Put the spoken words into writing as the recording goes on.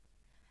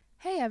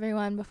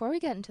everyone. Before we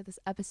get into this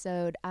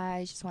episode,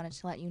 I just wanted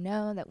to let you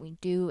know that we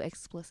do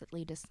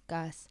explicitly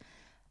discuss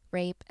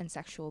rape and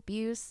sexual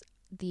abuse.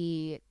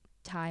 The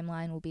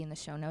timeline will be in the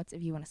show notes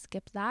if you want to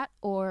skip that,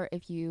 or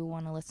if you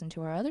want to listen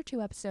to our other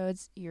 2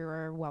 episodes,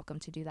 you're welcome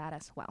to do that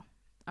as well.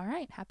 All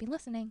right, happy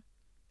listening.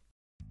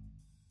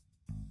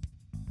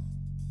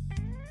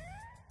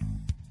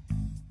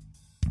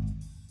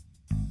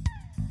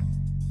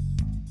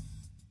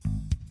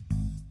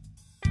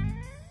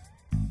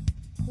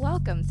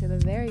 Welcome to the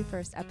very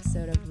first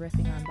episode of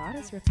Riffing on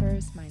Bodice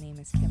Rippers. My name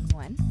is Kim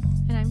Nguyen.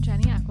 And I'm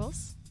Jenny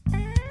Eccles.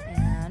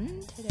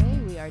 And today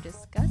we are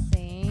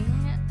discussing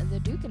The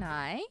Duke and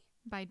I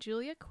By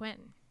Julia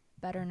Quinn.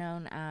 Better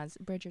known as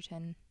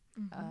Bridgerton,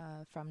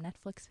 from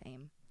Netflix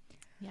fame.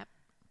 Yep.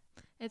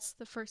 It's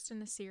the first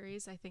in a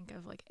series, I think,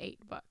 of like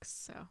 8 books.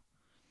 So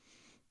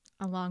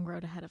a long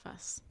road ahead of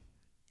us.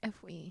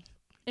 If we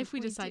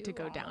decide to do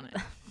go down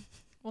it.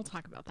 We'll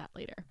talk about that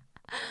later.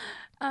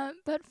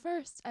 But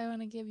first, I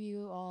want to give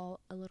you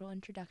all a little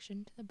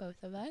introduction to the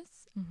both of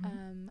us.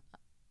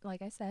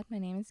 Like I said, my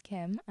name is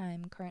Kim.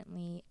 I'm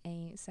currently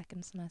a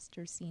second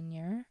semester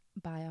senior,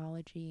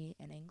 biology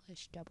and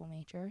English double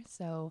major.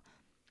 So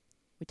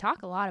we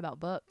talk a lot about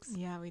books.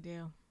 Yeah, we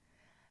do.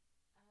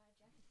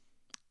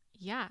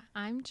 Yeah,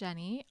 I'm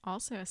Jenny,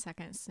 also a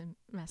second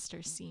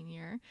semester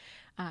senior,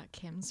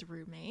 Kim's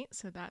roommate.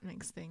 So that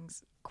makes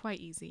things quite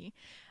easy.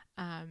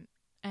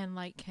 And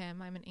like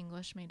Kim, I'm an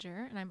English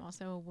major, and I'm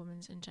also a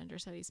women's and gender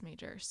studies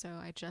major. So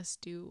I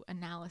just do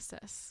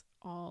analysis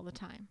all the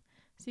time.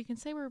 So you can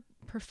say we're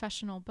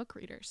professional book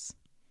readers.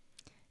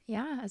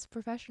 Yeah, as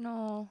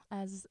professional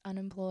as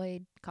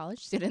unemployed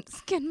college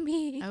students can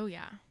be. Oh,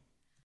 yeah.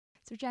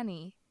 So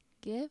Jenny,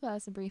 give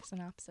us a brief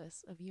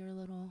synopsis of your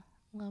little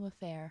love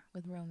affair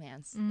with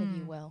romance, if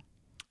you will.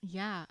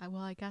 Yeah,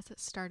 well, I guess it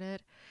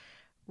started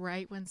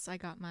right once I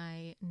got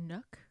my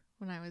Nook.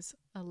 When I was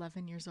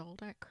 11 years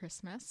old at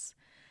Christmas,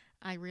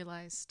 I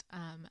realized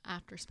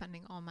after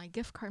spending all my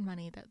gift card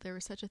money that there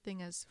was such a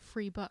thing as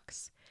free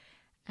books.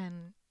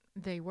 And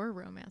they were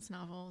romance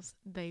novels.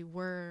 They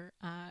were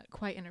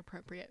quite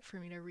inappropriate for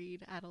me to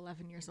read at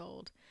 11 years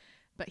old.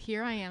 But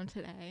here I am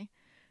today,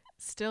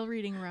 still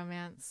reading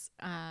romance.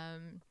 I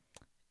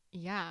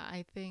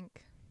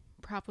think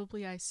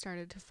probably I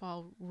started to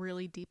fall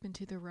really deep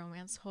into the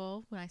romance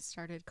hole when I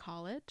started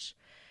college.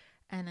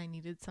 And I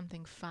needed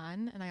something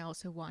fun, and I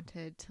also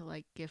wanted to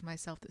like give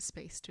myself the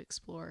space to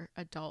explore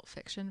adult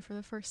fiction for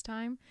the first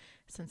time,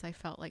 since I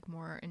felt like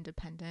more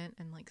independent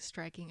and like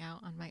striking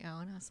out on my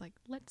own. I was like,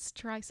 let's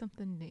try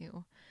something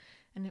new,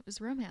 and it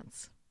was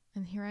romance.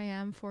 And here I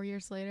am 4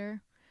 years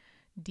later,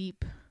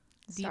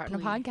 Starting a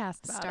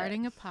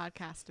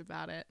podcast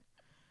about it.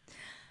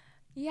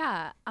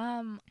 Yeah,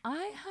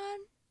 I had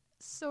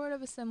sort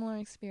of a similar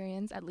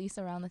experience, at least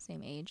around the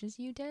same age as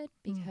you did,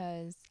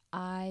 because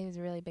I was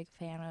a really big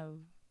fan of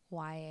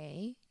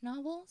YA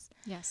novels.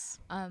 Yes.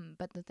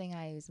 But the thing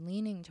I was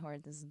leaning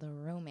towards is the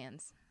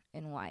romance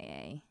in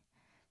YA.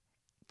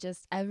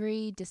 Just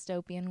every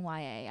dystopian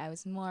YA, I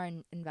was more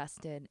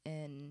invested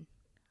in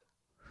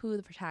who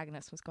the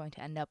protagonist was going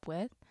to end up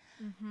with.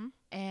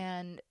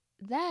 And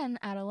then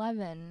at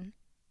 11,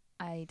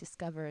 I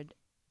discovered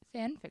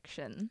fan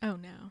fiction. Oh,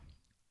 no.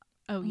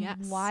 Oh, yes.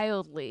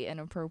 Wildly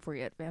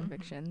inappropriate fan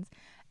fictions.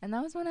 And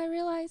that was when I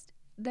realized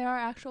there are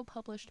actual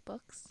published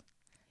books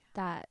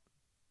that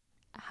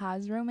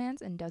has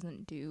romance and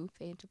doesn't do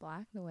fade to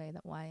black the way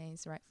that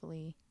YAs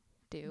rightfully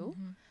do.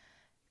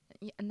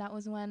 And that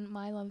was when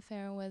my love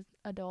affair with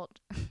adult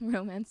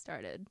romance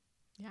started.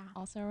 Yeah.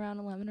 Also around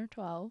 11 or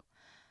 12.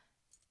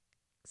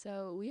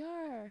 So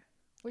we're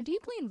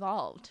deeply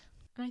involved.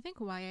 And I think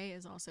YA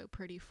is also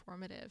pretty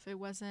formative. It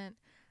wasn't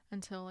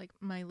until like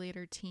my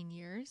later teen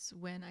years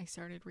when I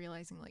started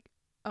realizing like,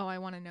 oh, I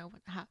want to know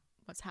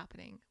what's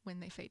happening when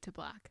they fade to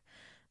black.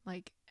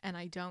 Like, and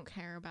I don't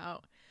care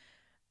about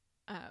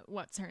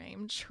what's her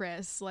name,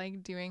 Triss,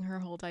 like doing her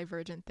whole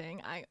Divergent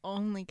thing. I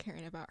only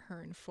cared about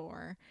her in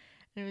 4.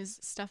 And it was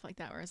stuff like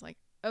that where I was like,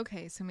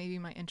 okay, so maybe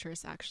my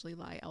interests actually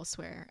lie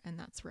elsewhere, and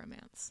that's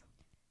romance.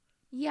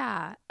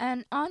 Yeah,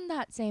 and on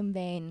that same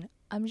vein,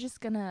 I'm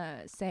just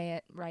gonna say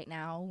it right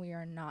now. We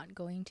are not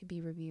going to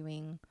be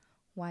reviewing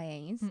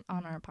YAs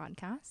on our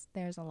podcast.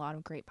 There's a lot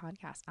of great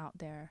podcasts out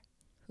there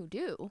who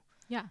do.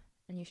 Yeah.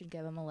 And you should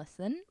give them a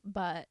listen.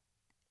 But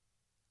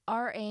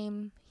our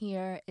aim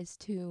here is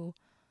to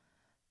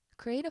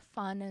create a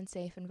fun and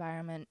safe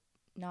environment,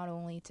 not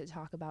only to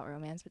talk about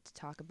romance, but to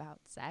talk about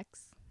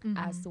sex.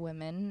 As the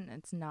women,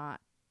 it's not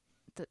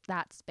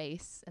that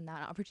space and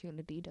that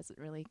opportunity doesn't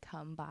really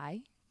come by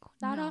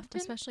that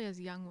often. Especially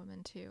as young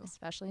women, too.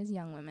 Especially as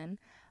young women.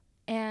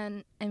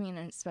 And, I mean,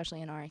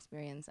 especially in our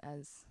experience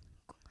as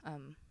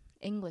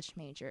English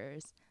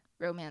majors,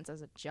 romance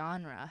as a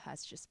genre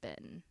has just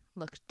been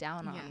looked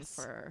down on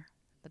for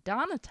the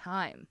dawn of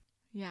time.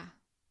 Yeah.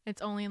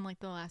 It's only in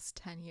like the last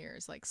 10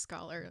 years like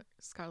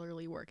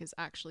scholarly work is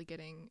actually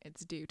getting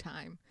its due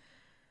time.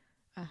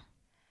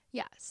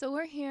 Yeah, so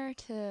we're here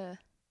to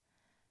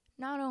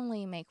not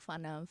only make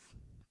fun of,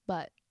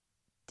 but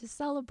to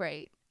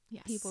celebrate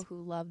Yes. people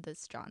who love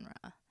this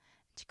genre,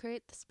 to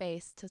create the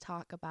space to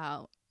talk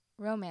about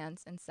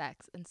romance and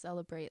sex and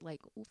celebrate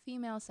like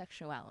female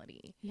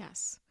sexuality.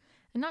 Yes.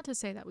 And not to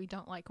say that we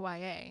don't like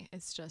YA.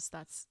 It's just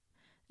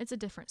it's a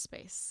different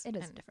space. It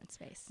is a and different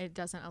space. It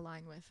doesn't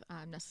align with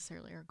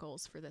necessarily our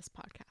goals for this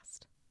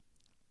podcast.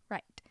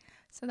 Right.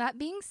 So that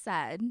being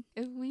said,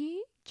 if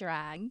we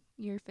drag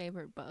your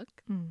favorite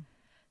book,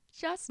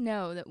 just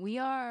know that we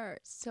are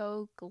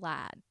so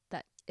glad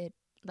that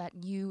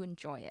you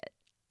enjoy it.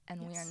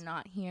 And we are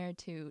not here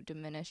to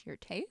diminish your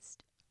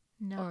taste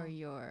or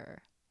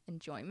your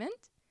enjoyment.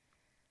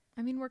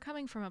 I mean, we're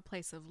coming from a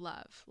place of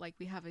love. Like,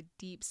 we have a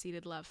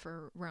deep-seated love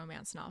for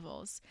romance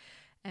novels.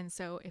 And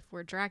so if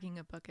we're dragging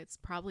a book, it's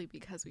probably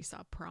because we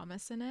saw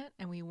promise in it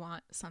and we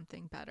want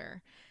something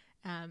better.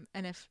 And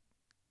if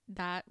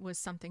that was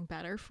something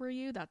better for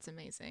you, that's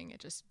amazing.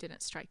 It just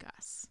didn't strike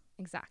us.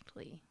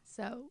 Exactly.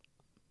 So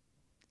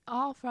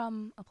all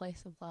from a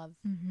place of love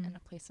and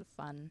a place of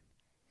fun.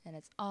 And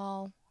it's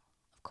all,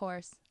 of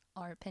course,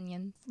 our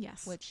opinions.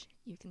 Yes. Which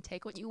you can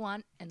take what you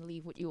want and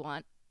leave what you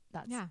want.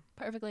 That's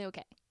perfectly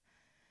okay.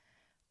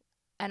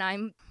 And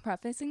I'm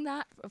prefacing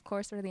that, of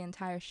course, for the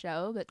entire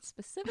show, but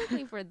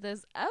specifically for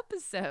this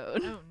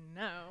episode. Oh,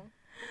 no.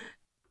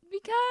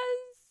 Because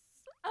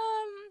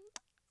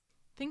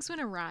things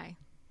went awry.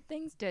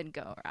 Things did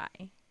go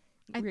awry.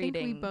 I think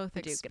we both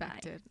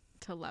expected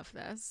to love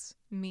this.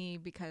 Me,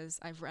 because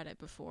I've read it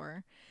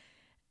before.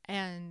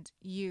 And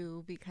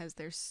you, because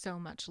there's so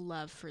much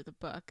love for the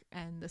book.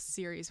 And the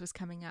series was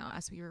coming out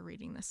as we were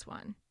reading this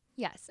one.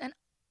 Yes. And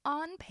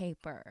on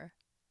paper,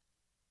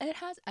 it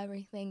has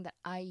everything that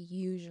I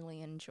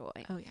usually enjoy.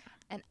 Oh, yeah.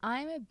 And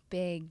I'm a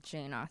big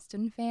Jane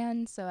Austen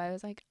fan, so I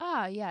was like,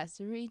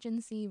 yes,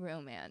 Regency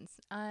romance.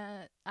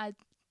 I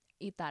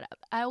eat that up.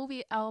 I'll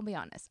be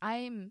honest.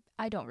 I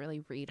don't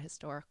really read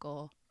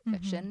historical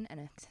fiction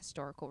and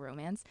historical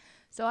romance,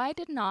 so I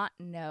did not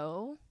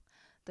know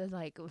the,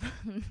 like,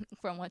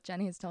 from what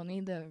Jenny has told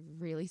me, the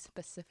really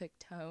specific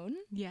tone.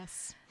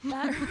 Yes.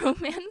 That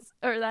romance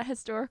or that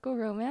historical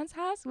romance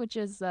has, which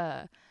is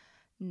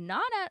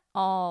not at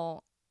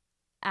all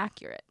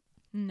accurate.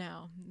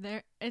 No,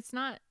 it's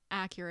not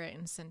accurate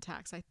in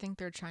syntax. I think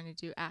they're trying to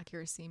do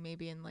accuracy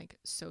maybe in like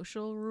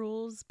social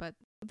rules, but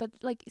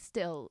like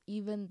still,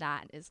 even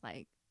that is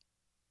like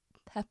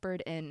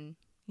peppered in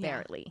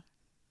barely.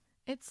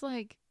 It's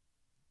like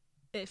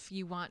if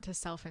you want to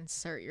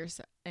self-insert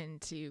yourself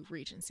into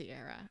Regency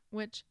era,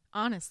 which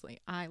honestly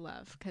I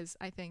love, because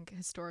I think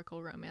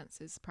historical romance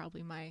is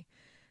probably my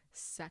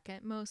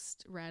second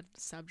most read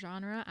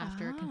subgenre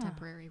after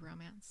contemporary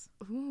romance.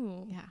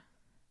 Ooh. Yeah.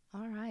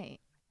 All right.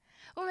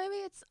 Or maybe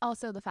it's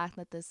also the fact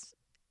that this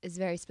is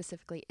very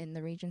specifically in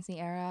the Regency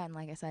era. And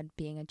like I said,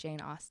 being a Jane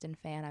Austen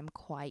fan, I'm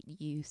quite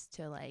used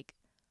to like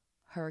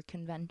her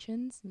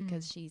conventions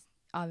because she's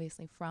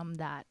obviously from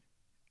that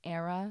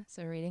era.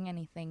 So reading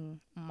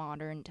anything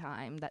modern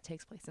time that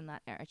takes place in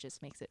that era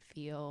just makes it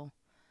feel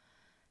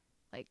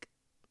like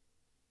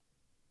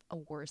a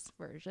worse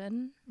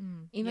version.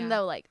 Even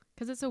though like...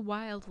 because it's a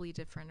wildly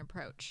different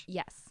approach.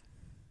 Yes.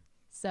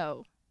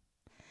 So,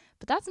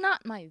 but that's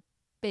not my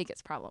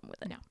biggest problem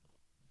with it. No.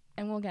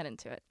 And we'll get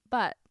into it.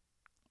 But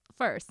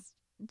first,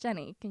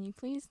 Jenny, can you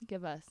please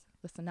give us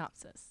the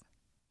synopsis?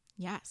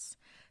 Yes.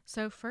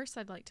 So first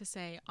I'd like to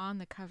say on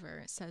the cover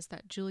it says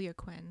that Julia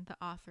Quinn, the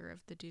author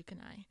of The Duke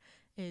and I,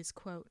 is,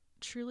 quote,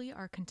 truly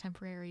our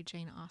contemporary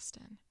Jane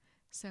Austen.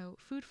 So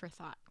food for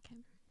thought,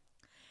 Kim.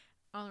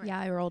 All right. Yeah,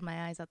 I rolled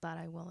my eyes at that,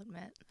 I will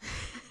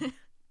admit.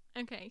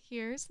 Okay,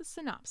 here's the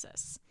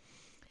synopsis.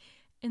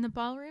 In the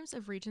ballrooms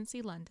of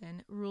Regency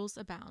London, rules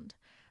abound.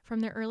 From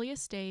their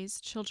earliest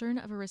days, children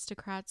of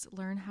aristocrats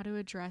learn how to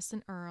address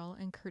an earl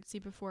and curtsy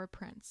before a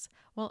prince,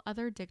 while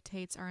other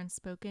dictates are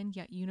unspoken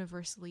yet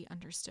universally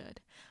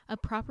understood. A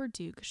proper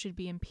duke should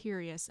be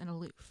imperious and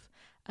aloof.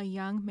 A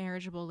young,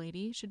 marriageable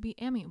lady should be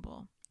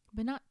amiable,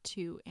 but not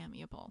too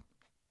amiable.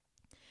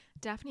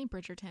 Daphne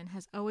Bridgerton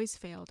has always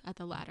failed at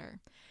the latter.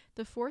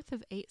 The fourth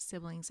of 8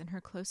 siblings in her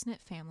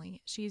close-knit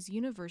family, she is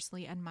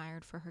universally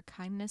admired for her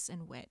kindness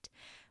and wit,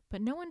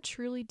 but no one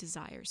truly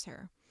desires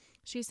her.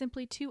 She is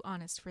simply too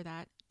honest for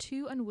that,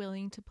 too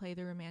unwilling to play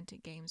the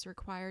romantic games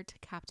required to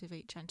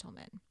captivate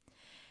gentlemen.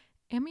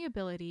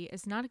 Amiability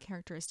is not a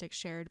characteristic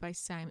shared by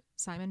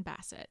Simon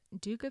Basset,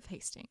 Duke of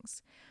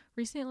Hastings.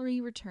 Recently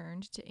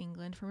returned to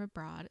England from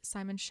abroad,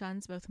 Simon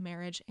shuns both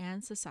marriage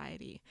and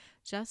society,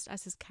 just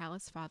as his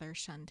callous father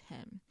shunned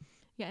him.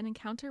 Yet an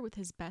encounter with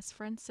his best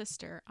friend's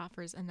sister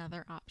offers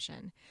another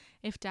option.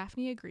 If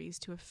Daphne agrees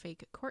to a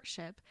fake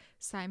courtship,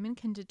 Simon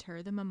can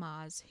deter the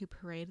mammas who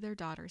parade their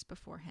daughters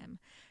before him.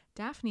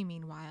 Daphne,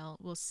 meanwhile,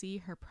 will see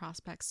her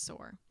prospects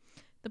soar.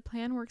 The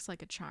plan works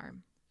like a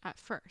charm, at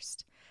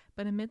first,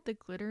 but amid the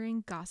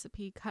glittering,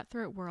 gossipy,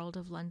 cutthroat world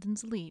of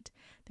London's elite,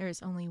 there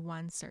is only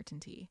one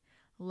certainty.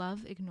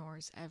 Love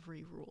ignores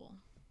every rule.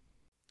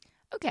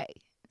 Okay,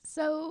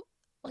 so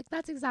like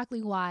that's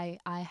exactly why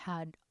I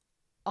had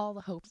all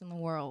the hopes in the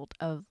world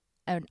of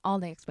and all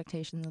the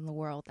expectations in the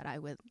world that I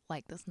would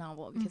like this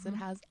novel, because it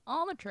has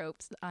all the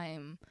tropes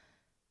I'm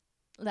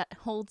that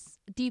holds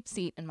a deep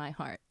seat in my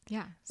heart.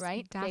 Yeah.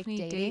 Right? Daphne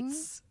Fake dating.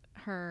 dates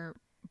her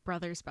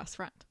brother's best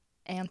friend.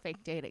 And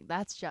fake dating.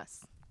 That's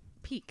just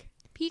Peak.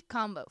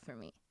 combo for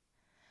me.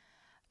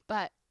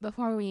 But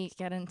before we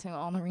get into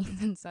all the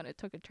reasons that it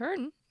took a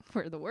turn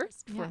for the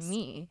worst for Yes.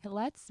 me,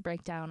 let's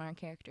break down our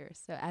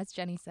characters. So as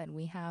Jenny said,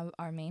 we have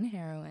our main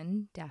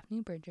heroine,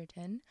 Daphne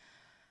Bridgerton,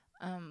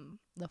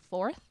 the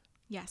fourth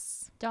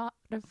Yes.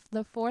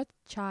 the fourth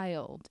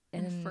child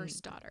And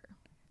first daughter.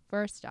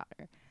 first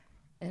daughter,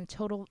 and a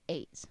total of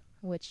 8,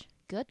 which,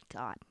 good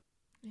God.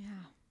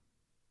 Yeah.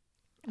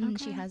 And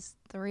she Okay. has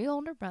 3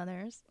 older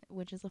brothers,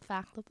 which is a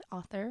fact that the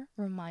author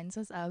reminds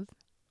us of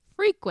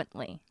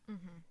frequently.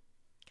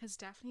 Because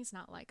Daphne's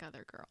not like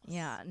other girls.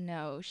 Yeah,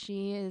 no,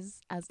 she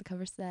is, as the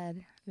cover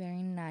said,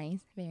 very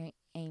nice, very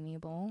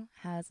amiable,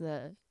 has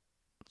a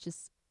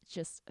just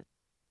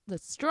the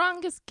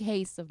strongest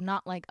case of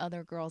not like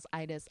other girls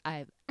itis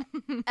I've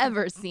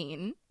ever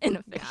seen in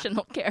a Yeah.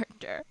 fictional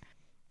character.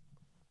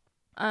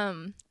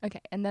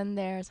 Okay, and then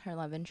there's her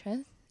love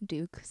interest,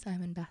 Duke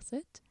Simon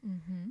Bassett.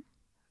 Mm-hmm.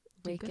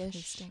 Duke of Rakish,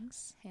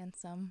 Hastings.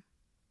 handsome,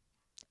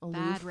 aloof,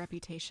 Bad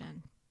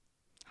reputation.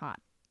 hot,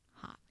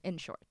 Hot. in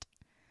short.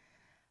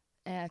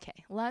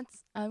 Okay,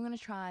 I'm going to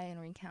try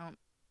and recount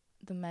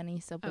the many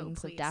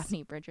siblings of please.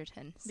 Daphne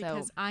Bridgerton. So,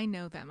 Because I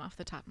know them off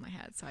the top of my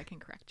head, so I can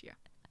correct you.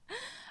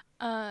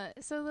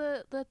 so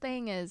the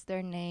thing is,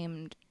 they're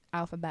named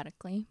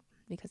alphabetically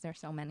because there's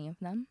so many of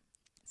them.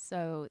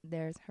 So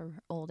there's her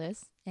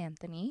oldest,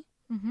 Anthony,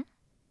 Mm-hmm.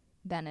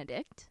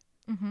 Benedict,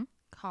 Mm-hmm.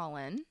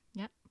 Colin,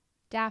 Yep.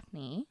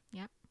 Daphne.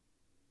 Yep.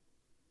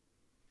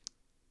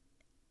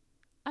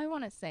 I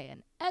want to say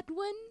an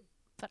Edwin,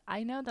 but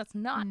I know that's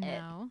not it.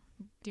 No.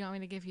 Do you want me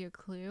to give you a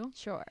clue?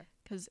 Sure.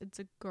 Because it's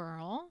a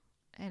girl,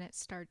 and it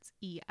starts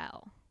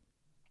E-L.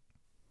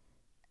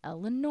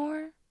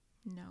 Eleanor,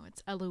 No,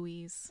 it's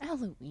Eloise.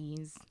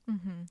 Eloise.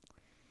 Mm-hmm.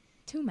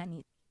 Too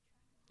many.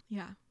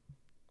 Yeah.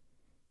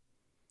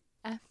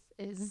 F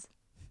is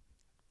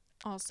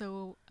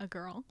Also a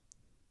girl.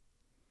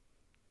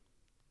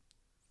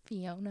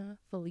 Fiona,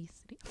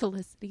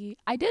 Felicity.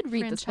 I did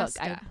read this book,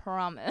 I Francesca.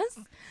 promise.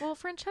 Well,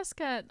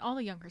 Francesca, all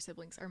the younger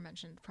siblings are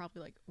mentioned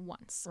probably like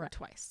once or Right.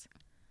 twice.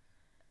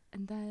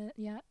 And then,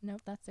 yeah,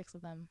 nope, that's 6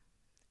 of them.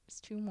 There's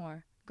 2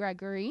 more.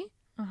 Gregory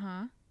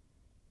Uh-huh.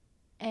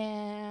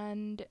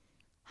 and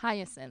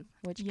Hyacinth,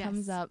 which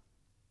comes Yes. up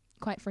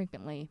quite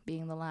frequently,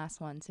 being the last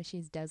one. So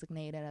she's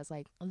designated as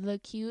like the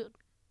cute,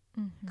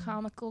 Mm-hmm.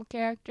 comical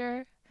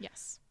character.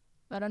 Yes.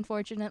 But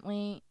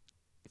unfortunately,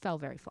 it fell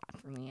very flat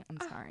for me. I'm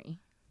sorry.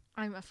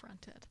 I'm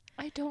affronted.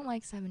 I don't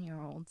like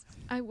 7-year-olds.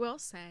 I will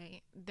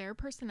say their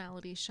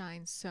personality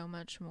shines so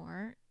much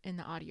more in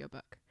the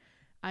audiobook.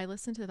 I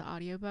listened to the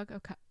audiobook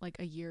like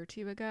a year or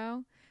 2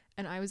 ago,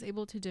 and I was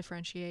able to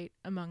differentiate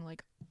among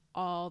like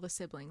all the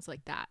siblings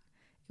like that.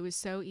 It was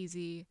so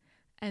easy,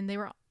 and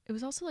it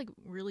was also like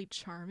really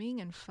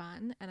charming and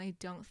fun, and I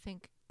don't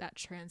think that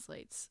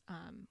translates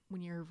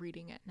when you're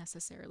reading it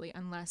necessarily,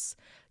 unless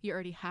you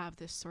already have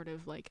this sort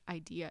of like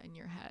idea in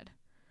your head.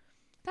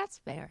 That's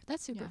fair.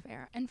 That's super Yeah.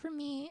 fair. And for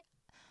me,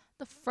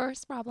 the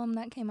first problem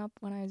that came up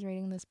when I was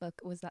reading this book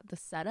was that the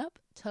setup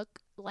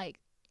took like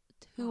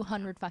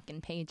 200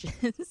 fucking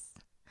pages.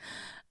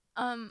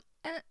 And,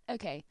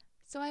 okay,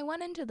 so I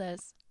went into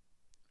this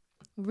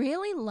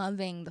really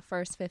loving the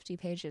first 50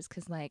 pages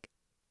because like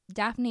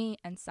Daphne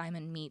and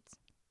Simon meet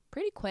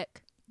pretty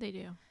quick, They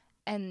do.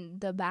 and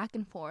the back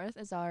and forth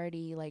is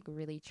already like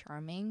really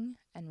charming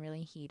and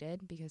really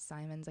heated because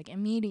Simon's like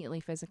immediately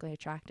physically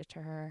attracted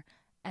to her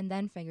and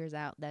then figures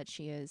out that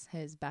she is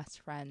his best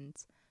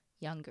friend's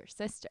younger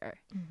sister.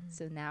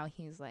 So now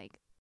he's like,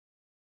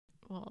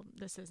 Well,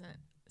 this isn't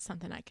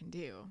something I can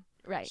do.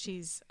 right.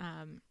 She's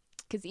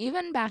Because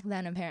even back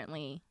then,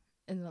 apparently,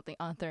 is what the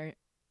author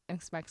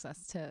expects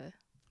us to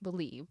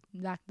believe.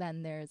 Back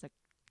then, there's a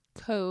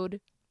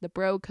code. The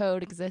bro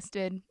code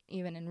existed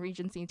even in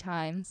Regency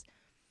times.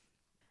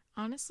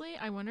 honestly,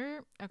 I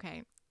wonder,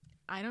 okay,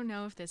 I don't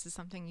know if this is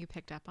something you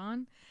picked up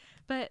on,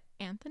 but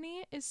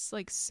Anthony is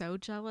like so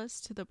jealous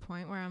to the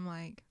point where I'm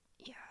like,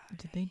 Yeah.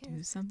 did they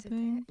do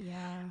something?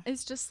 Yeah.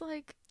 It's just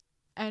like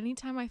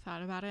anytime I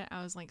thought about it,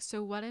 I was like,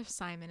 so what if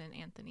Simon and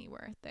Anthony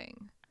were a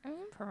thing? I mean,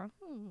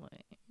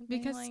 probably.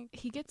 Because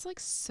he gets like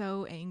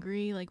so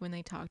angry like when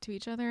they talk to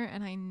each other,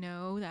 and I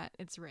know that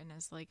it's written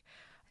as like,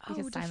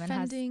 Because oh, Simon has-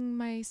 defending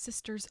my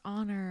sister's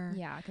honor.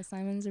 Yeah, because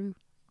Simon's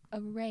a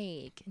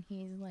rake, and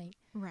he's like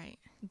Right.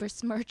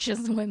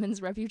 besmirches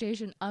women's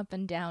reputation up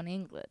and down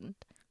England.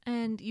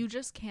 And you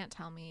just can't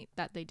tell me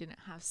that they didn't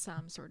have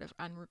some sort of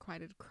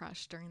unrequited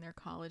crush during their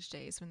college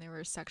days when they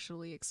were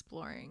sexually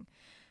exploring.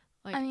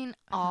 Like, I mean,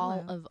 all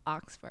hello. of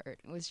Oxford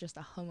was just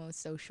a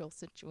homosocial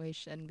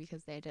situation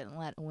because they didn't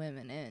let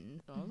women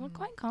in. So it was Mhm.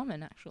 quite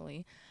common,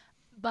 actually.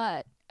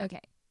 But,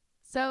 okay.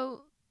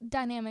 So,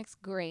 dynamics,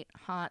 great,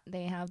 hot.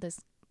 They have this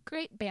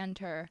great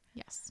banter.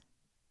 yes.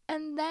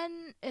 And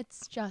then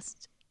it's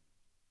just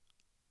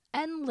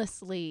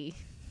endlessly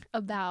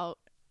about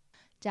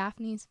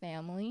Daphne's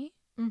family,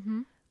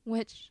 Mm-hmm.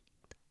 which,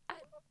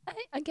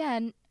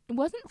 again,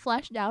 wasn't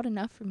fleshed out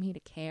enough for me to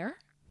care.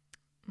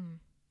 Mm.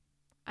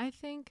 I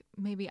think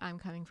maybe I'm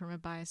coming from a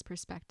biased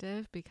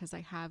perspective because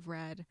I have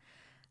read,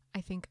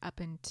 I think, up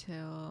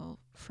until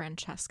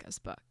Francesca's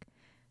book.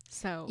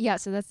 So Yeah,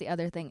 so that's the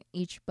other thing.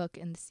 Each book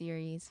in the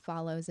series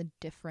follows a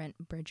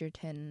different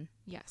Bridgerton,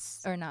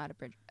 yes, or not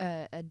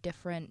a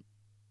different.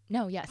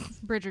 No, yes,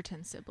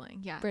 Bridgerton sibling.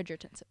 Yeah,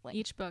 Bridgerton sibling.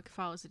 each book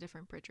follows a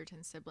different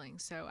Bridgerton sibling.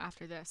 So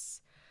after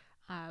this,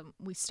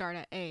 we start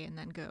at A and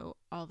then go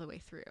all the way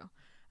through.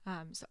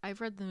 So I've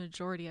read the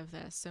majority of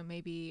this, so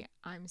maybe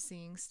I'm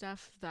seeing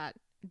stuff that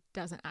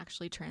doesn't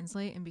actually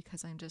translate, and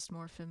because I'm just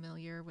more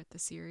familiar with the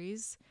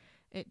series,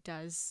 it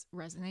does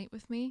resonate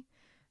with me.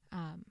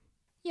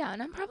 Yeah,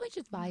 and I'm probably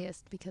just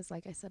biased because,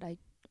 like I said,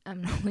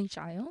 I'm an only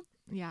child,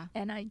 Yeah.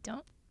 and I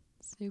don't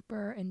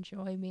super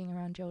enjoy being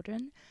around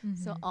children.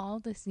 So Mhm. all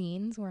the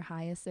scenes where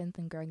Hyacinth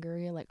and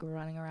Gregory are like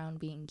running around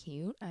being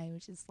cute, I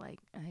was just like,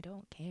 I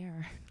don't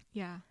care.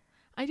 Yeah.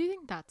 I do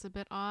think that's a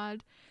bit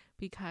odd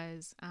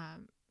because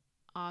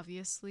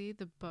obviously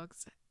the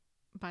books,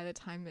 by the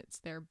time it's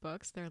their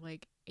books, they're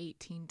like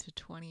 18 to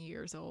 20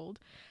 years old.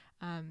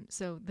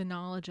 So the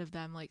knowledge of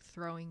them like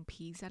throwing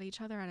peas at each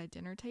other at a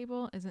dinner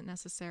table isn't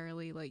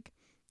necessarily like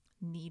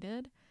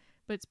needed,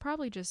 but it's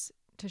probably just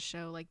to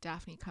show like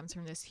Daphne comes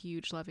from this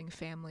huge loving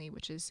family,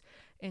 which is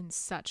in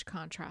such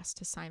contrast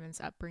to Simon's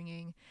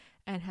upbringing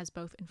and has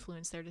both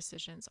influenced their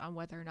decisions on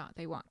whether or not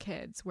they want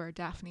kids, where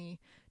Daphne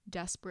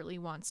desperately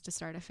wants to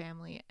start a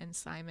family and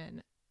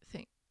Simon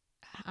think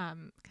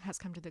has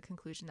come to the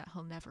conclusion that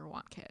he'll never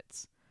want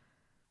kids.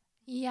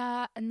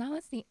 Yeah, and that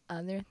was the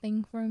other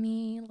thing for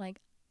me. Like,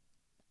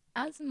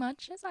 as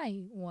much as I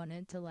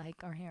wanted to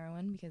like our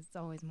heroine, because it's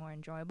always more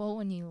enjoyable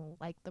when you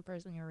like the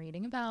person you're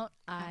reading about,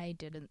 I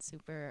did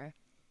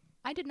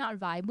not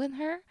vibe with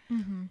her,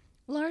 Mm-hmm.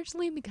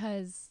 largely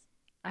because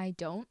I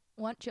don't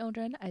want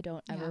children. I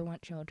don't ever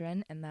want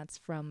children, and that's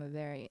from a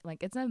very,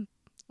 like, it's a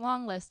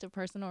long list of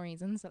personal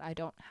reasons that I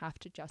don't have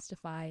to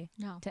justify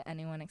No. to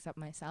anyone except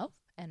myself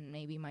and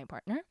maybe my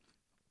partner.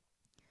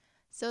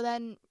 So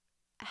then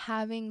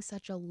having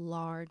such a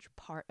large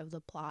part of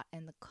the plot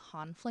and the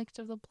conflict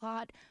of the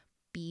plot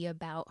be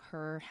about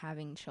her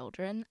having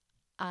children,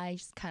 I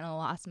just kind of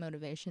lost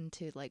motivation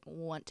to like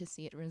want to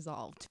see it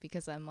resolved,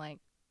 because I'm like,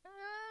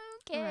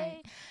 okay.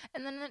 Right.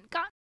 And then it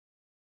got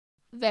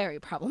very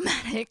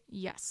problematic.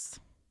 Yes.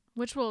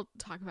 Which we'll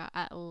talk about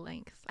at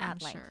length, I'm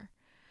sure.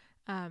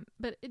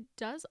 But it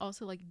does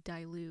also like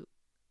dilute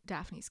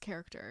Daphne's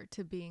character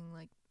to being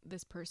like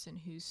this person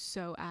who's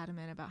so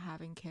adamant about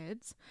having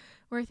kids,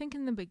 where I think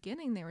in the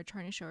beginning they were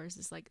trying to show her as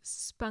this like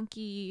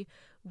spunky,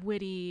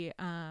 witty,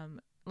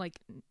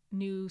 like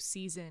new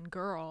season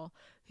girl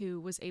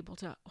who was able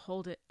to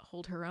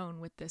hold her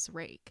own with this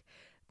rake,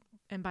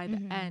 and by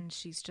the end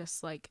she's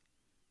just like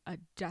a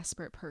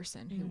desperate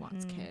person who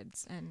wants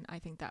kids, and I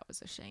think that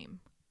was a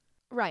shame.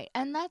 Right.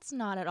 And that's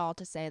not at all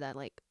to say that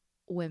like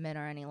women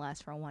are any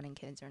less for wanting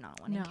kids or not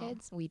wanting No.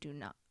 kids. We do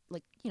not,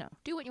 like,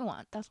 do what you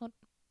want. That's what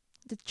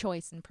the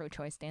choice and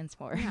pro-choice stands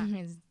for. Yeah.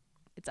 Is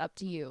it's up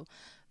to you.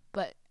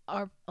 But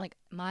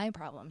my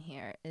problem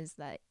here is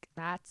that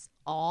that's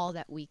all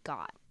that we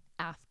got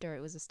after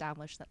it was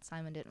established that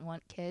Simon didn't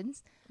want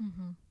kids.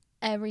 Mm-hmm.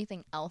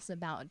 Everything else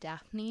about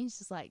Daphne's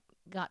just like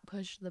got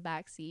pushed to the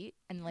back seat,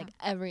 and like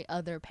every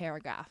other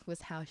paragraph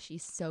was how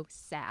she's so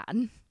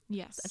sad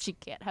Yes. that she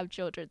can't have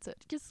children. So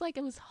just like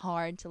it was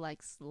hard to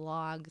like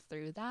slog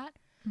through that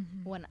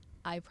when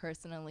I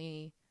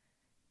personally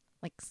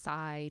like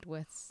side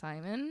with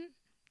Simon.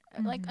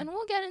 Like, and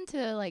we'll get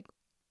into like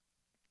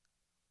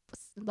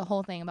the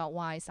whole thing about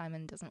why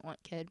Simon doesn't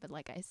want kid, but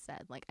like I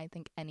said, like I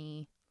think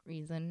any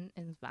reason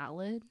is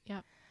valid.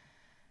 Yep.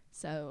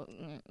 So,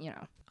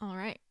 All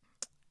right.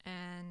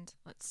 And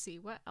let's see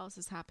what else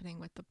is happening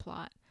with the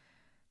plot.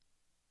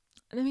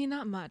 I mean,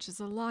 not much. It's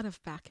a lot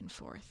of back and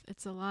forth.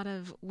 It's a lot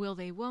of will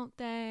they, won't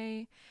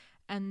they?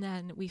 And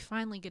then we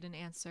finally get an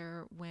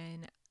answer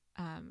when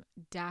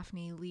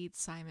Daphne leads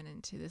Simon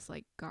into this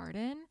like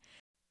garden.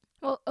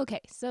 Well,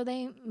 okay, so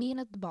they meet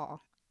at the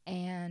ball,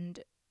 and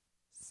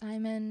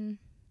Simon,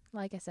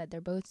 like I said,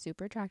 they're both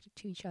super attracted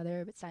to each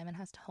other, but Simon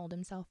has to hold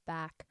himself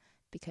back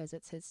because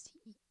it's his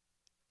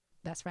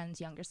best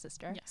friend's younger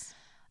sister. Yes.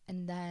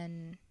 And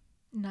then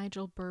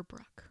Nigel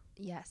Burbrook.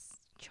 Yes,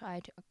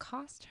 tried to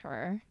accost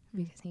her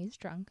because he's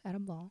drunk at a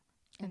ball.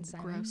 And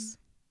gross.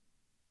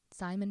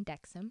 Simon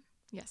decks him.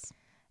 Yes.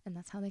 And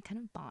that's how they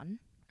kind of bond.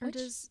 Or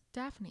does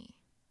Daphne?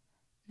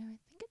 No, I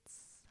think it's...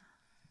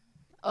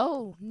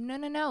 Oh,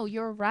 no,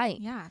 you're right.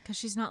 Yeah, because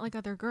she's not like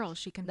other girls.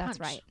 She can punch. That's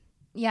right.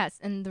 Yes,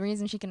 and the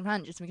reason she can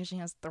punch is because she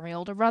has 3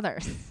 older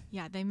brothers.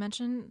 Yeah, they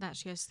mention that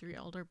she has 3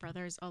 older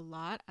brothers a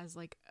lot as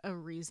like a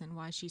reason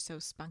why she's so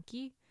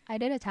spunky. I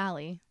did a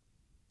tally.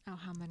 Oh,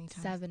 how many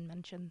times? 7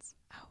 mentions.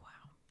 Oh,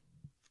 wow.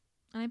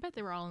 And I bet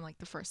they were all in like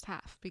the first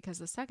half, because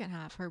the second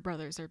half, her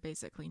brothers are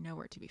basically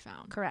nowhere to be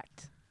found.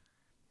 Correct.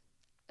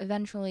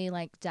 Eventually,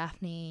 like,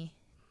 Daphne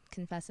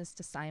confesses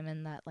to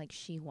Simon that like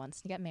she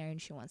wants to get married,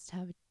 she wants to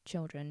have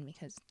children,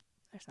 because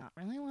there's not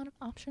really a lot of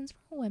options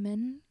for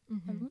women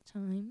at the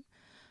time.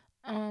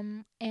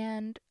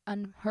 And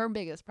her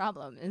biggest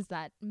problem is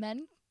that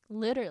men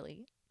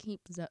literally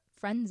keep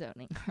friend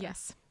zoning her.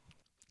 Yes.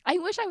 I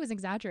wish I was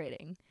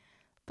exaggerating,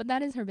 but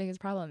that is her biggest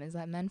problem, is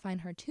that men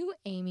find her too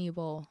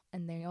amiable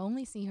and they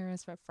only see her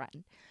as a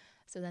friend.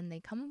 So then they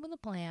come up with a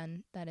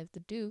plan that if the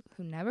Duke,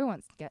 who never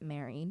wants to get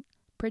married,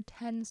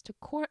 pretends to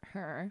court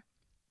her,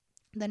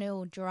 then it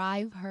will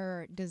drive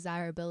her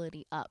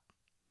desirability up.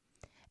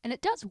 And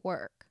it does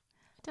work.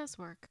 It does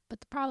work. But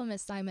the problem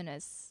is Simon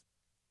is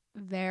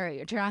very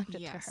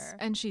attracted Yes. to her.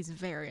 And she's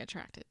very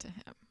attracted to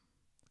him.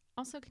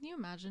 Also, can you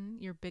imagine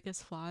your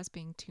biggest flaw is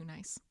being too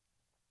nice?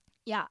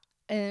 Yeah.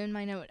 In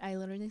my note, I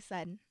literally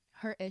said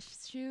her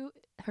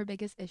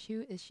biggest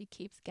issue is she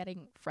keeps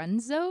getting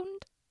friend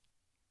zoned.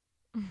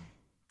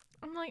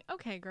 I'm like,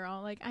 okay,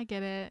 girl, like I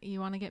get it. You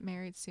want to get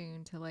married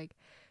soon to like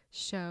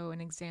show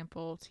an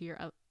example to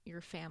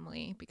your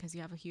family because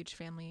you have a huge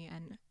family,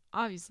 and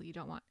obviously you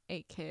don't want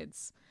 8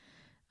 kids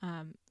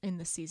in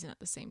the season at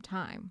the same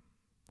time.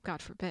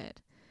 God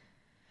forbid.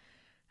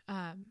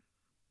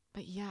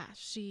 But yeah,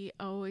 she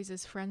always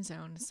is friend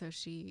zoned, so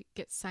she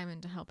gets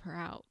Simon to help her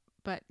out.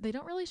 But they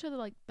don't really show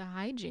the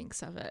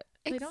hijinks of it.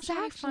 They don't show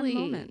any fun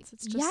moments.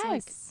 It's just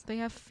like they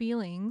have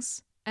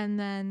feelings and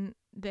then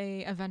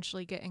they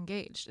eventually get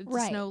engaged. It's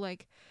just no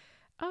like,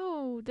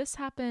 oh, this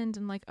happened,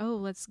 and like, oh,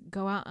 let's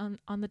go out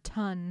on the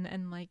ton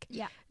and like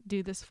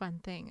do this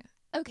fun thing.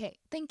 Okay,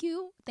 thank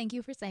you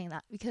for saying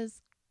that,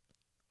 because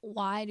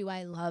why do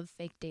I love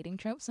fake dating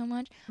tropes so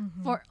much?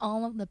 Mm-hmm. For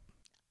all of the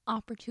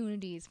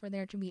opportunities for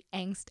there to be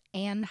angst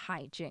and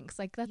hijinks.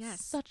 Like,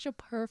 that's such a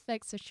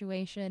perfect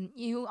situation.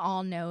 You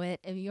all know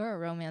it. If you're a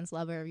romance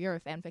lover, if you're a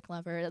fanfic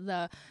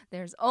lover,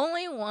 there's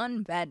only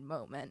one bed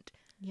moment.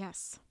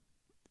 Yes.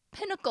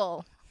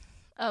 Pinnacle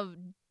of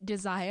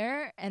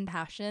desire and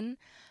passion.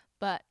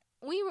 But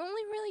we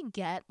only really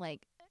get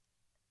like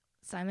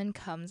Simon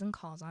comes and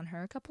calls on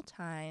her a couple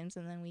times,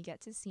 and then we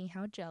get to see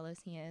how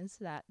jealous he is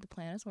that the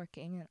plan is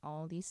working and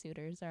all these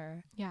suitors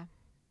are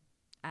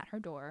at her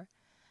door.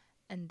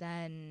 And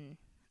then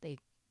they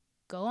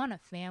go on a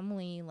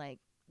family like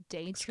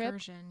day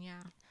excursion,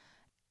 trip.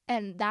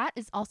 And that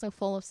is also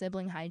full of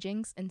sibling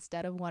hijinks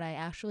instead of what I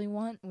actually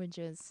want, which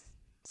is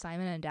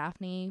Simon and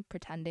Daphne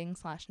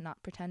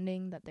pretending/not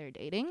pretending that they're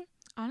dating.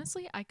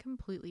 Honestly, I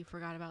completely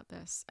forgot about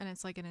this, and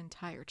it's like an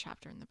entire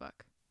chapter in the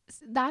book.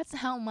 That's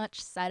how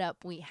much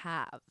setup we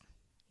have.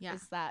 Yeah.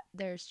 Is that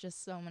there's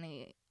just so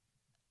many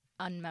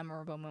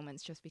unmemorable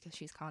moments just because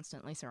she's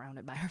constantly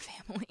surrounded by her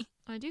family.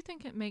 I do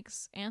think it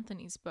makes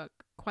Anthony's book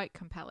quite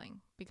compelling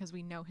because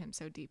we know him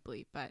so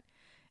deeply, but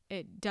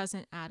it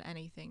doesn't add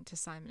anything to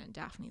Simon and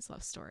Daphne's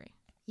love story.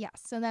 Yeah,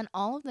 so then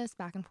all of this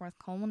back and forth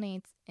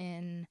culminates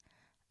in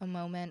a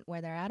moment where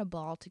they're at a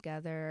ball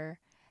together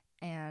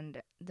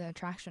and the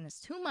attraction is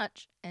too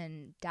much,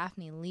 and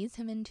Daphne leads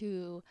him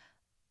into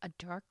a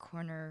dark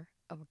corner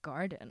of a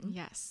garden.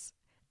 Yes.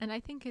 And I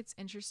think it's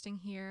interesting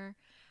here.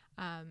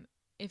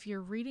 If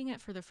you're reading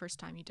it for the first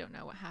time, you don't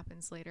know what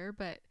happens later,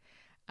 but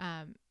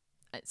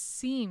it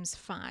seems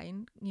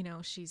fine. You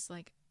know, she's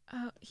like,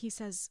 oh, she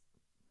says,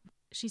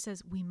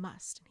 we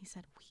must. And he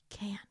said, we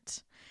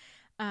can't.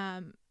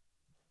 And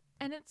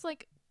it's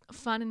like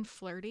fun and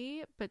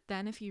flirty, but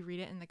then if you read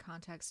it in the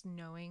context,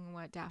 knowing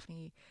what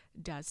Daphne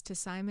does to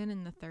Simon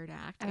in the third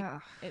act,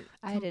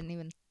 I didn't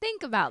even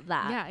think about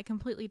that. Yeah, it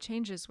completely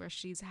changes where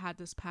she's had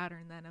this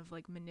pattern then of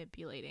like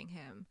manipulating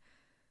him.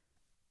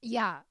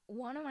 Yeah,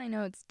 one of my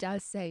notes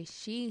does say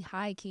she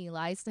high-key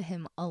lies to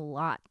him a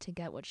lot to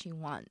get what she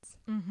wants.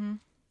 Mm-hmm.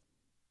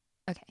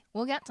 Okay,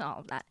 we'll get to all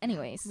of that.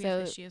 Anyway,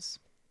 so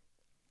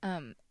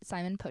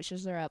Simon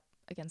pushes her up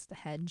against the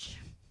hedge,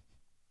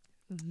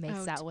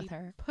 makes out with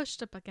her.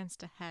 Pushed up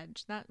against a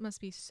hedge. That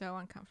must be so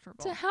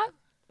uncomfortable. To have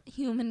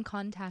human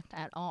contact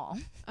at all.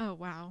 Oh,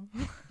 wow.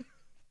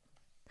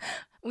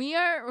 We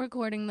are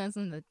recording this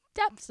in the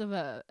depths of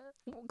a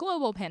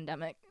global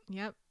pandemic.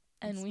 Yep.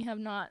 And we have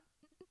not...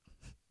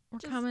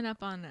 We're coming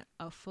up on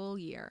a full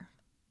year.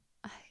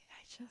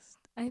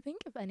 I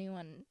think if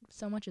anyone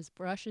so much as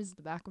brushes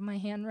the back of my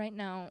hand right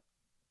now,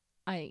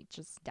 I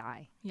just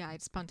die. Yeah,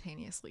 I'd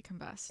spontaneously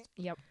combust.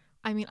 Yep.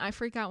 I mean, I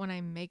freak out when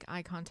I make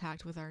eye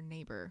contact with our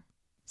neighbor.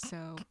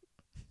 So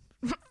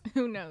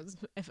who knows?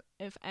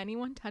 If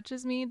anyone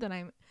touches me that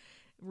I'm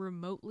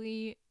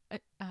remotely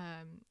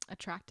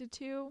attracted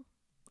to,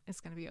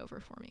 it's going to be over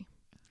for me.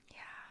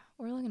 Yeah.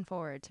 We're looking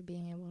forward to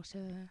being able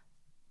to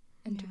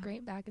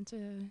integrate back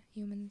into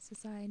human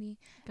society.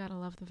 Gotta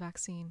love the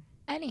vaccine.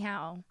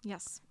 Anyhow.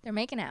 Yes. They're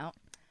making out.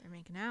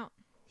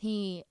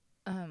 He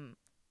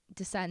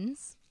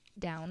descends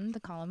down the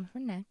column of her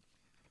neck,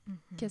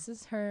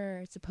 kisses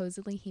her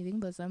supposedly heaving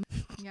bosom.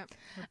 Yep.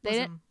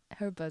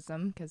 Her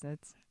bosom, because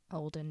it's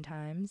olden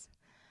times.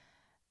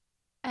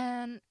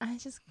 And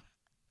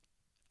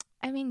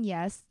I mean,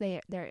 yes,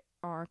 there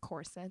are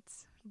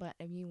corsets, but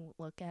if you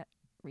look at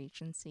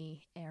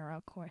Regency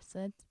era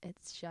corsets,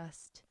 it's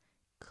just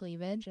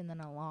cleavage and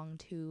then a long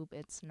tube.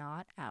 It's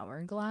not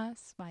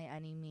hourglass by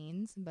any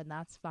means, but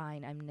that's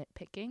fine. I'm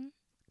nitpicking.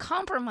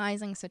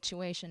 Compromising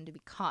situation to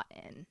be caught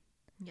in.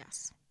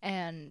 Yes.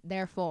 And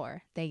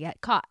therefore, they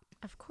get caught.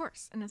 Of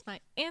course. And it's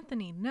by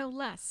Anthony, no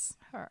less.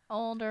 Her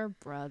older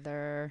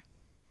brother.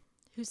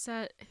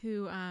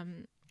 Who,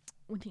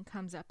 when he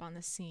comes up on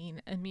the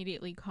scene,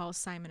 immediately calls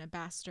Simon a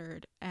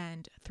bastard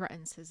and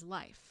threatens his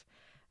life,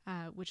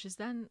 which is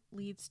then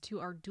leads to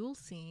our duel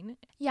scene.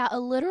 Yeah, a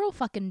literal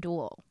fucking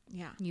duel.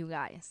 Yeah. You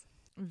guys.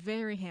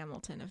 Very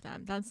Hamilton of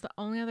them. That's the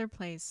only other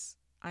place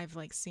I've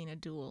like seen a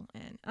duel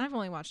in. And I've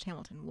only watched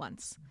Hamilton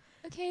once.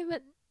 Okay,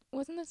 but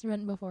wasn't this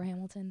written before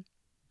Hamilton?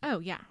 Oh,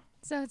 yeah.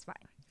 So it's fine.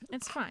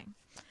 It's fine.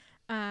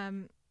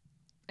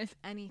 If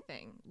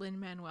anything,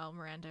 Lin-Manuel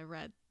Miranda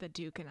read The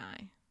Duke and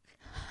I.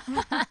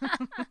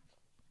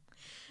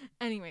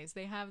 Anyways,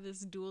 they have this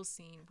duel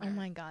scene. Oh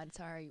my god,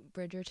 sorry.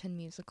 Bridgerton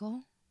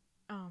musical?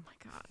 Oh my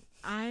god.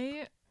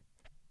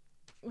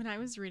 When I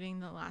was reading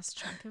the last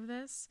chunk of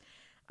this,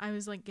 I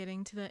was like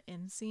getting to the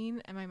end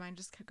scene and my mind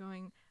just kept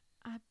going,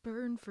 I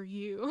burn for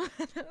you.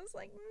 And I was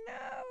like,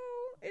 no,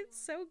 it's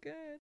so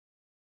good.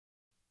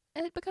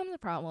 It becomes a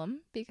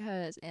problem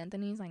because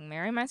Anthony's like,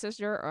 marry my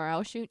sister or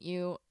I'll shoot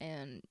you.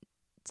 And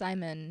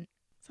Simon's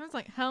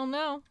like, hell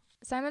no.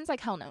 Simon's like,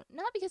 hell no.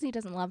 Not because he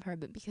doesn't love her,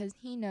 but because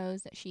he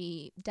knows that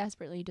she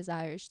desperately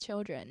desires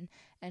children.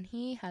 And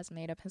he has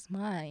made up his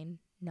mind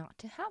not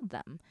to have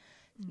them.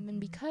 Mm-hmm. And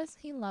because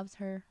he loves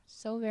her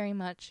so very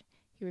much,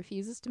 he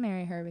refuses to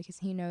marry her because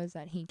he knows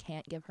that he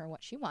can't give her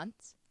what she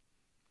wants.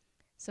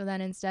 So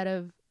then instead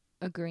of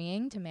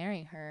agreeing to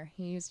marry her,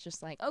 he's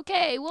just like,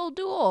 okay, we'll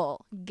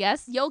duel.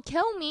 Guess you'll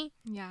kill me.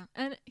 Yeah.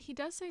 And he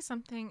does say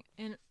something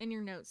in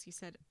your notes. He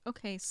said,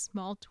 okay,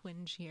 small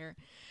twinge here.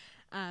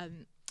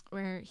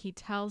 Where he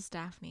tells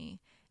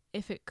Daphne,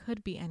 if it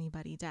could be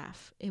anybody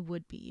deaf, it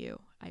would be you.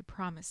 I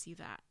promise you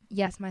that.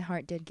 Yes, my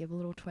heart did give a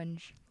little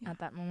twinge at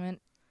that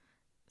moment.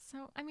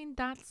 So, I mean,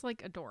 that's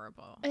like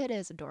adorable. It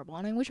is adorable.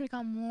 And I wish we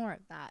got more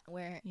of that,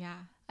 where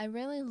I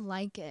really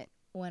like it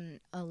when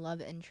a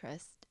love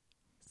interest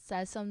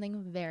says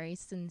something very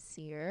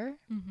sincere,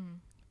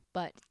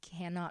 but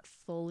cannot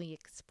fully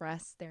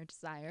express their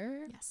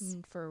desire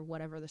for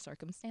whatever the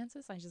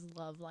circumstances. I just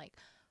love like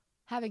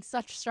having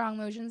such strong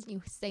emotions.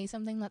 You say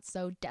something that's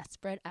so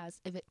desperate as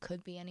if it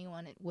could be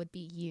anyone, it would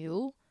be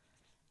you.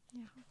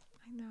 Yeah,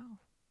 I know.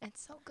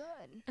 It's so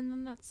good. And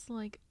then that's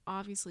like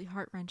obviously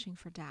heart-wrenching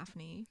for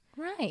Daphne.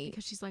 Right.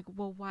 Because she's like,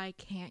 well, why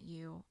can't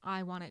you?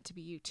 I want it to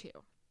be you too.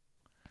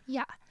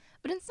 Yeah.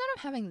 But instead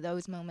of having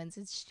those moments,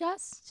 it's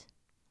just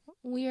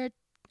weird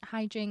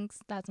hijinks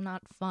that's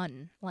not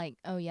fun. Like,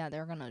 oh yeah,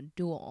 they're gonna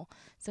duel.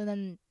 So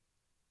then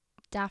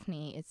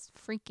Daphne is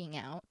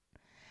freaking out.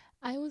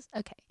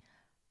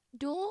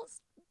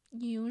 Duels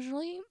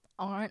usually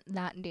aren't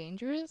that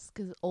dangerous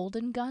because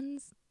Olden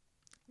guns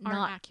are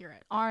not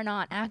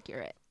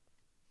accurate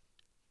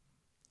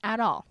at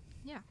all.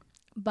 Yeah.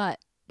 But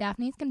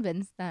Daphne's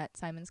convinced that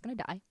Simon's gonna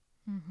die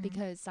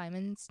because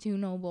Simon's too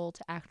noble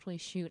to actually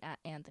shoot at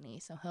Anthony.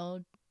 So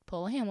he'll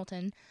pull a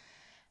Hamilton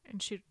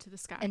and shoot to the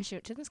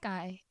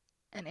sky.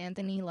 And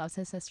Anthony loves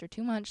his sister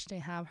too much to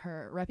have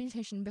her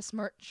reputation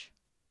besmirch.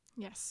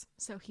 Yes.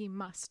 So he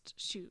must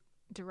shoot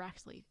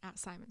directly at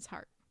Simon's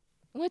heart.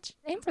 Which,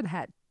 aim for the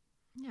head.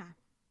 Yeah.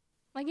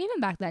 Like, even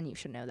back then, you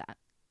should know that.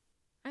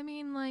 I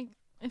mean, like,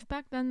 if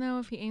back then, though,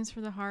 if he aims for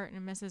the heart and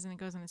it misses and it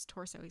goes on his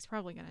torso, he's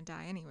probably going to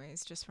die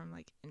anyways, just from,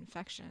 like,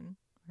 infection,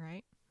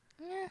 right?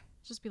 Yeah.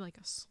 Just be, like,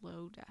 a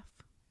slow death.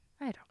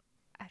 I don't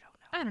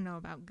know. I don't know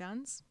about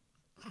guns.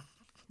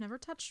 Never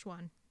touched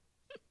one.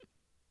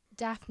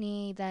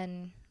 Daphne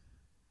then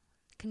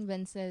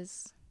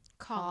convinces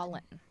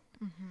Colin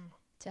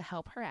to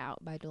help her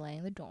out by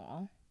delaying the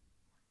duel.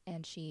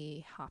 And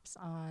she hops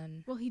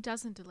on. Well, he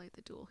doesn't delay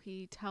the duel.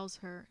 He tells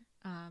her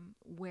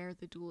where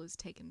the duel is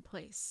taking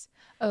place.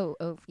 Oh,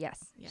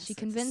 yes. She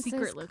convinces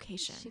secret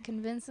location. She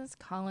convinces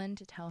Colin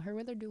to tell her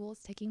where the duel is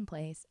taking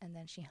place, and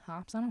then she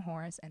hops on a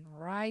horse and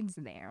rides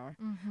there,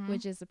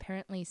 which is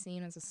apparently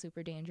seen as a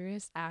super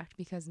dangerous act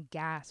because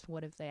gasp,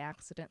 what if they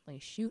accidentally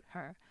shoot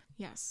her?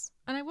 Yes.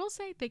 And I will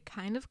say they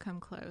kind of come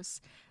close.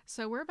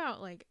 So we're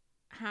about like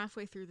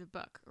halfway through the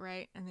book,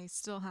 right? And they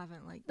still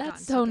haven't like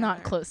that's so together.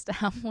 Not close to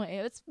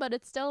halfway. But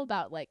it's still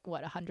about like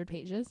what, 100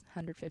 pages,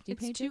 150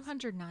 pages. It's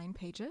 209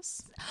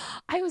 pages.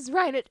 I was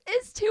right. It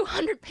is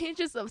 200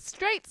 pages of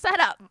straight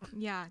setup.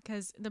 Yeah,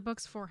 because the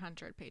book's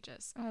 400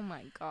 pages. Oh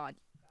my god.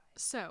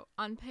 So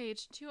on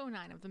page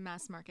 209 of the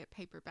mass market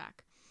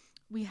paperback,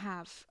 we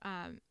have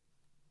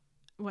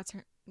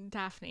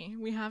Daphne.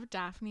 We have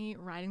Daphne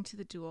riding to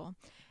the duel,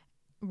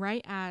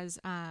 right as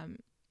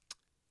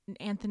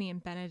Anthony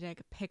and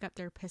Benedict pick up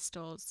their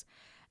pistols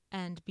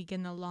and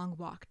begin the long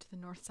walk to the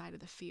north side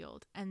of the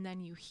field. And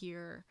then you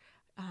hear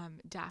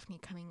Daphne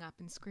coming up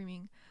and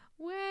screaming,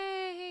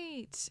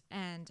 wait!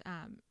 And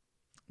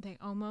they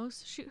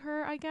almost shoot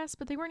her, I guess,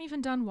 but they weren't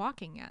even done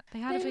walking yet. They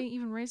hadn't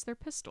even raised their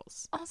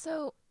pistols.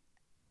 Also,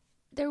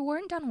 they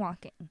weren't done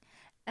walking.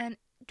 And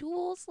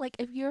duels, like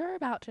if you're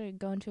about to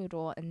go into a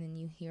duel and then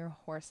you hear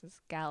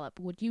horses gallop,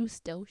 would you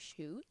still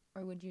shoot?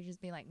 Or would you just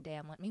be like,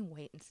 damn, let me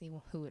wait and see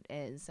who it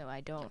is so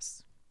I don't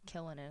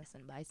kill an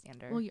innocent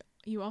bystander. Well,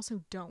 you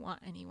also don't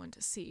want anyone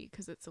to see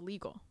because it's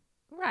illegal.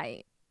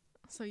 Right.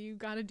 So you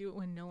got to do it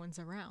when no one's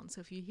around.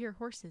 So if you hear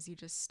horses, you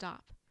just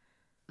stop.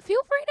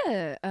 Feel free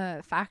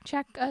to fact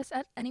check us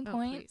at any Oh,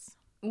 point.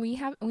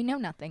 please. We know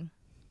nothing.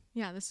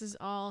 Yeah, this is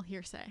all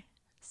hearsay.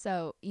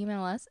 So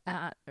email us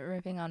at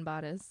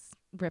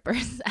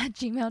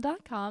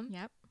rippingonbodice@gmail.com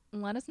Yep.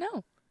 and let us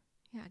know.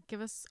 Yeah,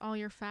 give us all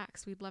your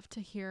facts. We'd love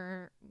to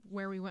hear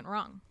where we went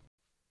wrong.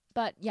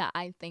 But yeah,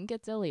 I think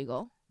it's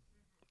illegal.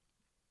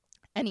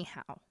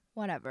 Anyhow,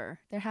 whatever.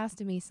 There has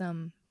to be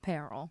some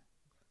peril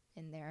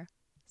in there.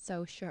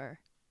 So sure,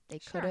 they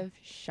could have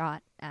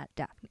shot at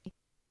Daphne.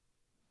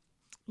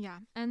 Yeah,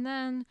 and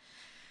then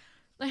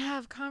they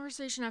have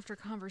conversation after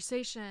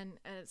conversation,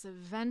 and it's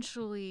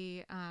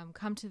eventually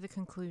come to the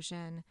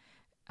conclusion.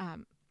 They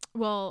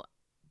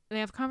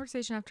have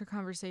conversation after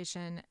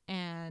conversation,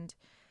 and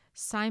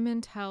Simon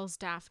tells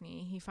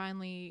Daphne, he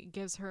finally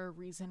gives her a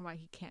reason why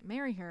he can't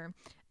marry her,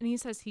 and he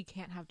says he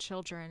can't have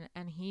children,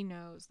 and he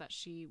knows that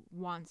she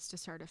wants to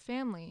start a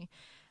family,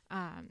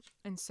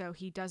 and so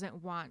he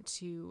doesn't want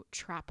to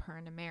trap her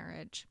in a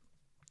marriage.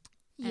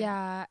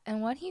 Yeah,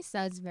 and what he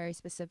says very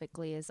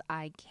specifically is,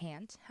 I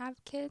can't have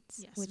kids.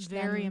 Yes, which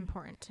very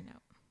important to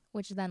note.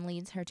 Which then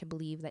leads her to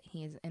believe that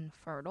he is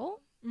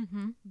infertile.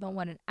 Mm-hmm. But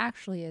what it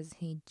actually is,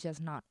 he does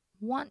not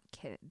want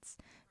kids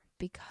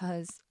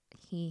because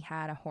he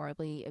had a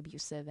horribly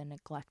abusive and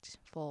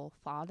neglectful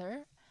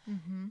father.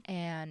 Mm-hmm.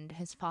 And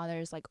his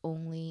father's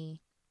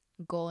only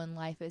goal in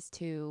life is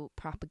to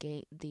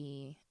propagate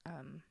the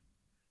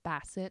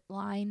Bassett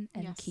line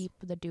and keep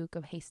the Duke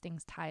of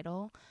Hastings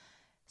title.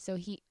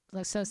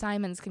 So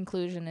Simon's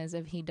conclusion is,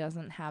 if he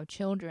doesn't have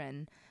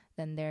children,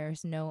 then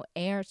there's no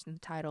heir to the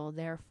title,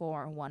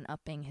 therefore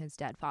one-upping his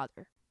dead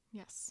father.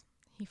 Yes,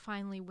 he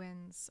finally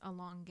wins a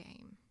long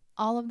game.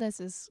 All of this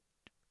is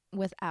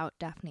without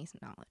Daphne's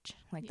knowledge.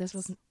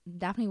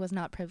 Daphne was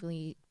not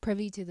privy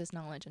to this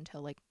knowledge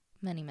until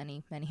many,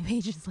 many, many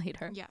pages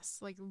later.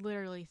 Yes,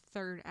 literally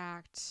third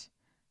act,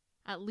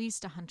 at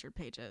least 100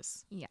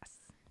 pages. Yes.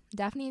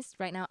 Daphne's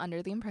right now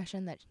under the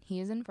impression that he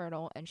is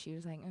infertile, and she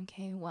was like,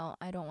 okay, well,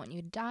 I don't want you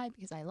to die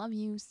because I love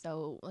you,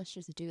 so let's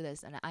just do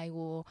this, and I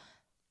will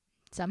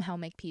somehow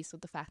make peace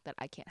with the fact that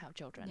I can't have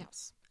children.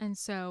 Yes. And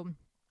so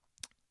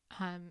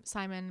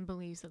Simon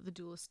believes that the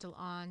duel is still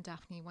on.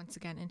 Daphne once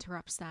again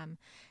interrupts them,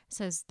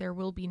 says there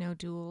will be no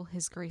duel.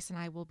 His Grace and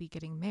I will be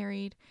getting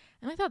married.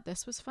 And I thought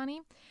this was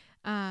funny.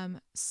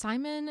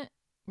 Simon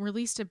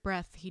released a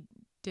breath he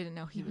didn't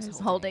know he was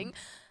holding.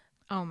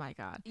 Oh my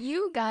God.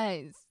 You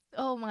guys.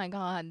 Oh my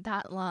God,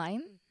 that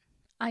line,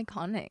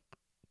 iconic,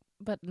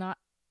 but not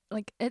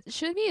it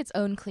should be its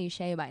own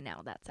cliche by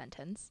now, that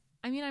sentence.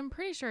 I mean, I'm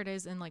pretty sure it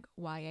is in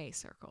YA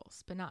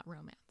circles, but not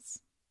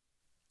romance.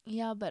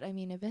 Yeah, but I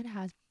mean, if it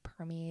has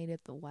permeated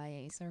the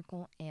YA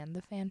circle and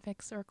the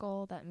fanfic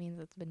circle, that means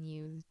it's been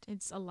used.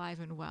 It's alive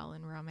and well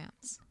in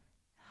romance.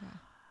 Yeah.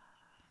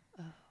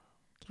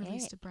 Okay.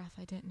 Released a breath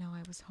I didn't know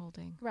I was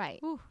holding. Right.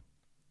 Ooh.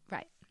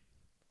 Right.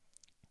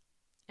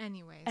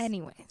 Anyways.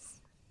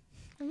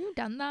 Have you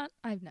done that?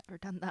 I've never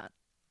done that.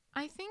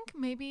 I think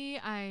maybe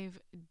I've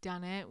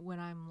done it when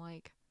I'm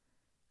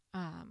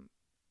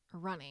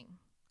running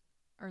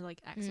or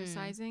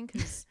exercising.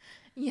 Cause,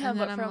 yeah,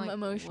 but from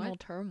emotional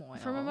turmoil.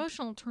 From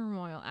emotional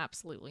turmoil,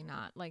 absolutely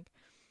not.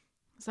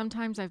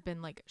 Sometimes I've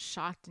been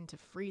shocked into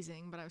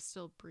freezing, but I was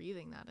still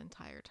breathing that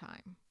entire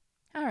time.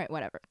 All right,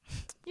 whatever.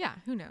 Yeah,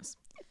 who knows?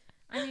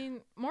 I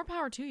mean, more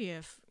power to you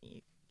if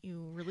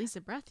you release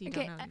a breath you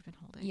don't know you've been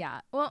holding. Yeah,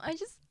 well,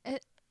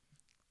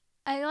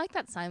 I like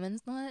that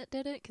Simon's the one that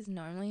did it, because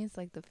normally it's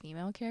the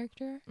female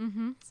character.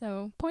 Mm-hmm.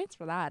 So points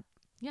for that.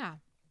 Yeah.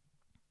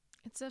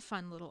 It's a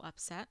fun little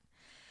upset.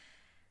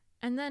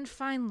 And then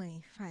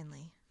finally,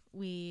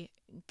 we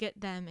get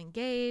them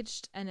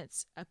engaged, and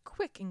it's a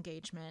quick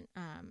engagement.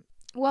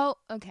 Well,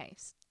 okay.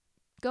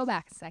 Go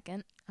back a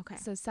second. Okay.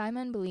 So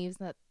Simon believes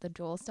that the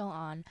duel's still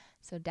on.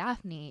 So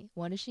Daphne,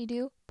 what does she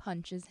do?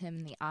 Punches him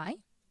in the eye.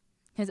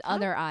 His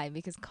other eye,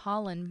 because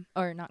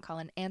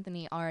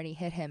Anthony already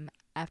hit him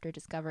after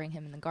discovering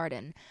him in the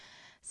garden.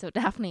 So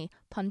Daphne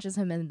punches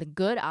him in the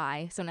good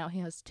eye, so now he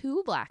has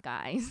two black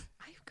eyes.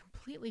 I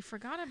completely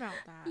forgot about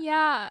that.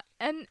 Yeah,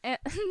 and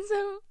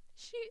so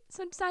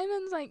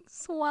Simon's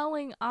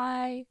swelling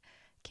eye,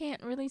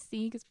 can't really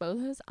see because both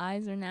of his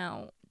eyes are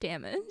now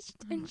damaged.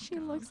 Oh and she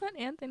looks at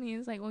Anthony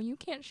and is like, well, you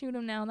can't shoot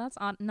him now. That's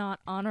not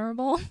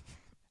honorable.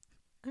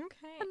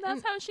 Okay. And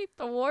that's how she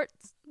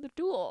thwarts the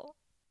duel.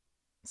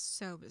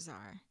 So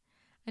bizarre.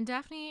 And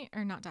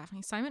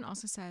Simon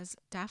also says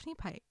Daphne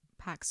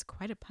packs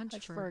quite a punch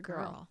for a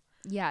girl.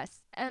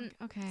 Yes. And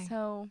okay.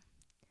 So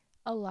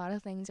a lot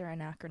of things are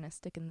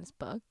anachronistic in this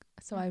book.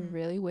 So I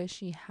really wish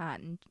she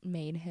hadn't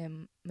made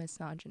him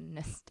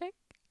misogynistic.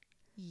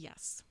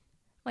 Yes.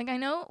 I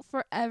know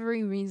for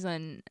every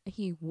reason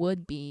he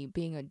would be,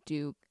 being a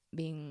duke,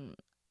 being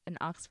an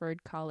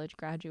Oxford College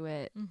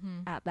graduate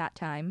at that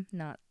time,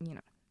 not,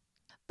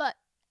 But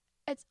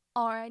it's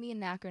already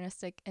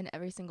anachronistic in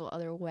every single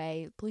other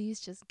way. Please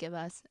just give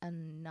us a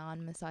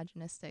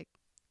non-misogynistic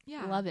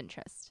Yeah. love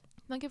interest.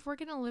 Like, if we're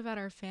going to live out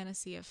our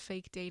fantasy of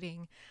fake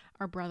dating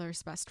our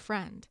brother's best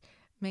friend,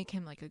 make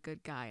him like a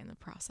good guy in the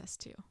process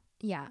too.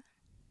 Yeah.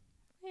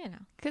 You know.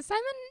 Because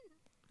Simon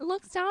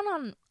looks down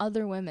on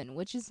other women,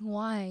 which is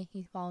why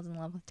he falls in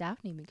love with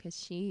Daphne, because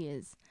she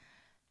is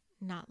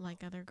Not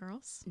like other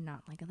girls.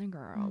 not like other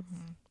girls.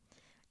 Mhm.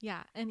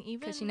 Yeah. And even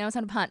Because she knows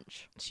how to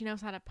punch. she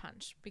knows how to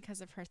punch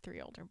because of her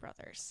 3 older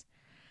brothers.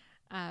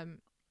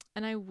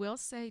 And I will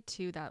say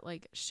too that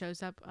like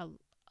shows up a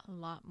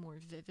lot more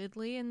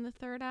vividly in the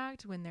 3rd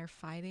act when they're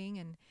fighting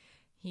and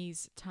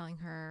he's telling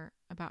her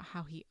about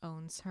how he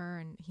owns her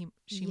and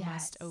she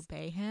must Yes.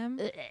 obey him.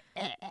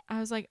 I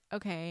was like,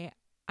 okay,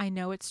 I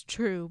know it's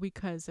true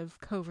because of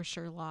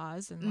Covershire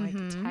laws and like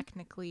Mhm.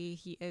 technically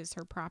he is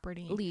her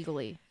property.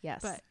 Legally,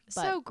 yes. But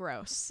so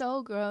gross.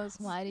 so gross.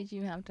 Why did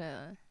you have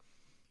to?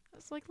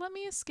 It's like, let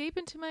me escape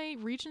into my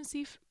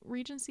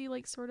Regency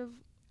like sort of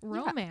Yeah.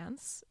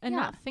 romance and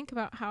Yeah. not think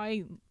about how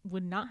I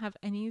would not have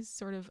any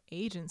sort of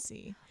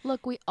agency.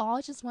 Look, we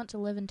all just want to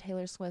live in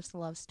Taylor Swift's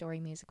love story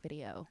music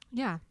video.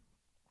 Yeah.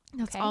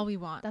 That's Okay. all we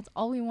want. That's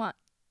all we want.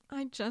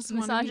 I just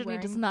want to be Misogyny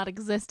wearing... does not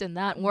exist in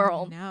that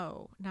world.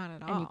 No, not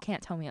at all. And you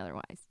can't tell me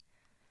otherwise.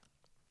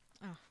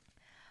 Oh.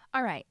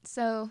 All right,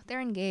 so they're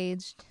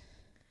engaged.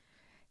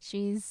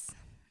 She's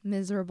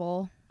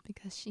miserable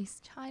because she's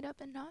tied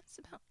up in knots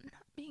about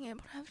not being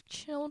able to have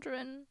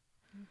children.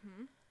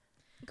 Mm-hmm.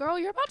 Girl,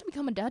 you're about to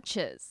become a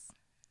duchess.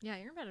 Yeah,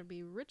 you're about to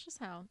be rich as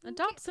hell.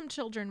 Adopt some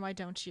children, why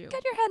don't you?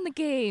 Get your head in the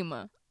game.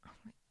 Oh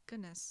my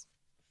goodness.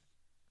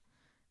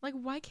 Like,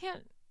 why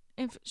can't...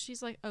 If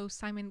she's like, oh,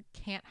 Simon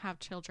can't have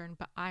children,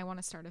 but I want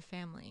to start a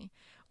family,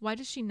 why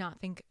does she not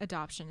think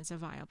adoption is a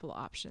viable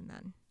option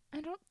then?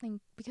 I don't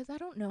think, because I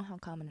don't know how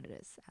common it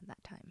is at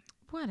that time.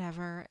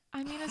 Whatever.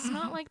 I mean, it's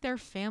not like their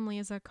family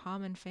is a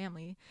common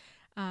family.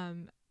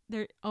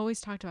 They're always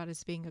talked about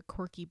as being a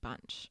quirky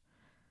bunch.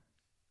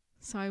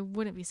 So I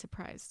wouldn't be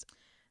surprised.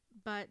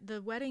 But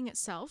the wedding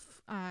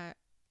itself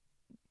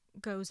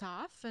goes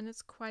off and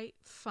it's quite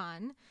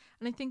fun.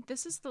 And I think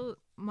this is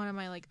one of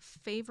my like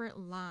favorite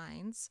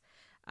lines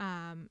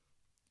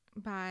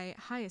by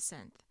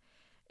Hyacinth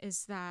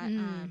is that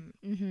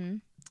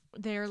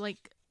they're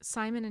like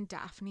Simon and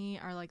Daphne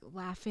are like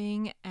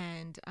laughing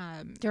and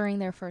during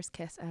their first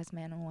kiss as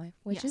man and wife,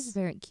 which is Yes.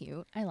 very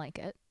cute. I like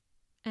it.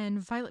 and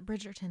Violet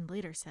Bridgerton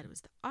later said it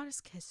was the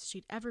oddest kiss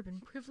she'd ever been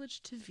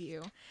privileged to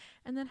view.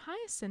 And then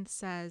Hyacinth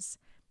says,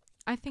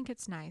 I think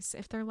it's nice.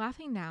 If they're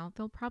laughing now,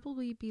 they'll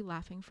probably be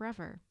laughing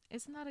forever.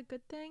 Isn't that a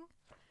good thing?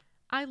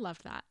 I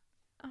loved that.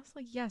 I was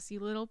like, yes,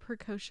 you little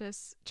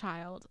precocious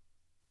child.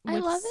 I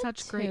With love it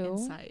such great too.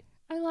 insight.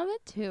 I love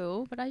it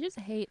too, but I just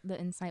hate the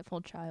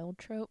insightful child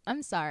trope.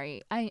 I'm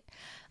sorry.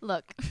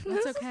 Look. That's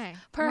this is okay.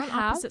 We're on perhaps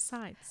opposite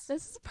sides.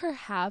 This is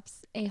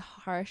perhaps a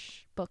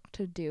harsh book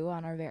to do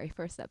on our very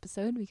first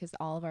episode because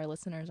all of our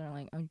listeners are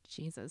like, "Oh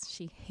Jesus,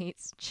 she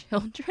hates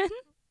children."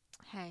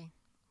 Hey,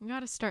 we got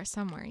to start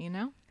somewhere, you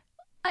know?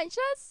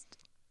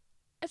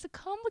 It's a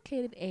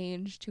complicated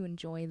age to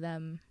enjoy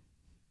them.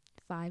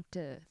 5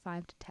 to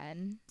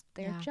 10.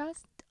 They're Yeah.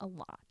 just a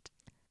lot.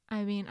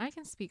 I mean, I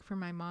can speak for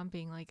my mom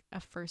being like a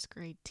first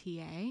grade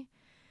TA.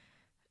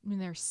 I mean,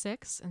 they're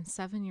 6 and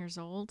 7 years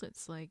old.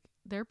 It's like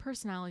their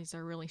personalities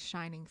are really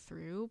shining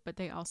through, but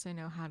they also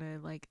know how to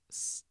like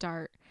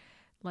start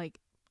like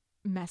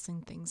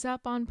messing things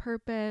up on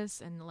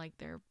purpose and like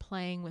they're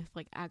playing with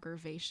like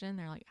aggravation.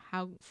 They're like,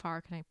 how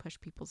far can I push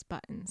people's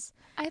buttons?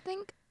 I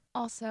think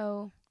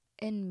also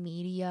in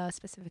media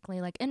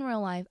specifically, like in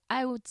real life,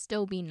 I would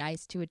still be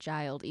nice to a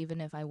child even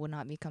if I would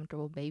not be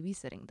comfortable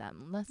babysitting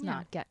them. Let's Yeah.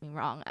 not get me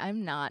wrong.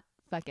 I'm not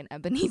fucking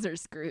Ebenezer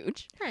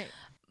Scrooge. Right.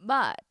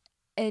 But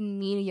in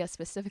media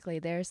specifically,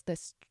 there's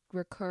this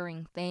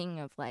recurring thing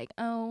of like,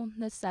 oh,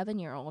 the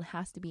 7-year-old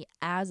has to be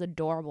as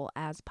adorable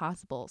as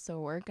possible.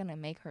 So we're going to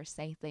make her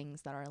say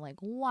things that are like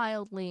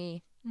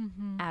wildly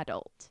Mm-hmm.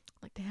 adult.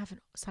 Like they have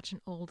such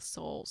an old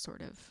soul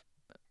sort of.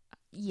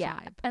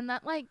 Yeah. Vibe. And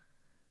that like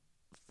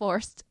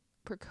forced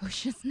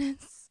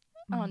precociousness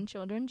Mhm. on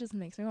children just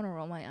makes me want to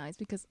roll my eyes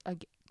because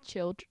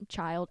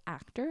child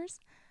actors,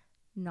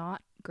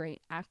 not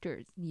great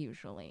actors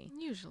usually.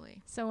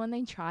 Usually. So when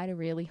they try to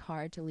really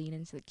hard to lean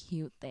into the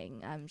cute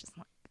thing, I'm just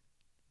like,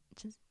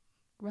 just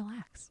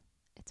relax.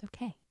 It's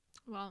okay.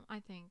 Well, I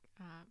think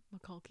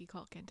Macaulay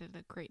Culkin did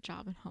a great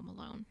job in Home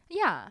Alone.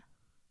 Yeah.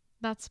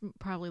 That's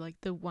probably like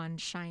the one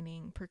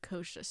shining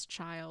precocious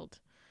child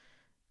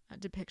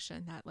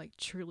depiction that like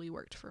truly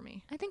worked for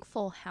me. I think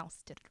Full House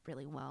did it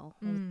really well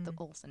with the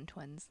Olsen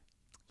twins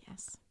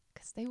Yes.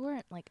 because they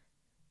weren't like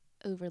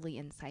overly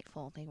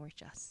insightful. They were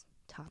just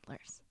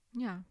toddlers.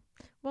 Yeah.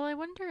 Well, I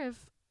wonder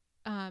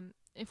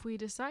if we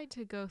decide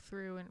to go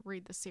through and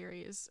read the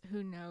series,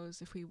 who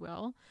knows if we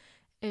will,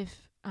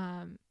 if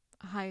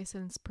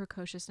Hyacinth's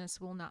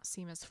precociousness will not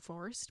seem as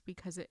forced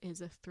because it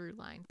is a through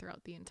line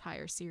throughout the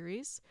entire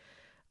series,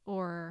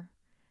 or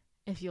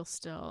if you'll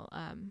still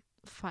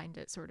find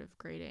it sort of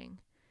grating.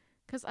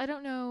 Because I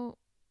don't know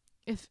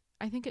if,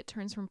 I think it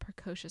turns from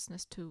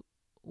precociousness to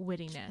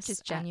wittiness.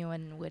 Just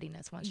genuine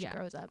wittiness once yeah. she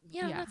grows up.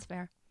 Yeah, Yeah. that's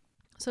fair.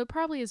 So it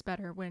probably is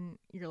better when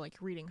you're like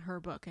reading her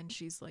book and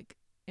she's like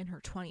in her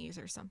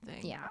 20s or something.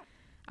 Yeah.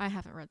 I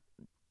haven't read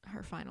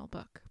her final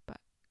book, but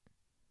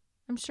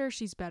I'm sure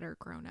she's better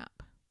grown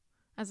up.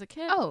 As a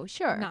kid, Oh,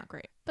 sure. not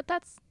great. But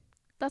that's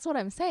what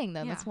I'm saying,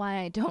 though. Yeah. That's why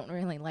I don't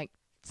really like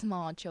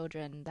small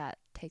children that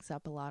takes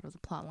up a lot of the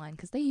plot line,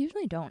 because they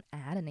usually don't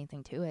add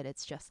anything to it.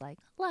 It's just like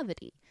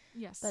levity.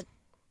 Yes. But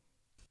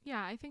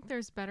yeah, I think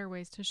there's better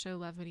ways to show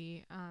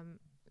levity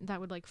that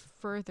would like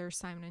further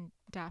Simon and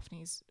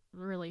Daphne's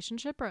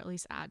relationship, or at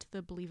least add to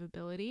the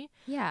believability.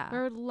 yeah.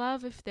 I would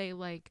love if they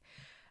like,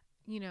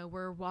 you know,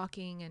 were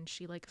walking and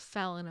she like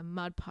fell in a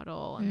mud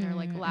puddle and they're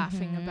like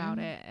laughing about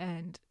it,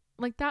 and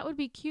like that would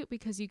be cute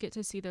because you get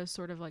to see those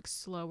sort of like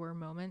slower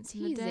moments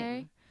in the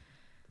day.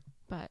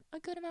 But a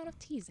good amount of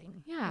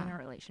teasing Yeah. in a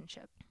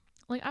relationship.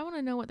 like I want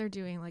to know what they're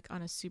doing like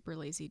on a super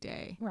lazy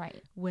day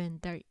Right. when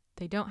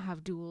they don't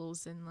have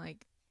duels and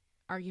like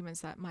arguments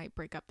that might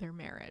break up their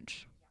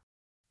marriage.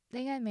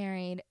 They get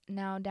married.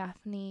 Now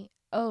Daphne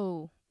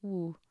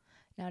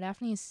Now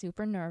Daphne is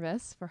super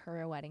nervous for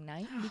her wedding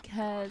night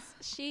because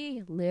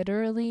she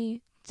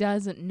literally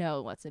doesn't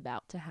know what's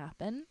about to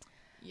happen.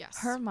 Yes.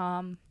 Her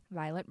mom,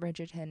 Violet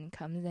Bridgerton,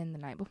 comes in the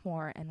night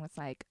before and was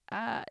like,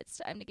 it's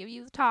time to give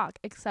you the talk,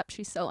 except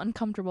she's so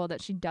uncomfortable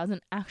that she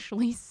doesn't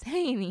actually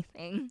say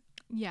anything.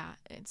 Yeah,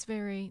 it's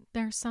very,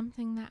 there's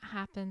something that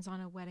happens on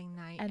a wedding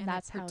night And and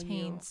that's it how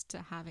pertains to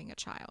having a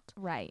child.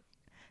 Right.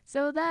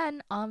 So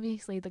then,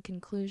 obviously, the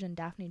conclusion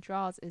Daphne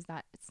draws is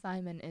that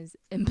Simon is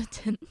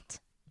impotent.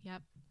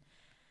 Yep.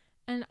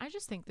 And I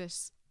just think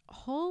this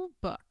whole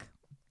book,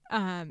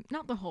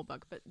 not the whole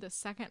book, but the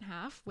second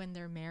half when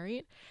they're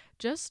married,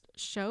 just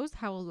shows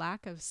how a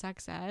lack of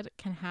sex ed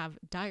can have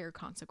dire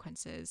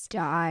consequences.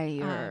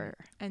 Dire.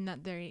 And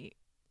that they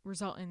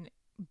result in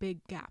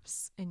big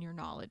gaps in your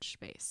knowledge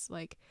space.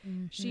 Like,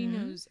 she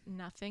knows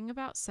nothing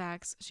about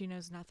sex. She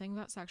knows nothing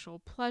about sexual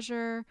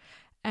pleasure.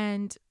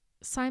 And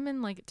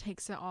Simon like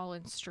takes it all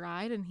in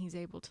stride, and he's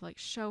able to like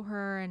show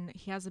her, and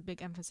he has a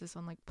big emphasis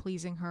on like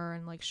pleasing her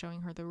and like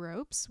showing her the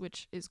ropes,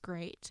 which is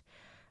great.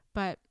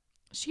 But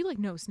she like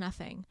knows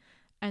nothing,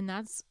 and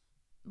that's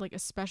like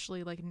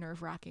especially like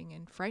nerve-wracking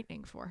and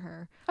frightening for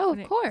her. Oh,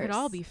 when of course. it could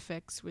all be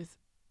fixed with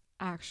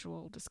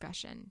actual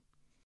discussion.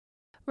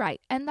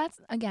 Right. And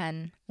that's,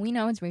 again, we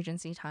know it's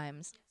Regency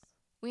times.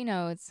 We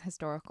know it's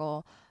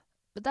historical.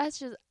 But that's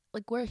just,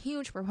 like, we're a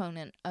huge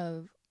proponent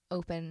of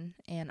open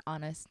and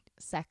honest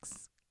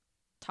sex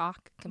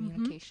talk,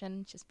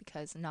 communication, just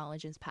because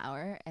knowledge is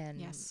power.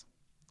 And Yes.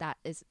 that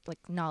is, like,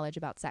 knowledge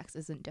about sex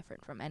isn't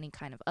different from any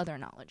kind of other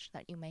knowledge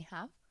that you may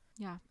have.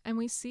 Yeah. And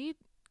we see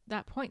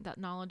that point that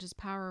knowledge is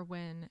power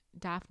when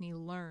Daphne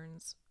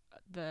learns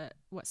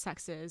what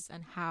sex is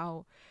and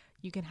how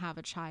you can have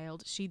a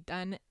child. She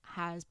then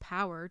has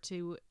power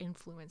to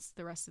influence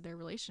the rest of their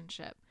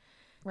relationship.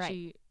 Right.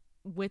 She,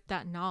 with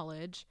that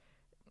knowledge,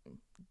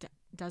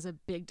 does a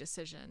big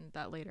decision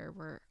that later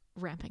we're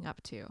ramping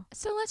up to.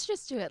 So let's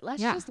just do it.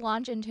 Let's Yeah. just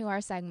launch into our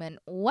segment.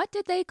 What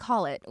did they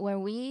call it? Where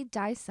we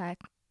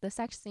dissect the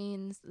sex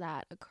scenes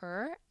that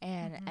occur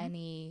and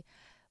any,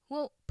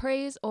 well,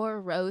 praise or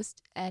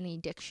roast any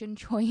diction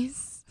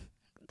choice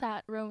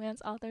that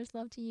romance authors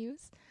love to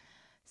use.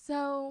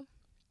 So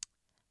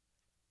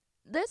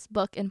this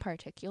book in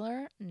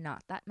particular,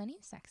 not that many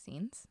sex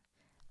scenes.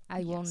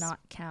 I will Yes. not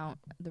count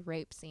the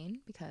rape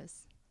scene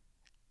because,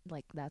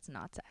 like, that's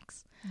not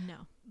sex.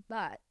 No.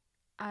 But,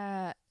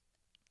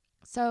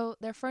 so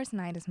their first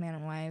night as man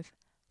and wife,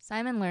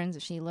 Simon learns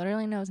that she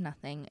literally knows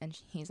nothing, and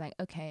he's like,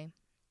 okay,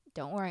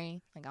 don't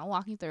worry, like, I'll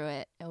walk you through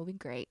it, it'll be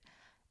great.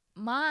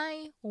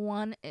 My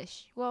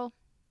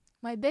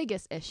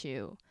biggest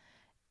issue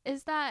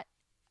is that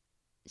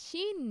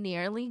she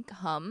nearly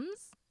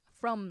comes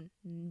from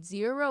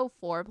zero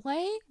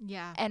foreplay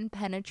Yeah. and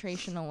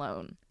penetration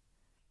alone.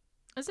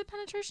 Is it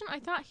penetration? I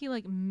thought he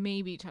like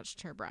maybe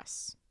touched her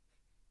breasts.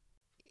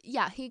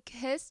 Yeah, he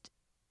kissed,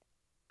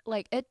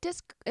 like,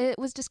 it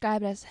was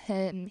described as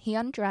he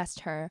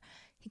undressed her,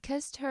 he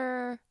kissed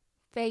her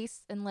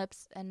face and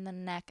lips and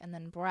then neck and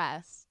then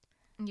breast,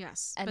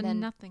 Yes. And but then-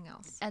 nothing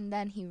else. and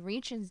then he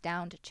reaches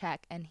down to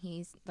check, and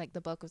he's, like,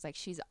 the book was like,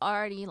 she's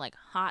already, like,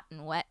 hot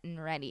and wet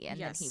and ready, and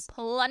then he Yes.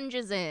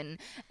 plunges in,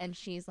 and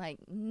she's, like,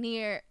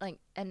 near, like,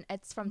 and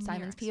it's from Near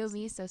Simon's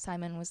POV, so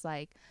Simon was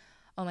like,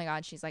 oh my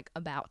god, she's, like,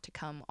 about to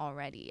come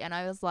already, and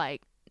I was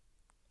like,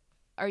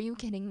 are you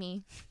kidding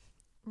me?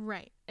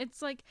 Right.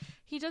 It's like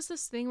he does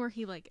this thing where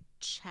he like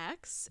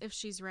checks if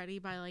she's ready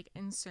by like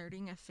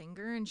inserting a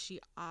finger, and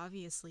she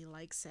obviously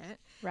likes it.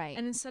 Right.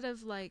 And instead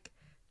of like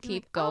being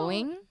keep like, "Oh,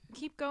 going.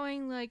 keep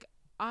going, like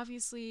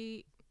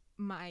obviously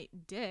my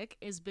dick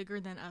is bigger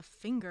than a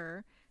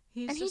finger.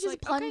 He And he just just like,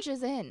 okay.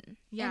 plunges in.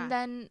 Yeah. And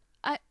then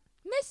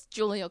Miss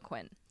Julia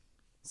Quinn,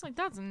 It's like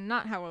that's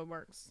not how it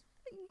works.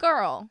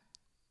 girl,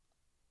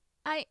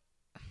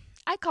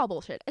 I call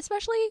bullshit,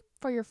 especially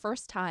for your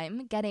first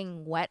time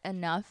getting wet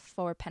enough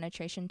for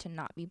penetration to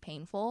not be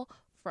painful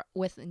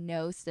with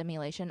no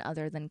stimulation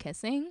other than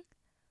kissing.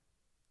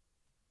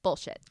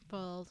 Bullshit.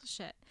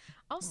 Bullshit.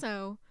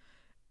 Also,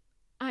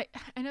 I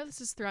know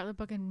this is throughout the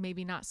book and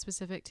maybe not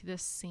specific to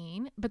this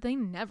scene, but they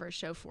never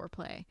show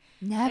foreplay.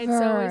 Never. It's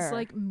always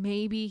like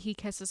maybe he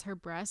kisses her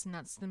breast and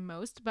that's the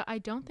most, but I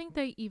don't think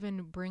they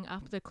even bring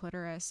up the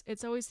clitoris.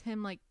 It's always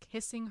him like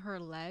kissing her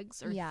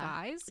legs or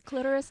thighs.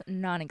 Clitoris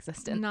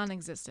non-existent.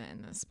 Non-existent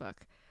in this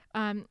book.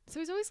 So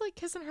he's always like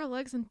kissing her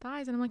legs and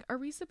thighs, and I'm like, are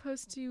we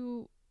supposed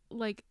to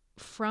like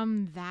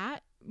from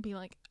that be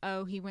like,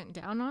 oh, he went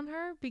down on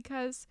her?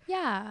 Because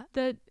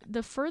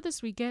the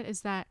furthest we get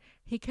is that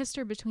he kissed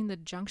her between the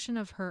junction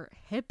of her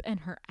hip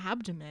and her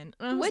abdomen,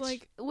 and I was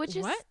like, which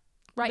is what?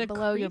 right The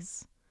below your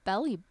crease?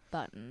 belly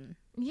button.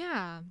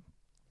 Yeah,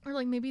 or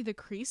like maybe the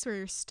crease where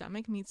your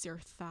stomach meets your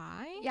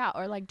thigh. Yeah,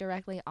 or like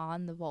directly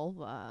on the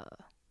vulva,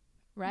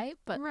 right?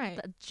 But Right.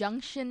 the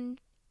junction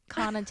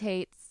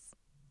connotates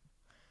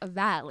a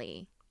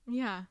valley.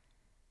 Yeah.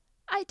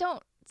 I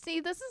don't see.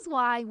 This is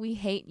why we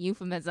hate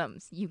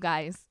euphemisms, you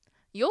guys.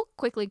 You'll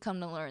quickly come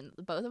to learn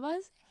that both of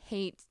us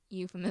hate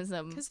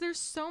euphemisms, Because there's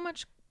so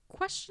much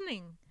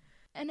questioning.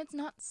 and it's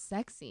not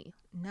sexy.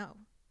 No.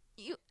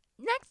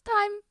 Next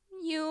time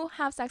you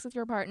have sex with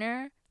your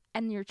partner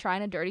and you're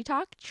trying to dirty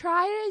talk,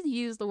 try to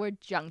use the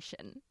word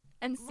junction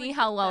and see Like,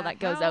 how well what that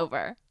the goes hell?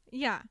 over.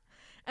 Yeah.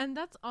 And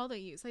that's all they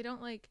use. They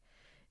don't make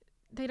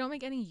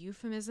any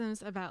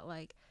euphemisms about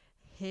like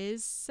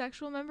his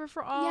sexual member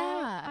for all.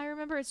 Yeah. I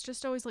remember it's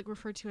just always like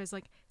referred to as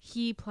like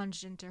he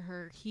plunged into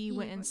her, he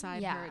went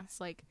inside her. It's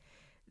like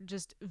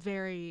just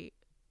very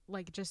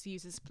like just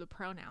uses the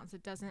pronouns.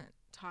 It doesn't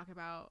talk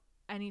about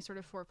any sort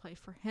of foreplay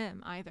for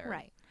him either.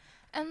 Right.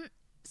 And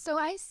so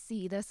I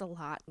see this a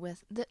lot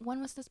with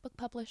when was this book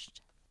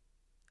published?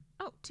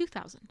 Oh,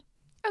 2000.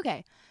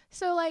 Okay.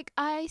 So like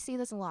I see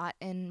this a lot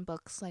in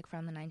books like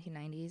from the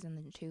 1990s and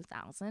the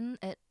 2000s.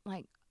 It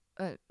like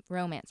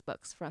romance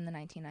books from the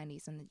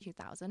 1990s and the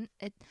 2000s.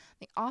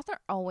 The author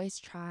always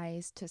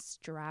tries to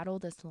straddle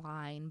this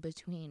line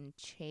between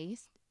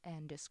chaste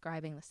and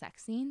describing the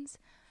sex scenes.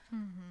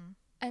 Mm-hmm.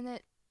 And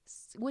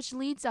which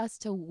leads us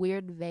to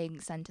weird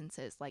vague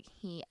sentences like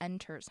he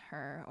enters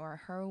her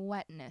or her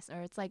wetness,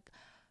 or it's like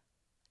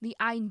the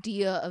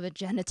idea of a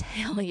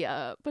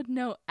genitalia but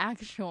no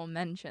actual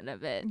mention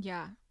of it.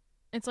 Yeah.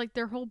 It's like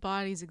their whole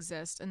bodies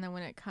exist, and then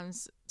when it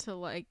comes to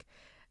like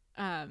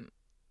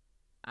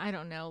I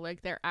don't know,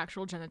 like their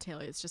actual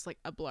genitalia, it's just like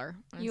a blur.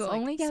 And You it's like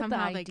only get the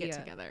somehow they get idea.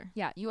 together.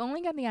 Yeah, you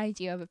only get the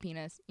idea of a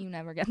penis. You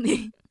never get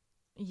the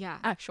Yeah.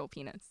 actual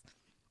penis.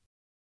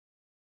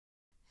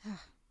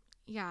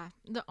 Yeah.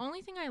 The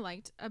only thing I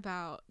liked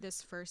about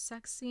this first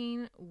sex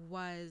scene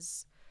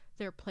was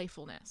their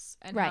playfulness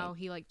and Right. how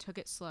he like took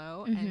it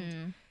slow and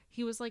Mhm.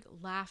 he was like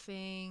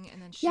laughing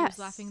and then she Yes. was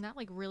laughing. That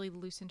like really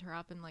loosened her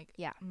up and like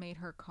Yeah. made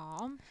her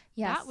calm.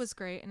 Yes. That was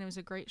great, and it was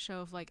a great show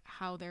of like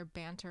how their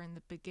banter in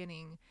the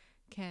beginning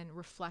can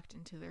reflect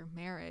into their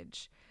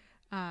marriage.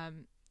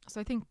 So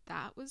I think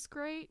that was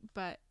great,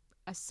 but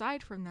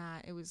aside from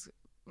that, it was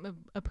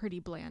a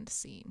pretty bland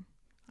scene.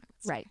 I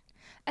would say. Right.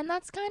 And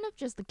that's kind of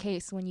just the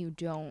case when you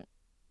don't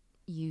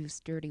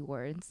use dirty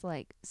words.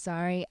 Like,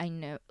 sorry, I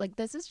know. Like,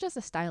 this is just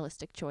a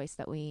stylistic choice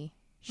that we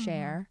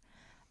share.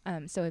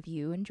 So if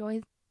you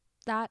enjoy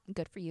that,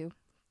 good for you.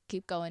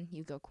 Keep going.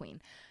 You go, queen.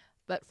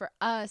 But for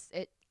us,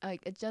 it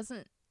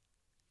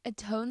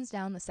tones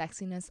down the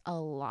sexiness a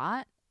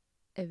lot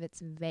if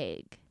it's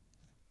vague.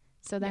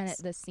 So then Yes.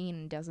 the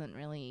scene doesn't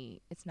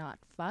really, it's not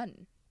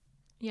fun.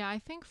 Yeah, I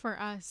think for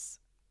us,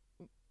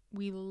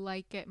 we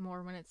like it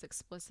more when it's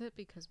explicit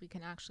because we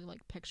can actually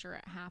like picture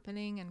it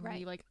happening and we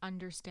Right. like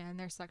understand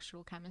their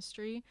sexual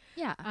chemistry.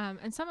 Yeah.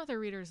 And some other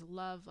readers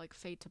love like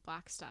fade to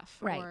black stuff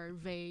Right. or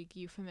vague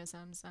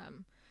euphemisms.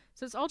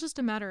 So it's all just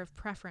a matter of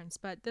preference,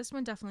 but this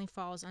one definitely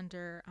falls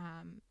under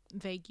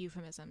vague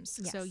euphemisms.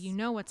 So Yes. you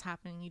know what's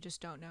happening, you just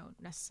don't know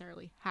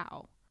necessarily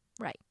how.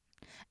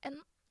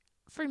 And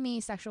for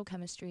me, sexual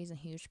chemistry is a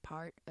huge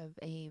part of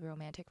a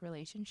romantic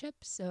relationship.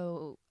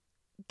 So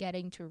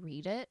getting to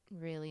read it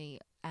really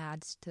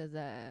adds to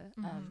the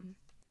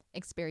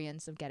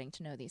experience of getting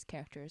to know these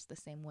characters the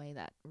same way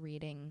that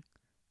reading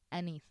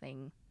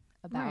anything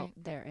about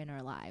Right. their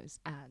inner lives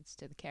adds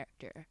to the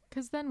character.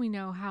 Because then we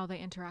know how they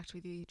interact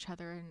with each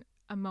other in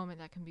a moment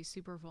that can be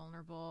super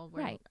vulnerable,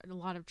 where Right. a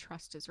lot of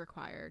trust is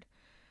required.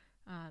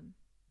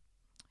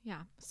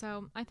 Yeah,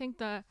 so I think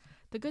the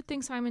good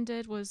thing Simon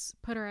did was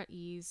put her at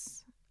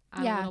ease,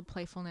 add Yeah. a little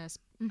playfulness.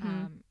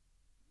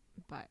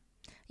 But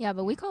Yeah,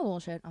 but we call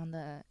bullshit on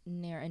the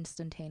near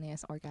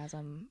instantaneous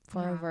orgasm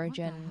for Yeah, a what the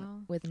virgin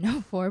hell? with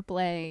no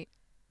foreplay.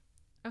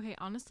 okay,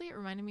 honestly, it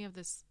reminded me of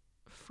this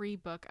free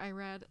book I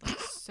read like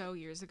so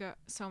many years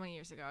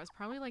ago. I was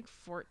probably like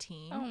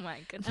 14. Oh my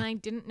goodness. And I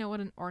didn't know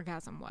what an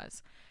orgasm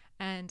was.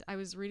 And I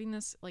was reading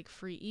this like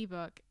free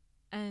ebook,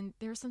 and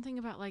there was something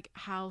about like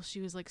how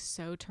she was like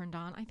so turned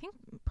on. I think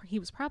he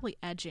was probably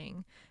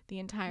edging the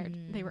entire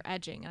they were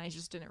edging and I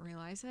just didn't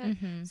realize it.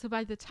 So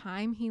by the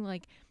time he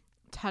like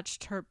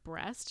touched her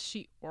breast,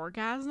 she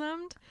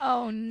orgasmed.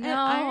 Oh no. And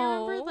I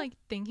remember like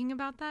thinking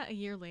about that a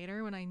year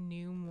later when I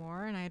knew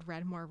more and I had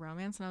read more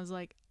romance, and I was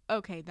like,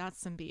 okay, that's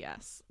some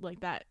BS. Like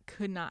that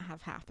could not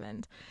have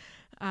happened.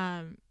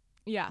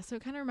 Yeah, so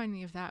it kind of reminded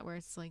me of that, where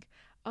it's like,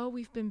 oh,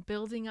 we've been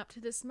building up to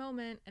this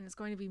moment and it's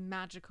going to be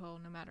magical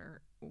no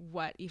matter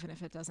what, even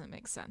if it doesn't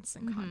make sense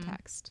in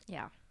context.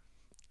 Yeah.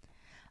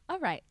 All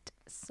right.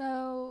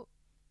 So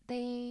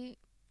they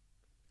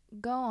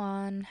go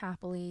on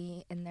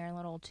happily in their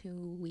little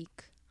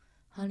 2-week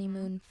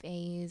honeymoon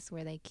phase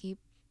where they keep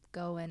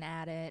going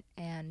at it,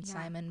 and Yeah.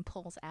 Simon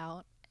pulls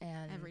out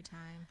and Every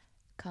time.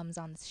 comes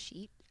on the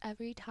sheet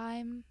every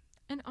time.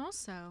 And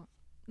also,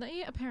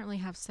 they apparently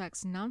have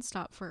sex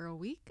nonstop for a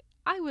week.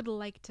 I would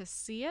like to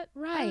see it.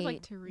 I would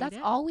like to read That's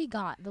it. all we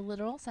got. The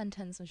literal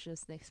sentence was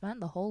just they spent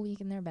the whole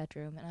week in their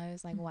bedroom, and I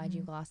was like, why'd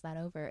you gloss that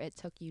over? It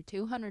took you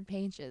 200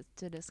 pages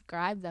to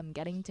describe them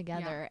getting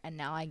together, and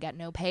now I get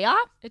no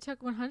payoff? It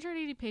took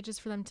 180 pages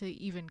for them to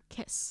even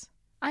kiss.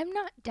 I'm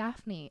not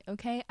Daphne,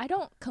 okay? I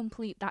don't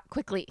complete that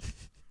quickly.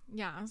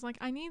 Yeah, I was like,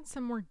 I need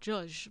some more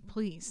judge,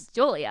 please.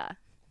 Julia,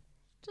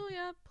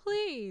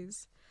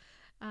 please.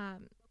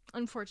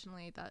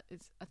 Unfortunately, that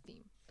is a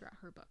theme throughout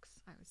her books,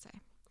 I would say.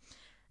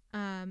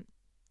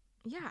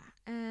 Yeah,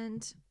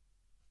 and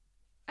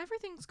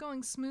everything's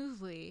going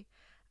smoothly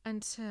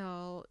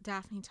until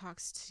Daphne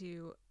talks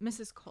to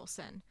Mrs.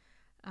 Coulson,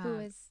 who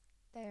is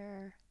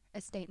their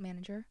estate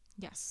manager.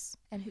 Yes.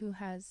 And who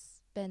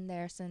has been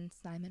there since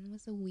Simon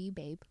was a wee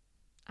babe.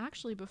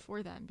 Actually,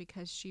 before then,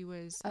 because she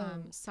was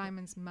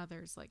Simon's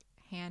mother's like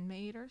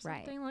handmaid or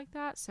something like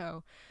that.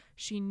 So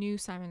she knew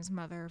Simon's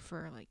mother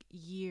for like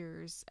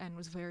years and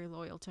was very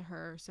loyal to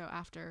her. So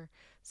after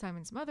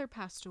Simon's mother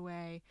passed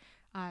away,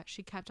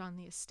 she kept on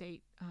the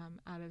estate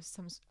out of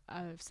some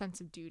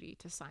sense of duty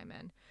to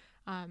Simon,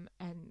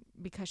 and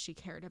because she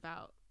cared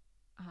about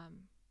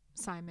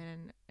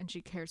Simon and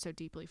she cared so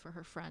deeply for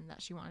her friend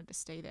that she wanted to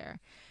stay there.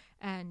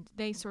 And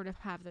they sort of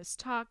have this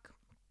talk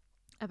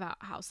about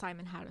how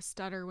Simon had a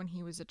stutter when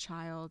he was a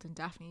child, and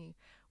Daphne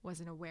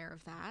wasn't aware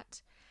of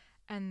that.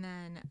 And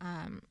then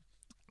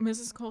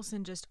Mrs.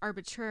 Coulson just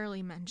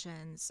arbitrarily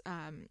mentions,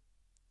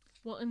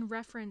 in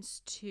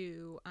reference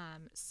to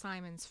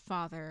Simon's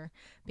father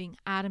being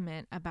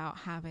adamant about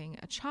having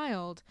a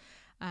child,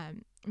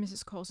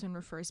 Mrs. Coulson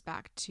refers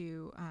back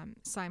to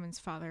Simon's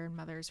father and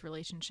mother's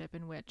relationship,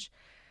 in which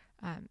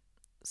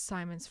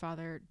Simon's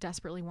father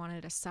desperately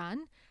wanted a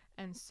son,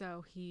 and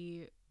so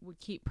he would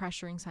keep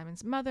pressuring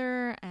Simon's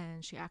mother,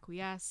 and she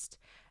acquiesced,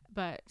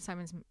 but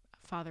Simon's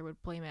father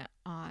would blame it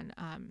on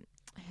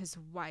his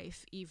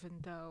wife, even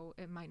though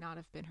it might not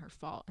have been her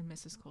fault. And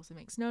Mrs. Coulson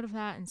makes note of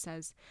that and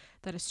says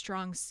that a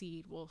strong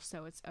seed will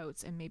sow its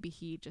oats, and maybe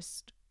he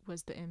just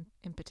was the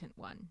impotent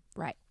one.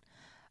 Right.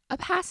 A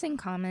passing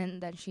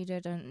comment that she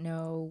didn't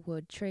know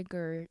would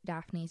trigger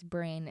Daphne's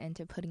brain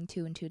into putting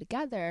 2 and 2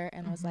 together,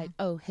 and was like,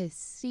 oh, his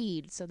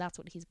seed. So that's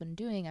what he's been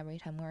doing every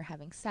time we're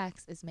having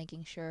sex, is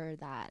making sure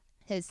that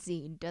his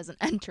seed doesn't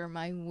enter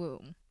my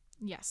womb.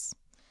 Yes.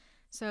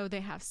 So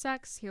they have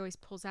sex. He always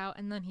pulls out,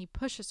 and then he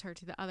pushes her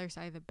to the other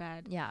side of the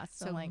bed. Yeah.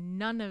 So like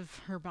none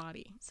of her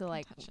body. So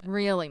like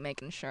really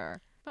making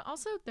sure. But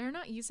also they're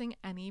not using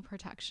any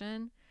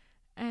protection,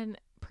 and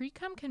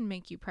pre-cum can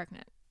make you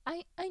pregnant.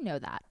 I know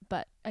that,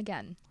 but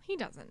again, he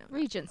doesn't know that.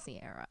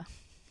 Regency era.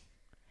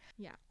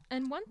 Yeah.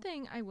 And one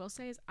thing I will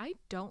say is I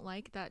don't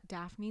like that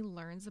Daphne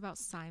learns about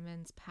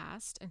Simon's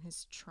past and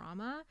his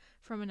trauma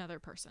from another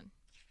person.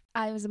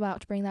 I was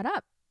about to bring that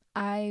up.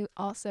 I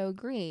also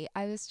agree.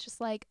 I was just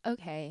like,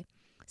 okay.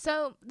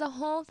 So the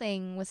whole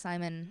thing with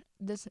Simon,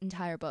 this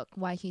entire book,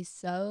 why he's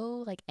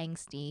so like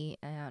angsty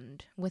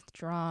and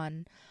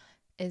withdrawn,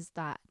 is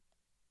that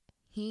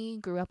he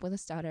grew up with a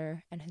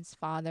stutter, and his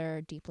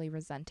father deeply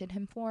resented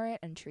him for it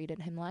and treated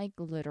him like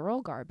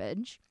literal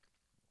garbage.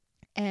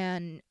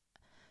 And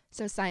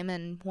so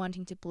Simon,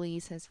 wanting to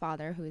please his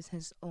father, who is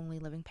his only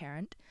living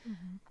parent,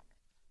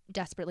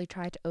 desperately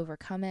tried to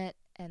overcome it,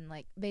 and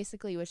like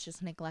basically was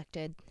just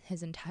neglected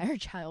his entire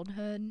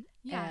childhood.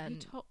 Yeah,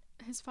 and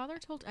his father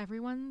told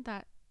everyone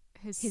that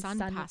his son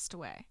passed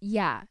away.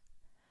 Yeah.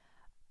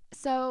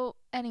 So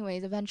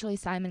anyways, eventually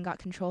Simon got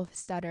control of his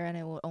stutter, and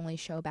it will only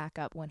show back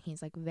up when he's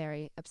like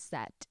very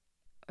upset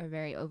or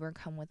very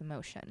overcome with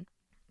emotion.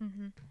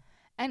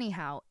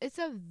 Anyhow, it's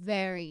a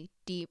very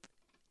deep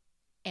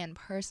and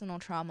personal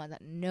trauma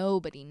that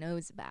nobody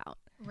knows about.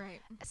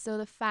 Right. So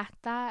the fact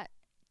that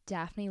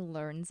Daphne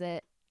learns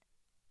it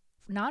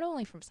not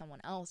only from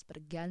someone else, but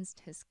against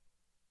his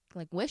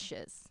like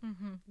wishes,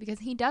 because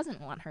he doesn't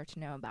want her to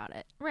know about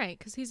it. Right,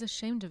 because he's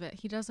ashamed of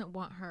it. He doesn't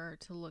want her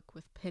to look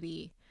with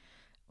pity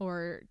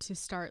or to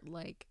start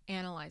like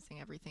analyzing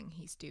everything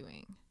he's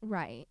doing.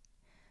 Right.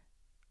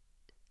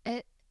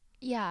 It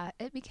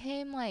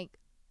became like,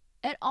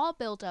 it all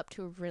built up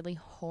to a really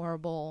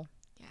horrible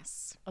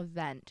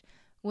event,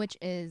 which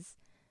is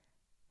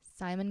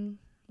Simon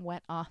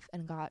went off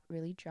and got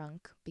really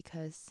drunk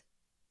because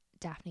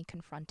Daphne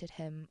confronted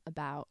him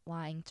about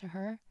lying to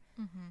her,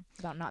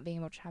 about not being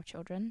able to have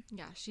children.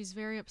 Yeah, she's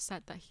very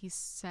upset that he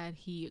said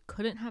he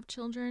couldn't have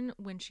children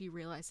when she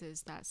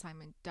realizes that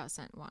Simon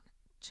doesn't want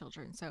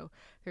children. So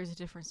there's a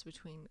difference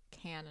between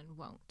can and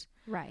won't.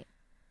 Right.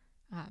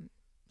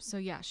 So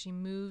yeah, she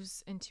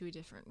moves into a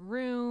different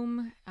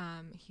room.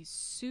 he's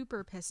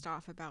super pissed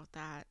off about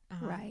that.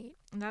 Right.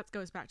 And that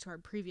goes back to our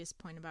previous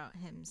point about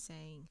him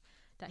saying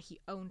that he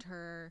owned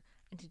her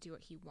and to do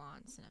what he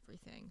wants and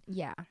everything.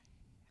 Yeah.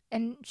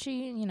 And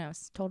she,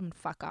 told him to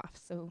fuck off.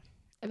 So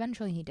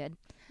eventually he did.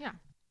 Yeah.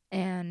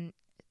 And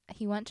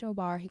he went to a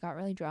bar. He got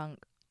really drunk.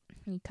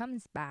 He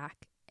comes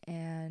back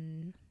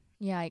and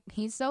yeah,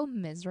 he's so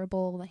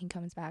miserable that he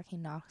comes back. He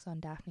knocks on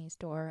Daphne's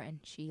door and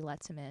she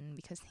lets him in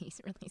because he's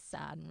really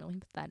sad and really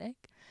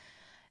pathetic.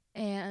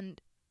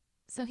 And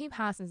so he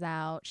passes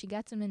out. She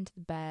gets him into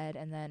the bed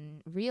and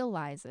then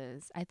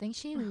realizes, I think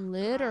she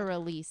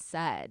literally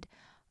said,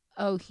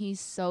 oh, he's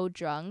so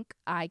drunk,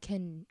 I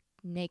can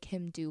make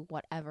him do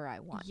whatever I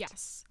want.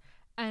 Yes.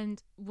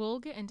 And we'll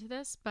get into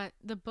this, but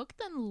the book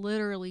then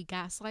literally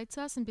gaslights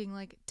us and being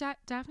like,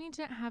 Daphne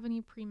didn't have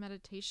any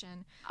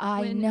premeditation.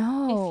 I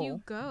know. If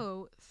you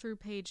go through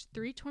page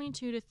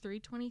 322 to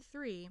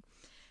 323,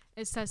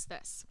 it says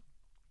this.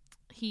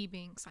 He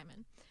being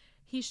Simon.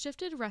 He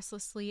shifted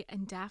restlessly,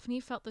 and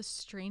Daphne felt the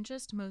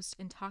strangest, most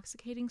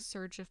intoxicating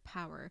surge of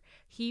power.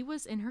 He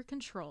was in her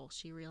control,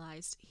 she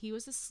realized. He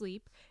was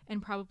asleep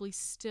and probably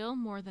still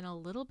more than a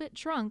little bit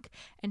drunk,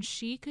 and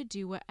she could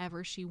do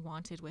whatever she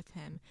wanted with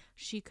him.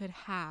 She could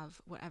have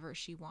whatever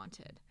she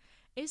wanted.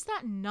 Is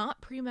that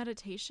not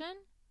premeditation?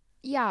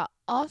 Yeah.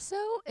 Also,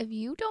 if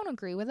you don't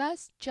agree with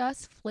us,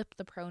 just flip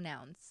the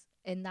pronouns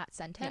in that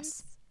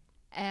sentence,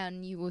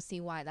 and you will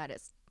see why that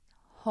is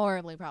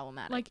horribly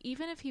problematic. Like,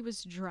 even if he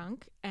was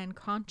drunk and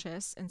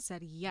conscious and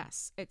said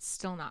yes, it's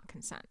still not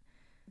consent.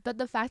 But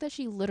the fact that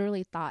she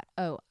literally thought,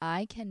 oh,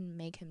 I can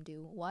make him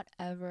do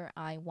whatever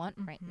I want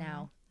right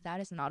now, that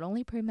is not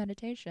only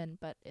premeditation,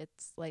 but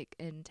it's like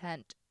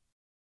intent.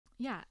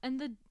 Yeah,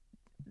 and the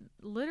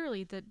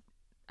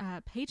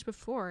page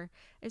before,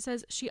 it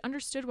says she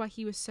understood why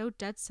he was so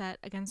dead set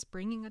against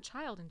bringing a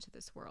child into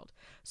this world.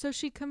 So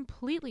she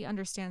completely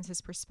understands his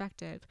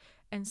perspective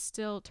and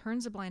still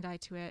turns a blind eye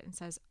to it and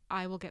says,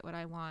 I will get what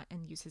I want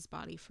and use his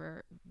body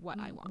for what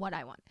I want. What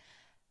I want.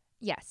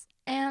 Yes.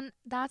 And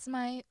that's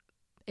my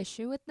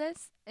issue with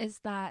this, is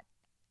that,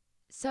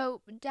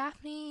 so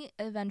Daphne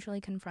eventually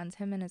confronts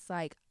him and is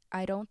like,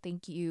 I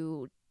think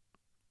you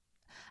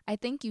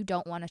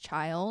don't want a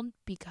child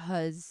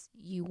because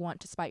you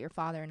want to spite your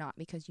father, not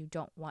because you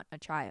don't want a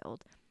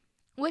child.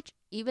 Which,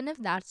 even if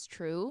that's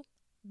true,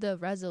 the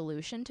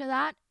resolution to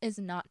that is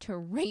not to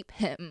rape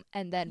him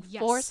and then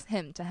force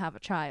him to have a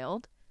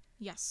child.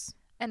 Yes.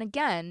 And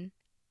again,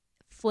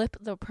 flip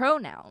the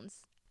pronouns.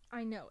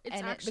 I know.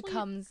 It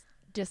becomes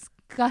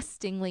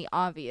disgustingly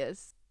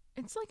obvious.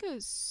 It's like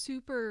a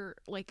super,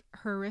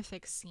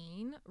 horrific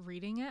scene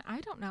reading it. I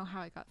don't know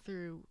how I got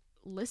through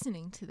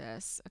listening to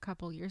this a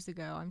couple years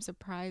ago. I'm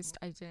surprised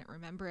I didn't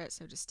remember it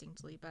so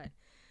distinctly, but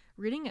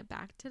reading it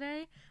back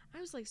today, I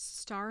was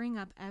starring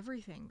up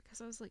everything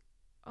because I was like,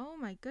 oh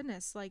my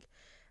goodness,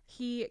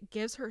 he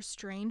gives her a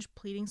strange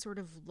pleading sort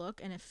of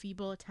look and a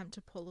feeble attempt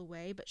to pull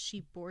away, but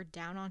she bore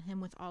down on him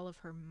with all of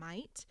her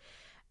might,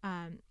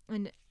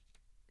 and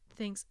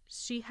thinks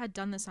she had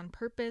done this on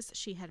purpose.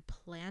 She had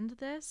planned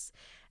this.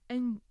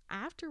 And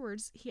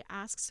afterwards, he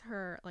asks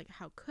her,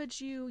 how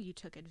could you? You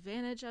took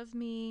advantage of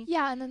me.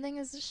 Yeah, and the thing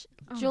is,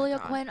 Julia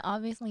Quinn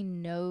obviously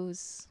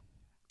knows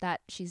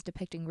that she's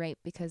depicting rape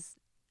because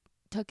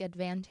took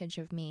advantage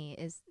of me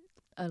is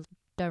a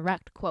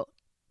direct quote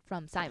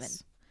from Simon.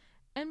 Yes.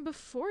 And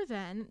before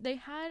then, they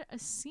had a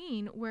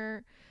scene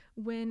where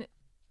when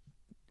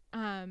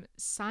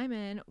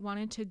Simon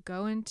wanted to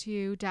go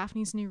into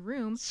Daphne's new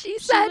room, she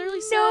said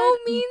no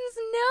means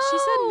no. She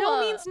said no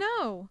means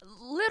no.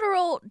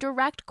 Literal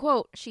direct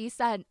quote. She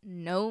said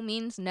no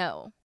means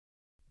no.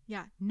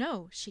 Yeah,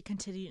 no, she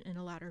continued in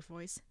a louder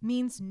voice,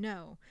 means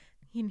no.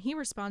 And he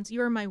responds,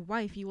 you are my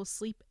wife. You will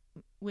sleep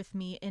with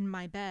me in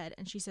my bed.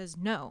 And she says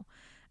no.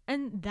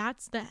 And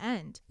that's the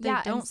end. They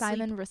don't and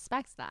Simon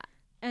respects that.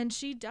 And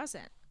she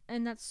doesn't.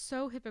 And that's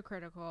so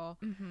hypocritical.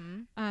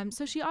 Mm-hmm.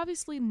 So she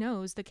obviously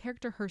knows, the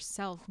character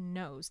herself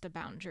knows the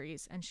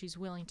boundaries and she's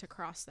willing to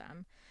cross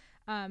them.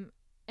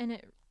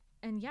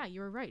 And yeah,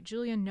 you're right.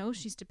 Julia knows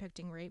she's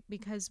depicting rape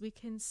because we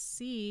can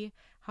see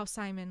how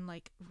Simon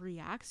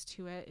reacts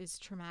to it is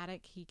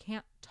traumatic. He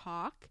can't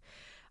talk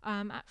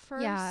at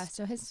first. Yeah,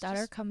 so his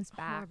stutter comes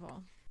back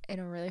horrible. In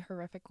a really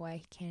horrific way.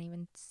 He can't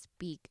even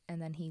speak,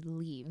 and then he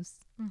leaves.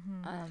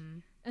 Mm-hmm.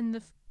 And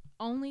the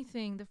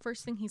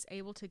first thing he's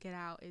able to get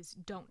out is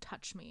don't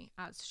touch me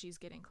as she's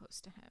getting close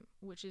to him,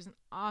 which is an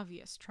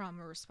obvious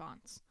trauma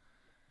response.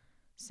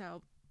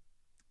 So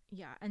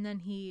yeah, and then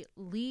he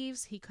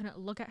leaves. He couldn't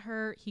look at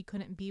her. He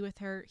couldn't be with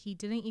her. He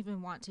didn't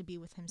even want to be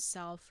with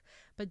himself,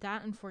 but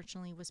that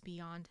unfortunately was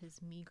beyond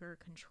his meager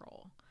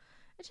control.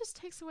 It just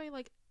takes away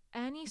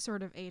any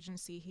sort of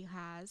agency he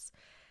has,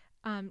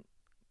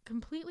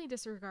 completely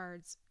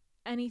disregards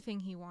anything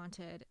he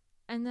wanted,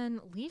 and then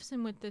leaves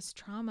him with this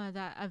trauma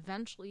that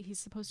eventually he's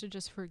supposed to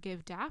just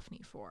forgive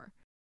Daphne for.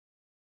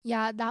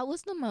 Yeah, that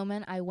was the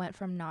moment I went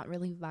from not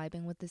really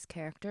vibing with this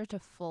character to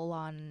full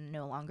on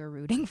no longer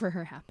rooting for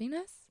her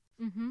happiness.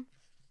 Mm-hmm.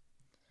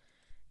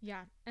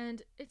 Yeah,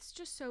 and it's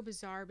just so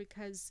bizarre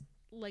because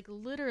like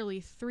literally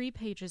 3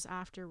 pages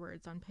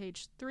afterwards, on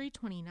page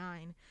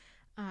 329,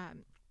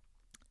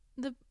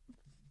 the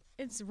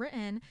it's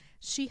written,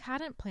 she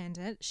hadn't planned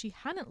it. She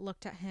hadn't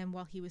looked at him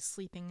while he was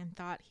sleeping and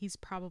thought, he's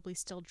probably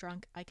still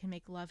drunk. I can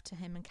make love to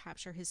him and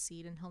capture his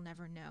seed and he'll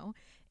never know.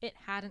 It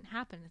hadn't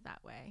happened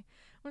that way.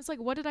 When it's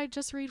like, what did I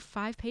just read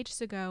 5 pages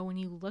ago when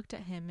you looked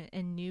at him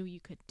and knew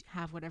you could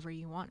have whatever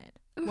you wanted?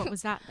 What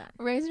was that then?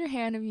 Raise your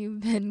hand if you've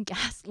been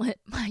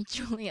gaslit by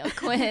Julia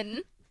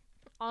Quinn.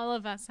 All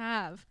of us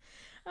have.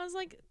 I was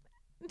like,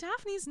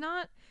 Daphne's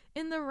not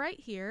in the right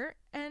here,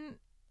 and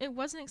it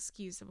wasn't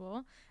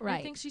excusable. Right.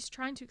 I think she's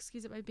trying to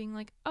excuse it by being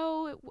like,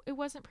 oh, it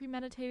wasn't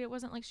premeditated. It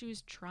wasn't like she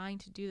was trying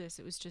to do this.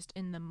 It was just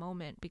in the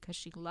moment because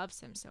she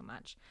loves him so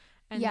much.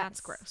 And yes,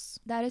 that's gross.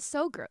 That is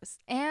so gross.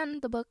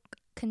 And the book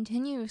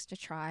continues to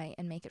try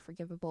and make it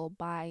forgivable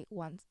by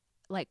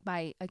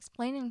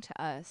explaining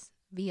to us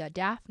via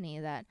Daphne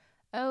that,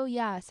 oh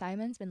yeah,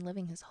 Simon's been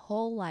living his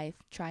whole life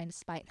trying to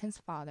spite his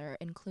father,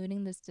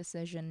 including this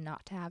decision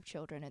not to have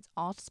children. It's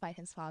all to spite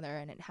his father,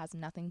 and it has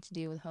nothing to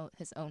do with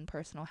his own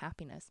personal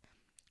happiness.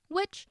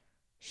 Which,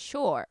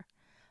 sure.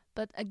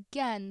 But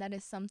again, that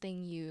is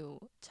something you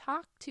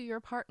talk to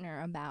your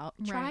partner about.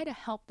 Right. Try to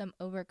help them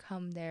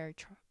overcome their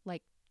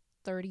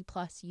 30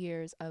 plus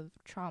years of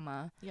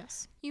trauma.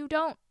 Yes. You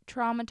don't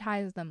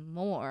traumatize them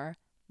more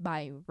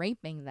by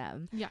raping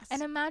them. Yes.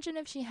 And imagine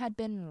if she had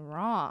been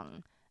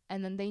wrong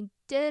and then they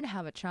did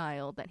have a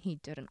child that he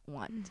didn't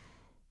want.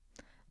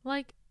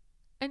 Like,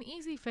 an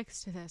easy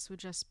fix to this would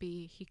just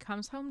be he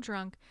comes home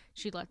drunk,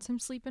 she lets him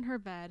sleep in her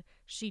bed,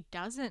 she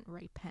doesn't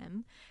rape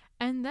him,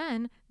 and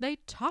then they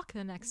talk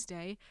the next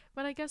day.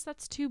 But I guess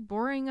that's too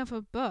boring of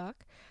a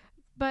book.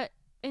 But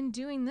in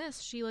doing this,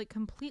 she like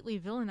completely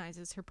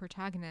villainizes her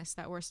protagonist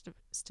that we're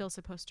still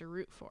supposed to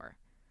root for.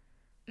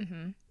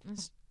 Mm-hmm.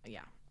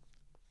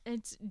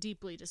 It's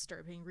deeply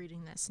disturbing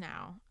reading this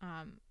now.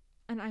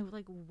 And I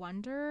like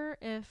wonder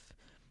if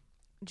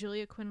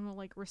Julia Quinn will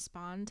like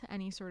respond to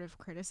any sort of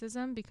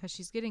criticism, because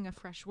she's getting a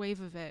fresh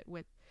wave of it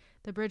with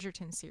the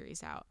Bridgerton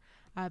series out,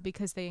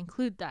 because they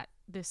include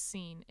this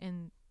scene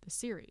in the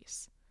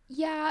series.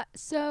 Yeah,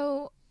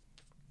 so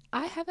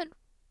I haven't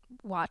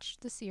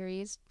watched the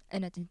series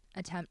in an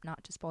attempt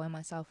not to spoil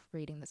myself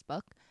reading this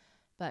book,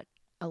 but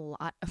a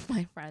lot of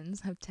my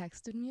friends have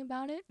texted me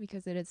about it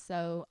because it is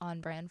so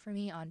on brand for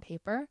me on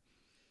paper.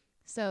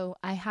 So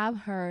I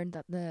have heard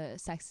that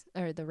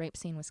the rape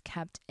scene was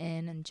kept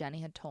in, and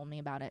Jenny had told me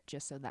about it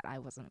just so that I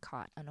wasn't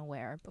caught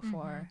unaware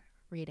before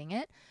reading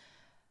it.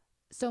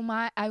 So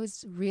I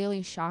was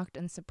really shocked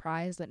and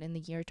surprised that in the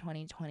year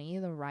 2020,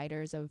 the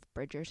writers of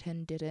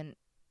Bridgerton didn't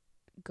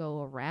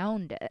go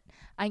around it.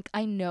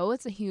 I know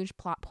it's a huge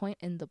plot point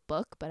in the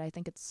book, but I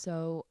think it's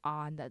so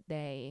odd that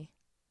they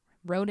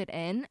wrote it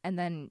in and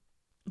then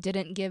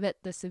didn't give it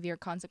the severe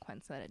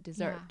consequence that it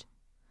deserved.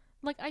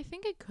 Yeah. Like, I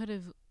think it could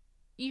have,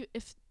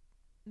 if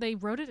they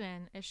wrote it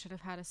in, it should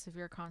have had a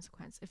severe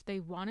consequence. If they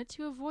wanted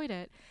to avoid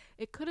it,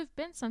 it could have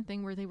been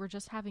something where they were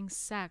just having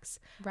sex,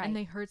 Right. and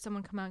they heard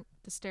someone come out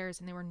the stairs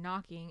and they were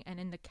knocking, and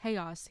in the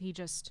chaos he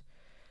just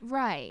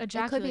Right. It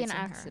could be an ejaculates in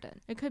her.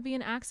 accident. It could be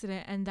an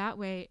accident, and that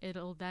way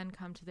it'll then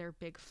come to their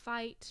big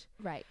fight,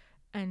 Right.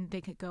 and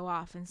they could go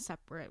off in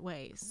separate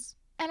ways.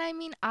 And I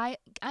mean, I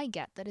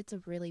get that it's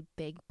a really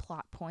big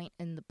plot point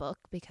in the book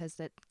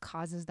because it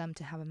causes them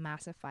to have a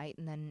massive fight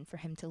and then for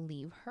him to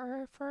leave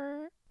her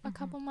for a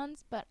couple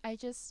months. But I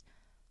just,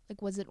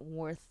 like, was it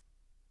worth?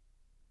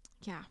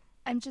 Yeah.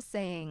 I'm just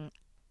saying,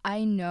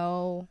 I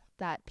know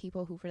that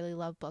people who really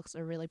love books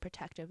are really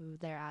protective of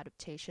their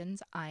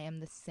adaptations. I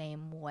am the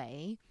same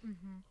way.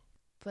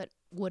 But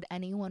would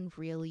anyone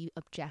really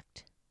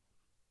object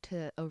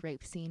to a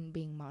rape scene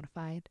being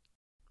modified?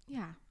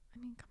 Yeah. I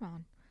mean, come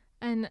on.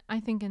 And I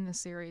think in the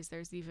series,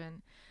 there's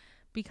even,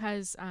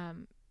 because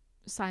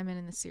Simon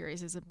in the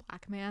series is a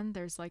black man,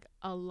 there's like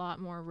a lot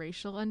more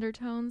racial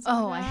undertones.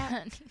 Oh, I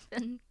hadn't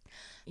even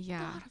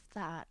yeah, thought of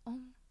that. Oh,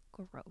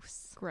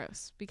 gross.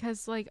 gross.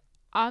 Because like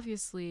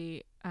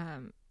obviously,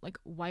 like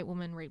white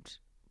women raped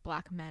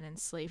black men in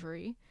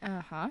slavery,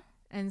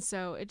 and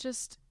so it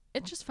just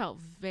felt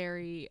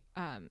very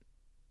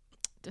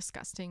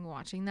disgusting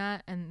watching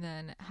that, and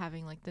then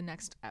having like the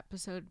next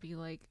episode be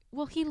like,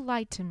 well, he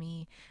lied to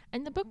me.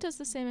 And the book does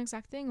the same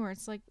exact thing where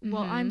it's like,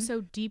 well, I'm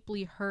so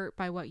deeply hurt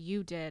by what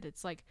you did.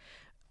 It's like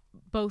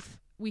both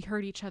we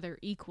hurt each other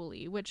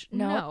equally, which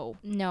no.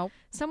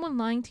 Someone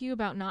lying to you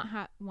about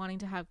not wanting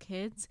to have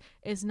kids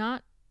is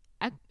not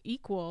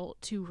equal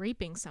to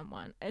raping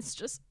someone. It's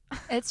just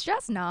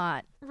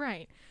not.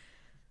 Right.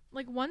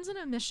 Like, one's an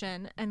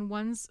omission and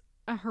one's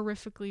a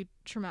horrifically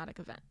traumatic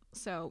event.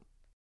 So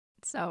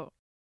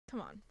come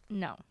on.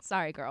 No,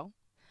 sorry, girl.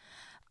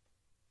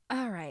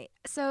 All right.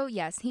 So,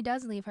 yes, he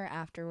does leave her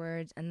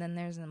afterwards, and then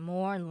there's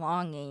more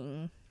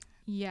longing.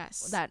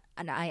 Yes. That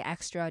I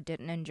extra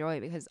didn't enjoy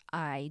because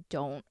I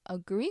don't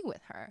agree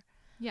with her.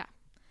 Yeah.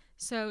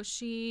 So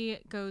she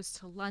goes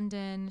to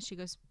London. She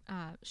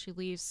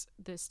leaves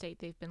the estate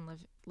they've been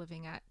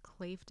living at,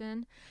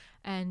 Clavedon,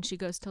 And she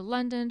goes to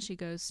London. She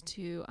goes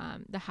to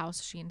the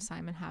house she and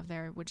Simon have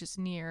there, which is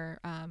near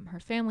her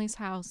family's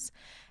house.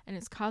 And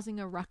it's causing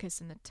a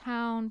ruckus in the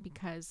town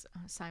because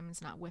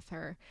Simon's not with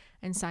her.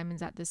 And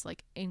Simon's at this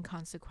like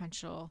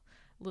inconsequential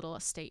little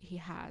estate he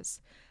has.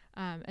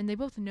 And they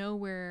both know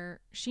where,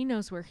 she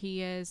knows where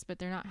he is, but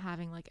they're not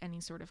having like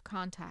any sort of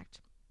contact.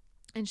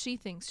 And she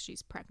thinks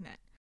she's pregnant.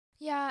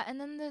 Yeah, and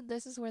then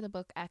this is where the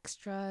book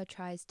Extra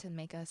tries to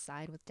make a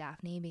side with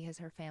Daphne because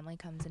her family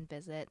comes and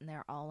visit and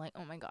they're all like,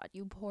 oh my god,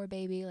 you poor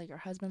baby, like your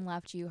husband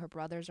left you. Her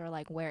brothers are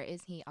like, where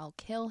is he? I'll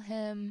kill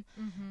him.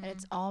 And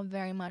it's all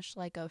very much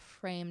like a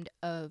framed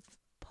of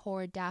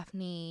poor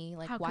Daphne,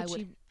 like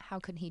how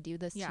could he do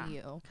this to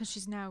you? Because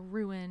she's now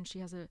ruined.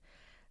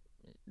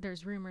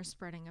 There's rumors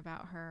spreading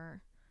about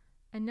her.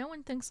 And no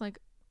one thinks like,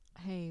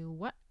 hey,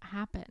 what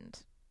happened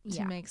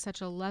to make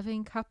such a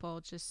loving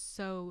couple just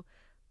so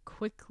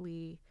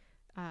quickly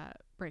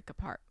break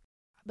apart?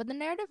 But the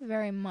narrative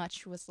very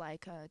much was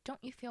like,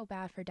 don't you feel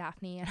bad for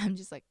Daphne? And I'm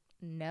just like,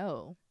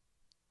 no.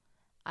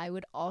 I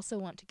would also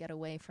want to get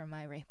away from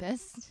my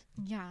rapist.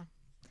 Yeah.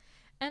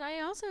 And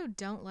I also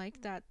don't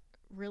like that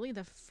really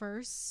the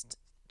first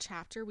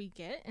chapter we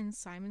get in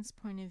Simon's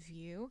point of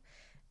view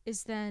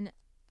is then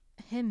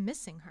him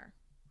missing her.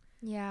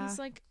 Yeah. He's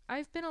like,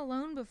 I've been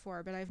alone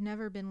before, but I've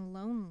never been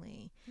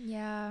lonely.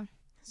 Yeah.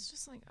 It's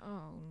just like,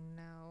 oh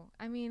no.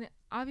 I mean,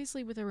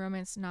 obviously with a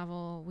romance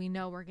novel, we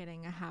know we're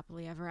getting a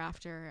happily ever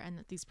after and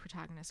that these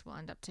protagonists will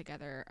end up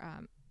together.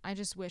 I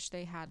just wish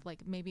they had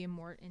like maybe a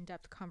more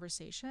in-depth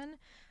conversation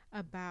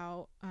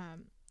about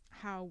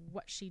how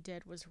what she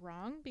did was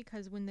wrong,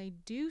 because when they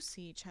do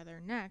see each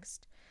other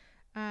next,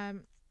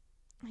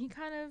 he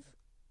kind of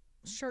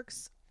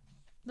shirks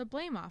the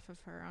blame off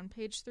of her. On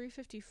page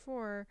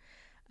 354,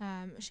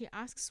 she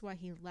asks why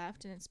he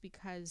left, and it's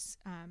because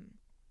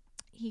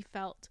he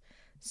felt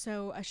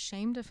so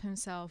ashamed of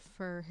himself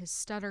for his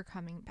stutter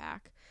coming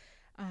back.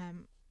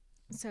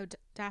 So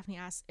Daphne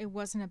asks, it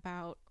wasn't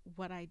about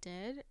what I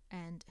did,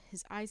 and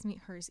his eyes meet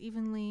hers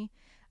evenly.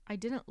 I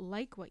didn't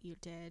like what you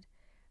did.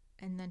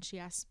 And then she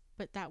asks,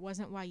 but that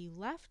wasn't why you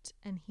left?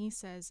 And he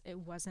says, it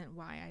wasn't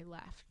why I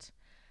left.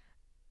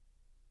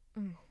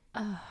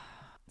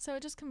 So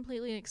it just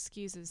completely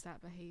excuses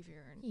that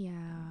behavior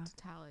in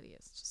totality.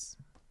 It's just...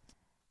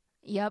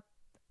 Yep.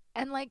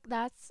 And like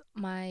that's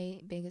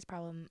my biggest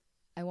problem.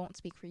 I won't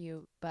speak for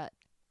you, but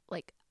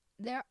like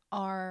there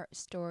are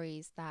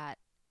stories that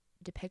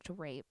depict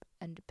rape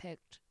and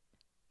depict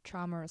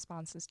trauma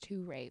responses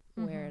to rape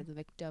where the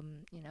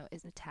victim,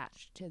 is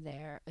attached to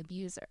their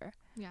abuser.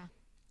 Yeah.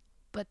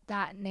 But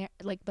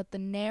but the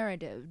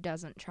narrative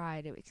doesn't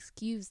try to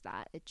excuse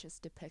that. It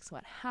just depicts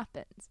what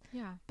happens.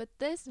 Yeah. But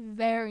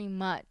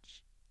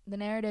the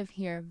narrative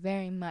here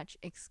very much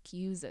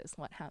excuses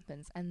what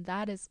happens, and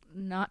that is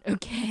not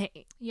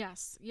okay.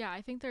 Yes. Yeah,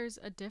 I think there's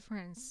a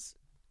difference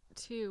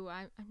too.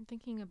 I'm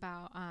thinking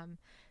about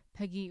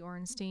Peggy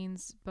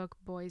Orenstein's book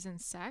Boys and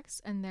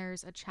Sex, and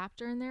there's a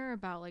chapter in there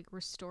about like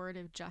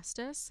restorative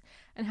justice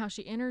and how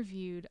she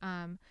interviewed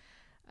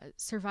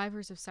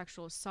survivors of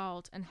sexual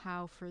assault, and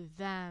how for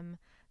them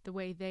the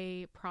way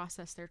they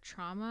process their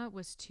trauma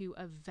was to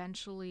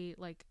eventually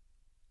like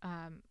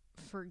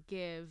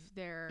forgive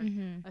their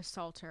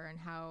assaulter, and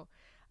how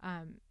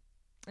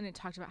and it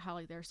talked about how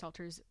like their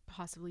assaulters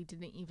possibly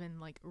didn't even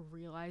like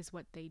realize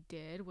what they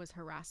did was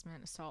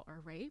harassment, assault,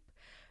 or rape.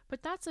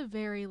 But that's a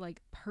very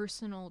like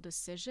personal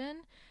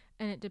decision,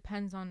 and it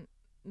depends on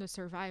the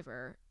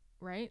survivor,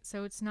 right?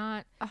 So it's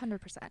not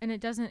 100%, and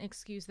it doesn't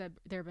excuse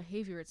their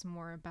behavior. It's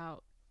more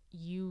about,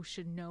 you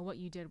should know what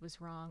you did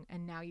was wrong,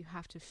 and now you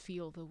have to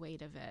feel the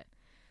weight of it.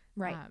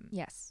 Right.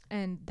 Yes.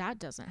 And that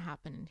doesn't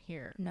happen in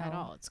here at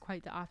all. It's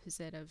quite the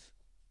opposite of,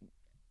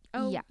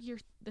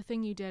 the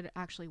thing you did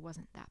actually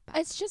wasn't that bad.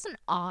 It's just an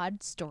odd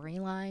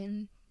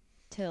storyline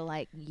to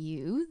like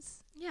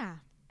use. Yeah.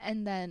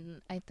 And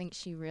then I think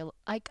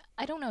I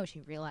don't know if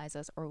she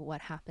realizes or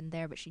what happened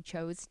there, but she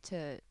chose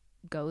to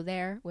go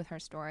there with her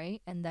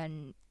story and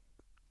then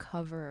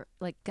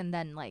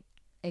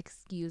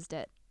excused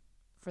it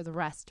for the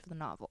rest of the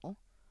novel.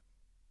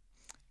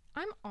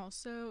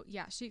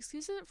 She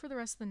excuses it for the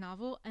rest of the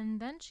novel,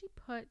 and then she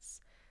puts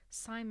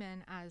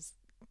Simon as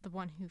the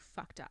one who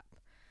fucked up.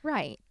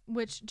 Right.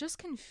 Which just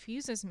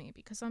confuses me,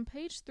 because on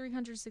page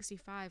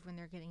 365, when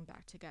they're getting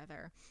back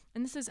together,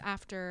 and this is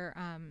after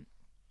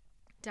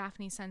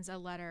Daphne sends a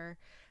letter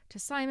to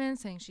Simon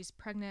saying she's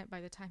pregnant. By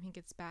the time he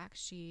gets back,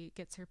 she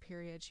gets her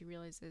period. She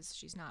realizes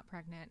she's not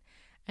pregnant,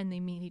 and they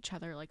meet each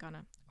other like on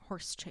a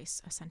horse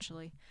chase,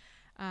 essentially.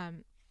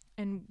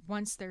 And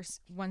once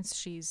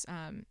she's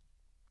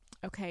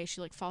okay,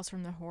 she like falls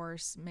from the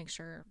horse, makes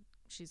sure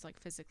she's like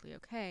physically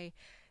okay.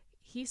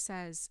 He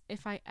says,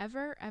 if I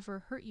ever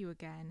hurt you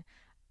again,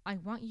 I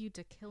want you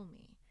to kill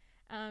me.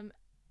 And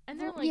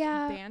they're like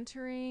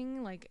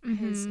bantering, like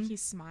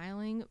he's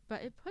smiling,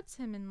 but it puts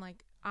him in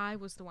like, I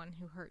was the one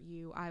who hurt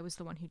you. I was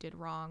the one who did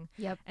wrong.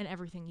 Yep. And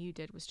everything you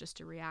did was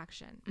just a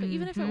reaction. But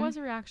even if it was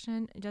a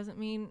reaction, it doesn't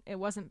mean it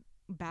wasn't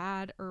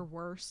bad or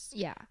worse.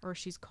 Yeah. Or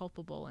she's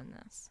culpable in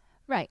this.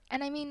 Right.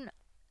 And I mean,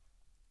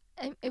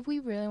 if we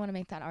really want to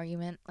make that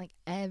argument, like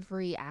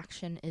every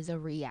action is a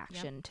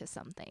reaction to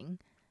something.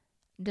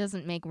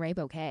 Doesn't make rape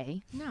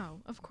okay.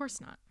 No, of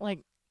course not.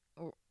 Like,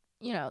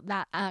 you know,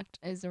 that act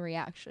is a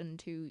reaction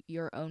to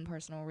your own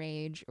personal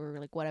rage or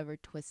like whatever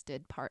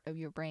twisted part of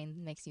your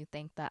brain makes you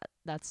think that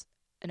that's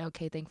an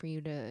okay thing for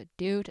you to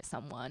do to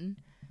someone.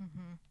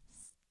 Mm-hmm.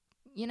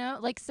 You know,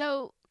 like,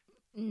 so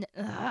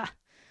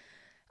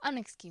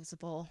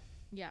unexcusable.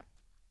 Yeah.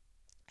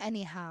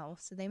 Anyhow,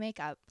 so they make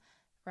up,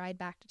 ride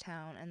back to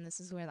town, and this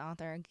is where the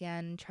author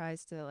again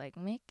tries to like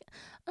make,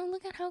 oh,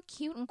 look at how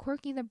cute and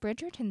quirky the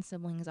Bridgerton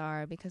siblings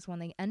are, because when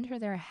they enter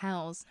their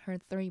house, her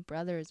 3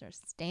 brothers are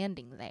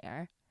standing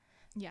there.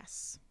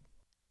 Yes.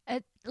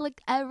 Like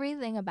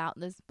everything about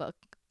this book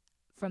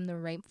from the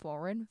rape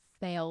forward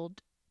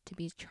failed to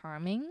be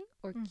charming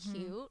or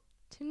cute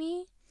to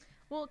me.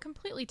 Well, it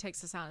completely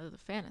takes us out of the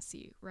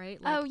fantasy, right?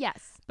 Oh,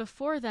 yes.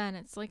 Before then,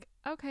 it's like,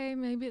 okay,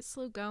 maybe it's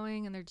slow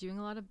going and they're doing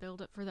a lot of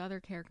build up for the other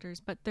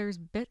characters, but there's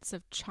bits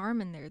of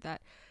charm in there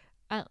that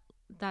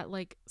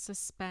like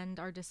suspend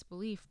our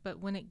disbelief.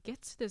 But when it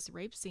gets to this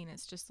rape scene,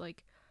 it's just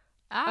like,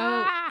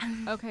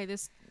 okay,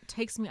 this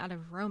takes me out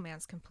of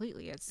romance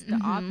completely. It's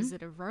the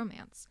opposite of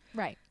romance.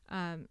 Right.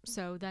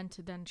 So then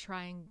to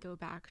try and go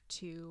back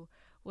to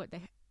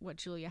what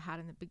Julia had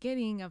in the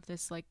beginning of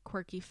this like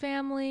quirky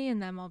family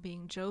and them all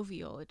being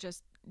jovial, it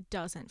just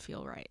doesn't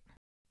feel right.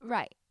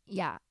 Right.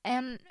 Yeah.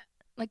 And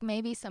like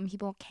maybe some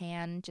people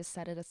can just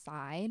set it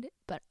aside,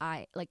 but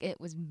it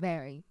was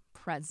very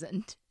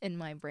present in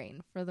my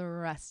brain for the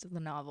rest of the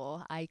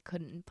novel. I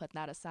couldn't put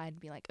that aside and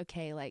be like,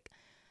 okay, like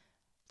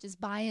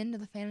just buy into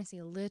the fantasy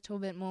a little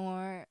bit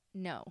more.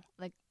 No,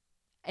 like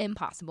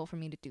impossible for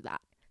me to do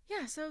that.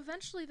 Yeah. So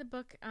eventually the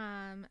book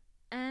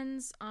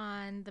ends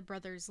on the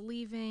brothers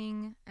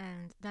leaving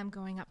and them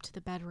going up to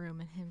the bedroom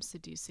and him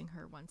seducing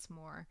her once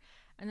more.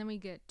 And then we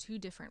get 2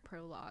 different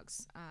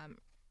prologues.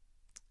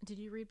 Did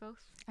you read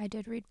both? I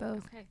did read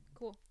both. Okay,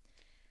 cool.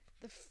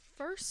 The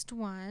first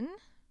one,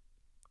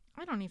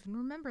 I don't even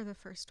remember the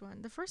first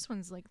one. The first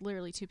one's like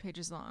literally 2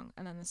 pages long,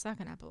 and then the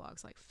second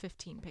epilogue's like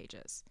 15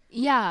 pages.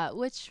 Yeah,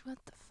 what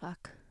the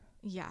fuck?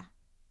 Yeah.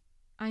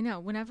 I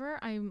know. Whenever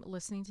I'm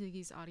listening to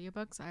these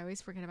audiobooks, I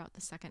always forget about the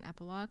second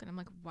epilogue, and I'm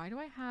like, why do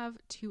I have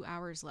 2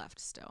 hours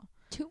left still?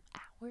 2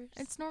 hours?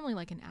 It's normally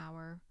like an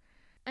hour.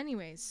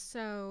 Anyways,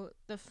 so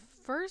the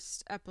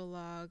first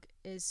epilogue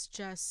is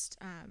just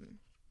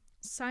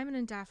Simon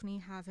and Daphne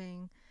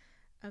having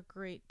a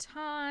great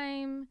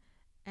time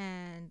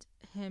and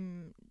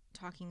him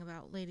talking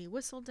about Lady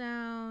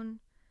Whistledown,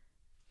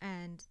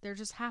 and they're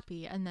just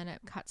happy. And then it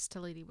cuts to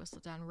Lady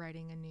Whistledown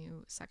writing a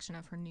new section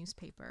of her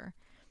newspaper.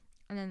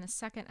 And then the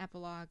second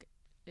epilogue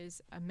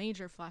is a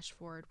major flash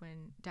forward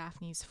when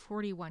Daphne's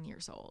 41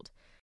 years old.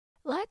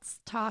 Let's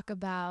talk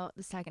about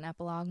the second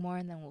epilogue more,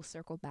 and then we'll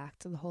circle back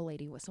to the whole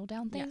Lady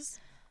Whistledown thing. Yes.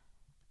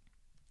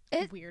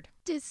 Weird.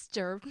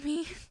 Disturbed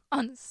me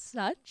on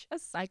such a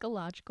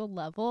psychological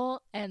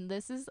level, and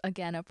this is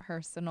again a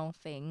personal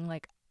thing.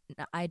 Like,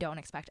 I don't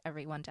expect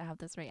everyone to have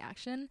this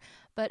reaction,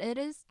 but it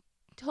is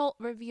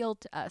revealed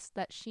to us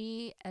that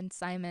she and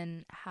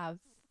Simon have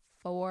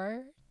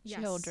 4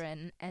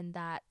 children, and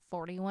that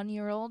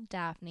 41-year-old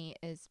Daphne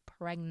is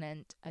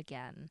pregnant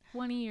again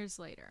 20 years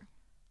later.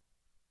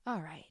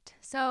 All right,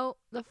 so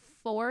the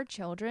 4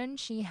 children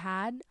she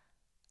had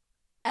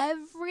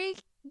every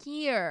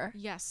year.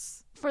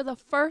 Yes. For the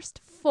first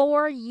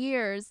 4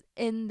 years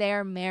in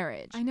their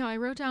marriage. I know. I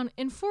wrote down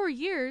in 4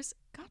 years.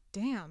 God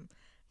damn.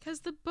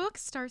 Because the book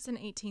starts in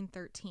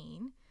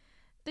 1813.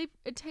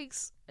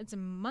 It's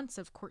months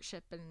of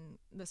courtship and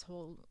this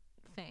whole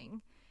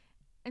thing.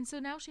 And so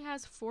now she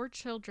has 4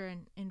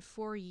 children in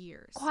 4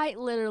 years. Quite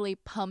literally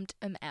pumped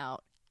them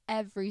out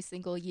every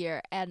single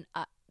year. And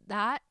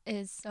that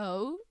is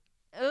so...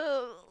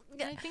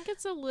 I think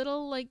it's a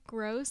little like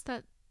gross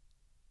that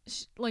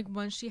like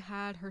once she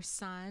had her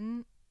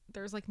son,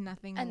 there's like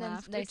nothing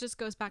left. It just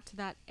goes back to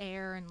that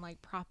heir and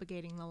like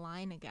propagating the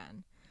line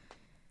again.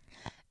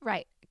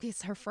 Right.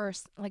 Because her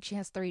first, like, she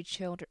has 3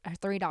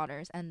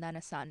 daughters and then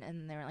a son,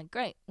 and they're like,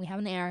 great, we have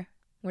an heir,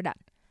 we're done.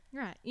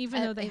 Right.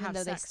 Even though they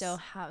they still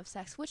have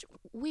sex, which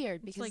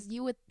weird because like,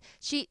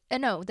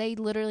 no, they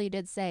literally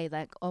did say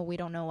like, oh, we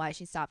don't know why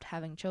she stopped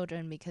having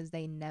children because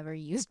they never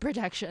used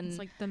protection. It's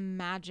like the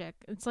magic.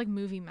 It's like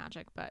movie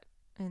magic, but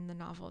in the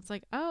novel, it's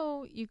like,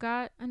 oh, you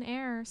got an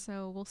heir,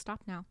 so we'll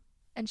stop now.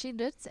 And she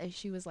did say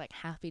she was like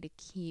happy to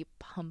keep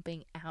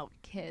pumping out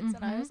kids.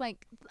 And I was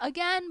like,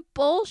 again,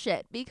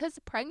 bullshit, because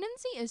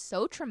pregnancy is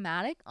so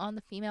traumatic on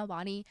the female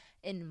body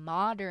in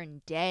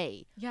modern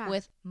day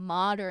with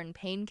modern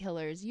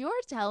painkillers. You're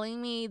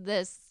telling me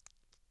this,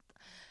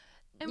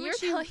 and you're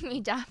telling me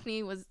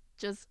Daphne was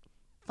just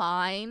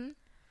fine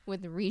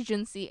with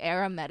Regency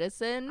era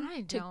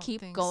medicine to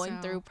keep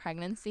going through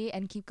pregnancy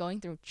and keep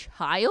going through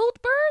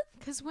childbirth?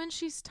 Because when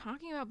she's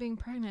talking about being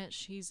pregnant,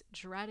 she's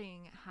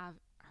dreading her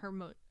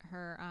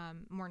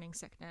morning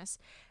sickness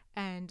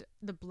and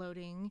the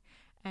bloating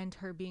and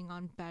her being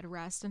on bed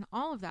rest and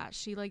all of that.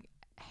 She like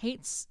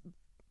hates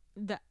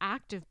the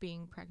act of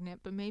being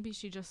pregnant, but maybe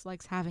she just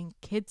likes having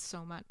kids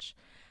so much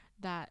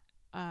that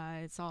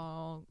it's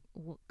all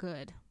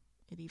good.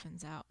 It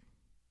evens out.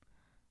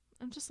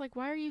 I'm just like,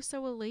 why are you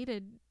so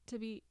elated to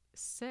be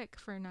sick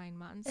for 9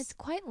 months? It's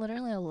quite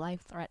literally a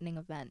life-threatening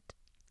event,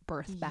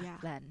 birth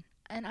back then.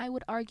 And I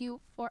would argue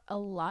for a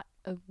lot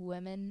of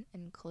women,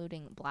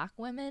 including Black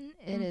women,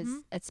 it is,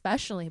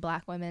 especially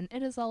Black women,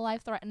 it is a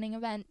life-threatening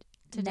event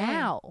today.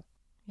 Now.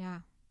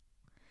 Yeah.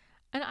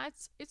 And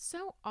it's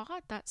so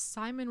odd that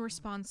Simon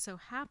responds so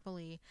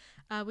happily.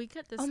 We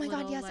get this. Oh my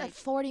God! Yes, at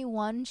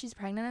 41, she's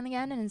pregnant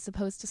again and is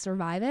supposed to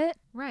survive it.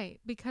 Right,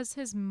 because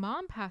his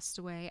mom passed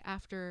away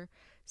after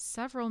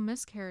several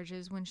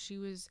miscarriages when she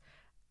was,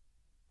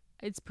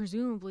 it's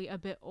presumably a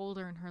bit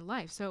older in her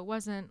life. So it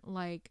wasn't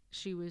like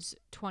she was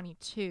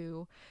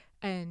 22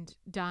 and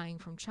dying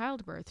from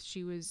childbirth.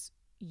 She was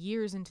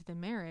years into the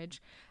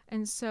marriage.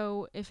 And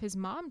so if his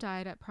mom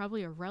died at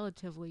probably a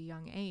relatively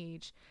young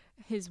age,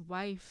 his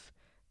wife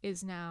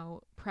is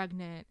now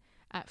pregnant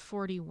at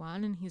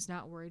 41 and he's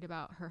not worried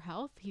about her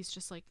health. He's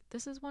just like,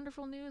 this is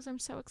wonderful news. I'm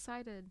so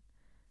excited.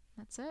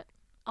 That's it.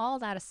 All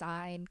that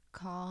aside,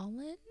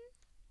 Colin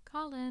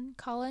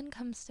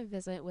comes to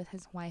visit with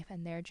his wife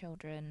and their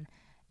children.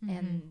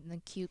 And the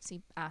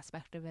cutesy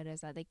aspect of it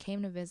is that they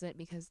came to visit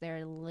because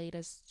their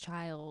latest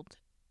child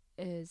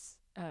is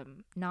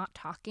not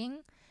talking,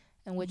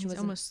 and which was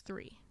almost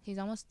 3. He's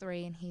almost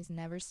 3 and he's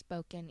never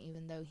spoken,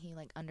 even though he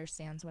like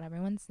understands what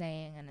everyone's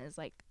saying and is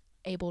like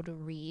able to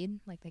read.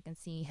 Like they can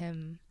see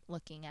him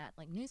looking at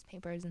like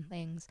newspapers and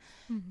things.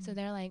 So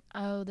they're like,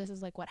 oh, this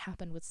is like what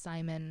happened with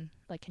Simon,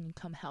 like, can you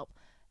come help?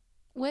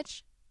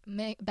 Which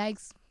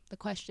begs the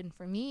question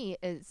for me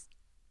is,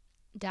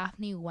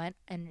 Daphne went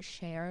and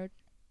shared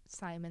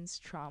Simon's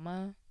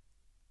trauma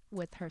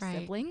with her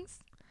siblings?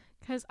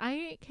 Because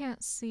I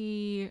can't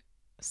see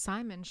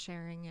Simon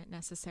sharing it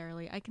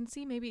necessarily. I can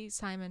see maybe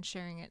Simon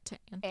sharing it to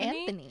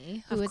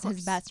Anthony, who is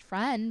his best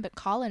friend, but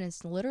Colin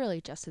is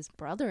literally just his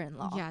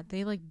brother-in-law. Yeah,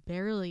 they like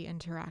barely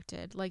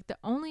interacted. Like the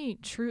only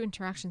true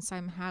interaction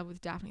Simon had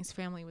with Daphne's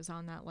family was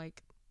on that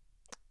like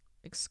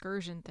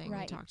excursion thing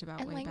we talked about,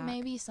 and way like back.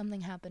 Maybe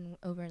something happened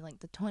over like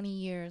the 20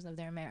 years of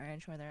their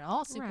marriage where they're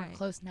all super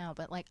close now,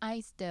 but like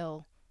I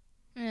still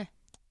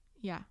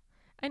yeah.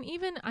 And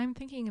even I'm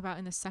thinking about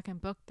in the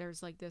second book,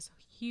 there's like this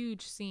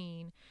huge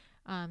scene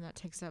that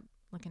takes up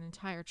like an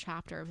entire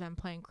chapter of them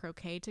playing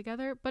croquet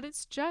together, but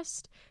it's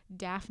just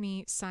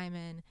Daphne,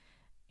 Simon,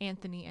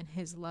 Anthony, and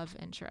his love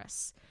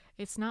interests.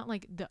 It's not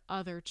like the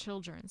other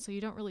children, so you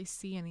don't really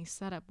see any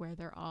setup where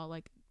they're all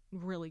like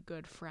really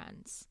good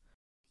friends.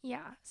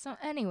 Yeah. So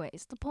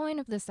anyways, the point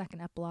of the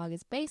second epilogue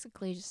is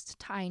basically just to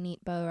tie a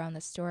neat bow around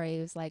the story.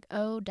 It was like,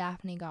 oh,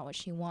 Daphne got what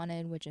she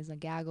wanted, which is a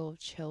gaggle of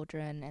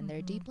children, and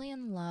they're deeply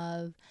in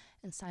love,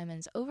 and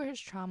Simon's over his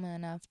trauma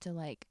enough to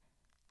like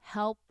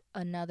help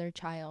another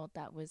child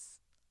that was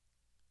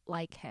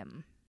like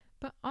him.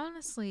 But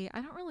honestly,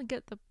 I don't really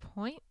get the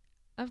point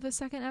of the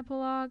second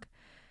epilogue,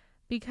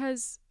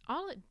 because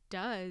all it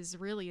does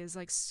really is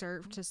like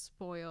serve to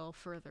spoil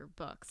further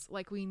books.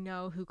 Like we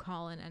know who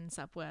Colin ends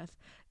up with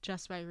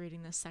just by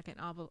reading the second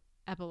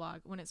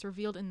epilogue when it's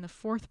revealed in the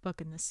 4th book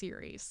in the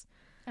series.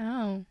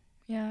 Oh,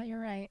 yeah,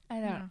 you're right. I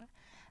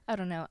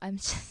don't know.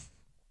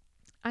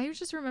 I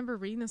just remember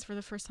reading this for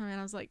the first time and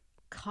I was like,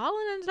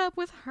 Colin ended up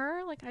with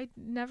her? Like I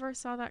never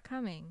saw that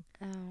coming.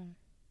 Oh,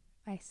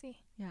 I see.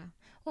 Yeah.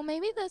 Well,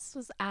 maybe this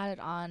was added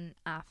on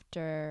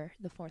after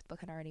the 4th book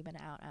had already been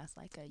out as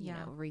like a, you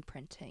know,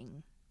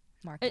 reprinting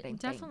marketing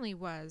It definitely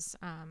was.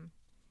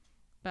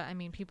 But I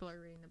mean, people are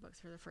reading the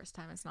books for the first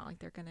time. It's not like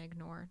they're going to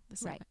ignore the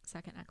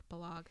second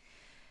epilogue.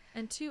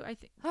 And 2, I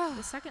think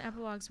the second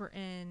epilogues were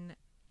in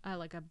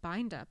like a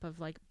bind up of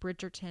like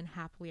Bridgerton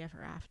Happily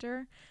Ever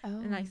After. Oh.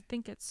 And I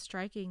think it's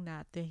striking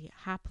that the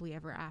Happily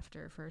Ever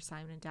After for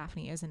Simon and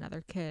Daphne is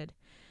another kid.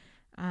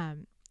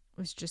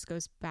 Which just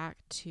goes back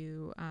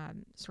to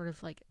sort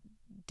of like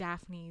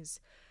Daphne's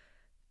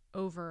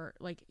over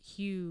like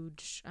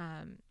huge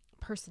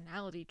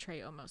personality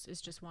trait almost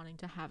is just wanting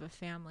to have a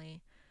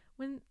family,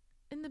 when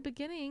in the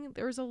beginning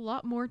there was a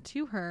lot more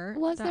to her.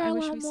 Was there a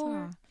lot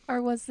more?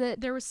 Or was it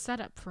there was set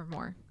up for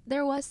more?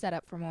 There was set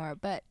up for more,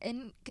 but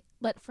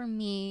for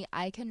me,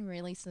 I can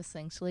really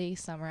succinctly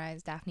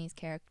summarize Daphne's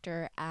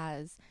character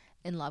as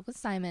in love with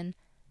Simon,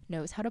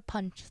 knows how to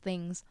punch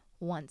things,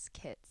 wants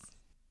kids.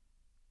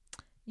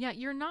 Yeah,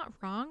 you're not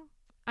wrong.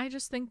 I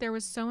just think there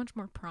was so much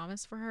more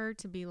promise for her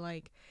to be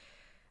like,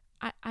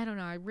 I don't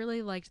know. I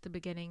really liked the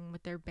beginning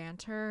with their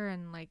banter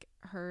and like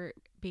her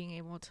being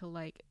able to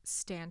like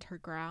stand her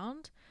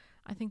ground.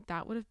 I think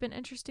that would have been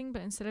interesting,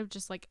 but instead of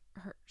just like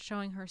her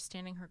showing her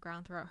standing her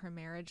ground throughout her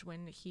marriage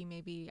when he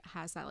maybe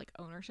has that like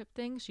ownership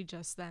thing, she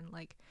just then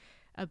like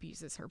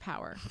abuses her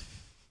power.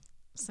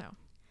 So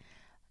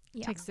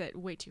takes it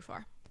way too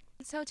far.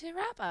 So to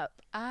wrap up,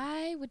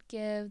 I would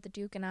give The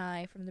Duke and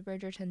I from the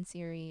Bridgerton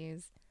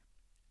series,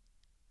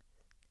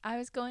 I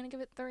was going to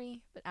give it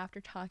 3, but after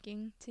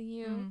talking to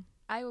you,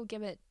 I will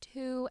give it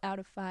 2 out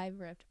of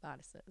 5 ripped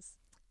bodices.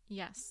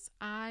 Yes,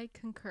 I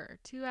concur.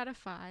 2 out of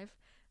 5.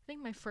 I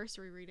think my first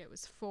reread it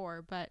was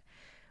 4, but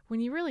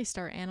when you really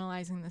start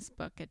analyzing this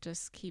book, it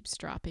just keeps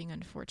dropping,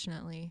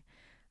 unfortunately.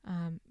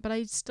 But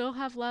I still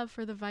have love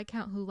for The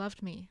Viscount Who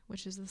Loved Me,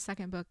 which is the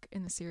second book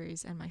in the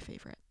series and my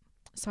favorite.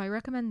 So I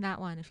recommend that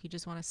one if you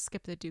just want to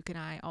skip The Duke and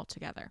I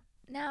altogether.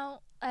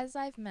 Now, as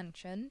I've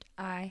mentioned,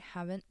 I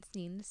haven't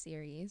seen the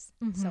series,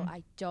 so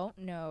I don't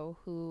know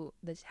who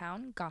the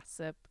town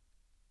gossip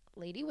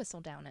Lady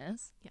Whistledown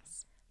is.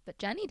 Yes. But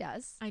Jenny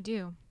does. I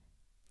do.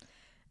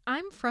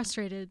 I'm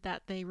frustrated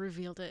that they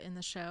revealed it in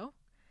the show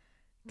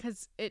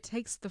because it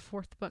takes the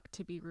 4th book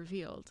to be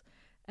revealed.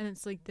 And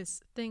it's like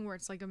this thing where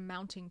it's like a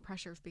mounting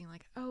pressure of being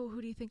like, oh,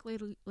 who do you think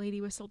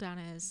Lady Whistledown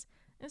is?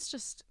 It's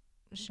just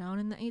shown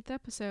in the 8th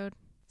episode.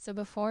 So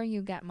before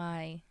you get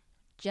my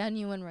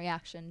genuine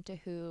reaction to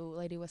who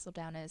Lady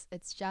Whistledown is,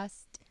 it's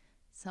just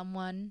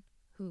someone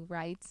who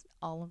writes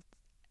all of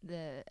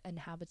the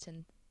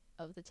inhabitants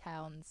of the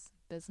town's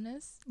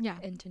business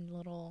into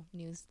little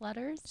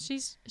newsletters.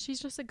 She's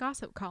just a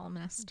gossip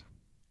columnist.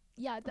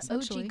 Yeah, the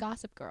OG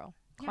Gossip Girl,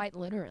 quite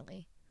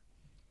literally.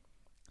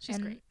 She's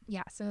great.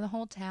 Yeah, so the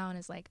whole town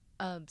is like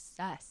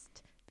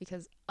obsessed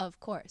because, of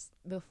course,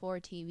 before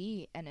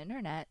TV and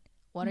internet,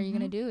 what are you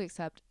going to do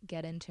except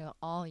get into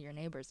all your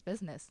neighbor's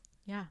business?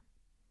 Yeah.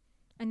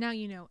 And now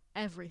you know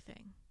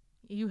everything.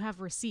 You have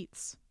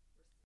receipts.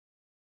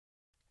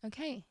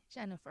 Okay,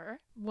 Jennifer.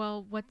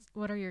 Well,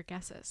 what are your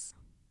guesses?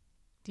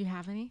 Do you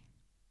have any?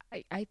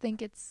 I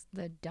think it's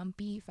the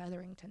dumpy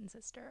Featherington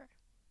sister.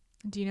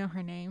 Do you know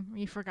her name?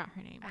 You forgot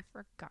her name. I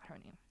forgot her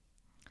name.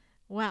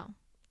 Well,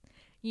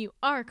 you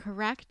are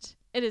correct.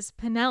 It is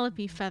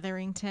Penelope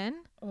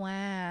Featherington.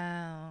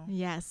 Wow.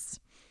 Yes.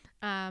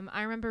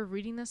 I remember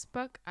reading this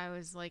book. I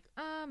was like,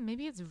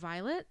 maybe it's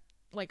Violet,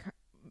 like her,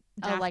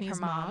 Daphne's like her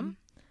mom.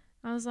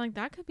 I was like,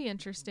 that could be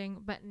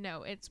interesting, but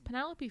no, it's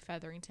Penelope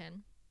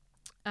Featherington,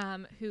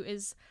 who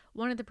is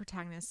one of the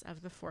protagonists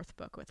of the 4th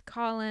book with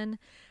Colin.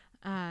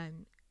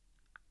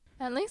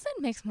 At least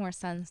it makes more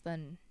sense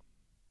than,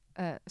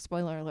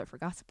 spoiler alert for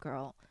Gossip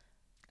Girl.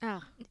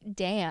 Oh,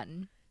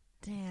 Dan.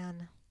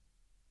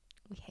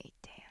 We hate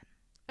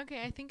Dan.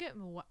 Okay, I think it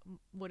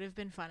would have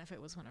been fun if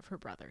it was one of her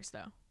brothers,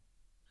 though.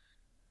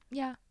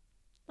 Yeah.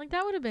 Like,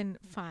 that would have been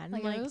fun.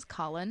 Like it was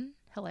Colin.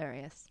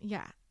 Hilarious.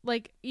 Yeah.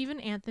 Like,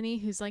 even Anthony,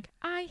 who's like,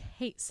 I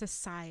hate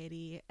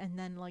society. And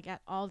then, like,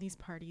 at all these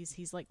parties,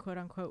 he's, like, quote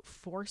unquote,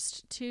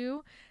 forced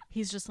to.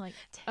 He's just like,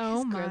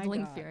 oh my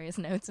God. Furious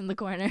notes in the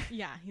corner.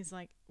 Yeah. He's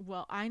like,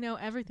 well, I know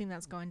everything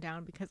that's going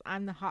down because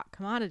I'm the hot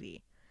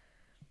commodity.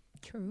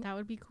 True. That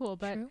would be cool.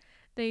 But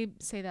they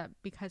say that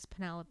because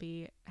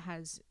Penelope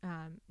has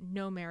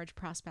no marriage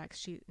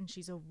prospects,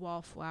 she's a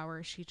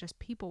wallflower, she just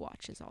people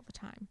watches all the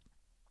time.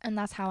 And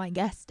that's how I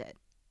guessed it.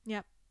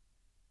 Yep.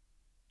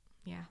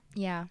 Yeah.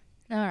 Yeah.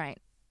 All right.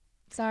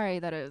 Sorry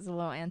that it was a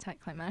little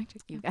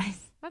anticlimactic, you guys.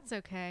 That's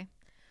okay.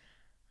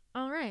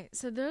 All right.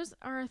 So those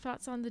are our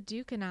thoughts on The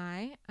Duke and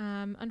I.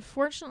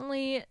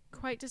 Unfortunately,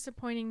 quite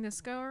disappointing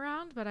this go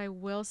around, but I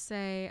will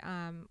say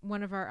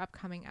one of our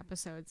upcoming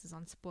episodes is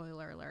on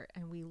Spoiler Alert,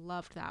 and we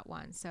loved that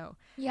one. So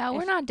yeah,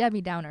 we're not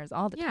Debbie Downers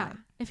all the time. Yeah.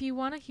 If you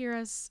want to hear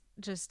us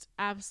just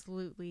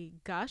absolutely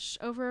gush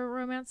over a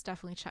romance,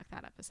 definitely check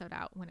that episode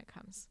out when it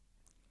comes.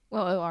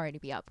 Well, it'll already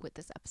be up with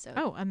this episode.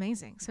 Oh,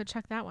 amazing. So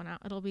check that one out.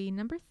 It'll be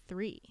number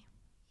 3.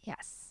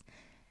 Yes.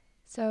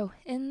 So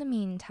in the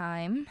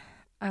meantime,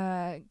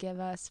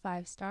 give us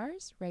 5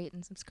 stars, rate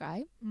and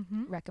subscribe.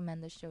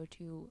 Recommend the show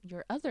to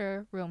your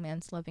other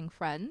romance-loving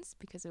friends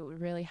because it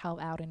would really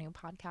help out a new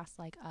podcast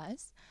like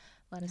us.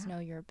 Let us know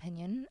your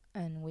opinion,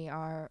 and we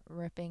are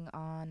ripping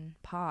on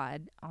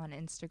pod on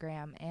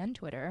Instagram and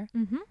Twitter,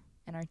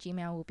 and our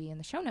Gmail will be in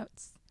the show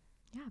notes.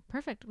 Yeah,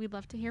 perfect. We'd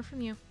love to hear from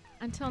you.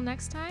 Until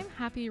next time,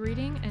 happy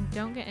reading and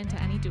don't get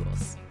into any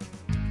duels.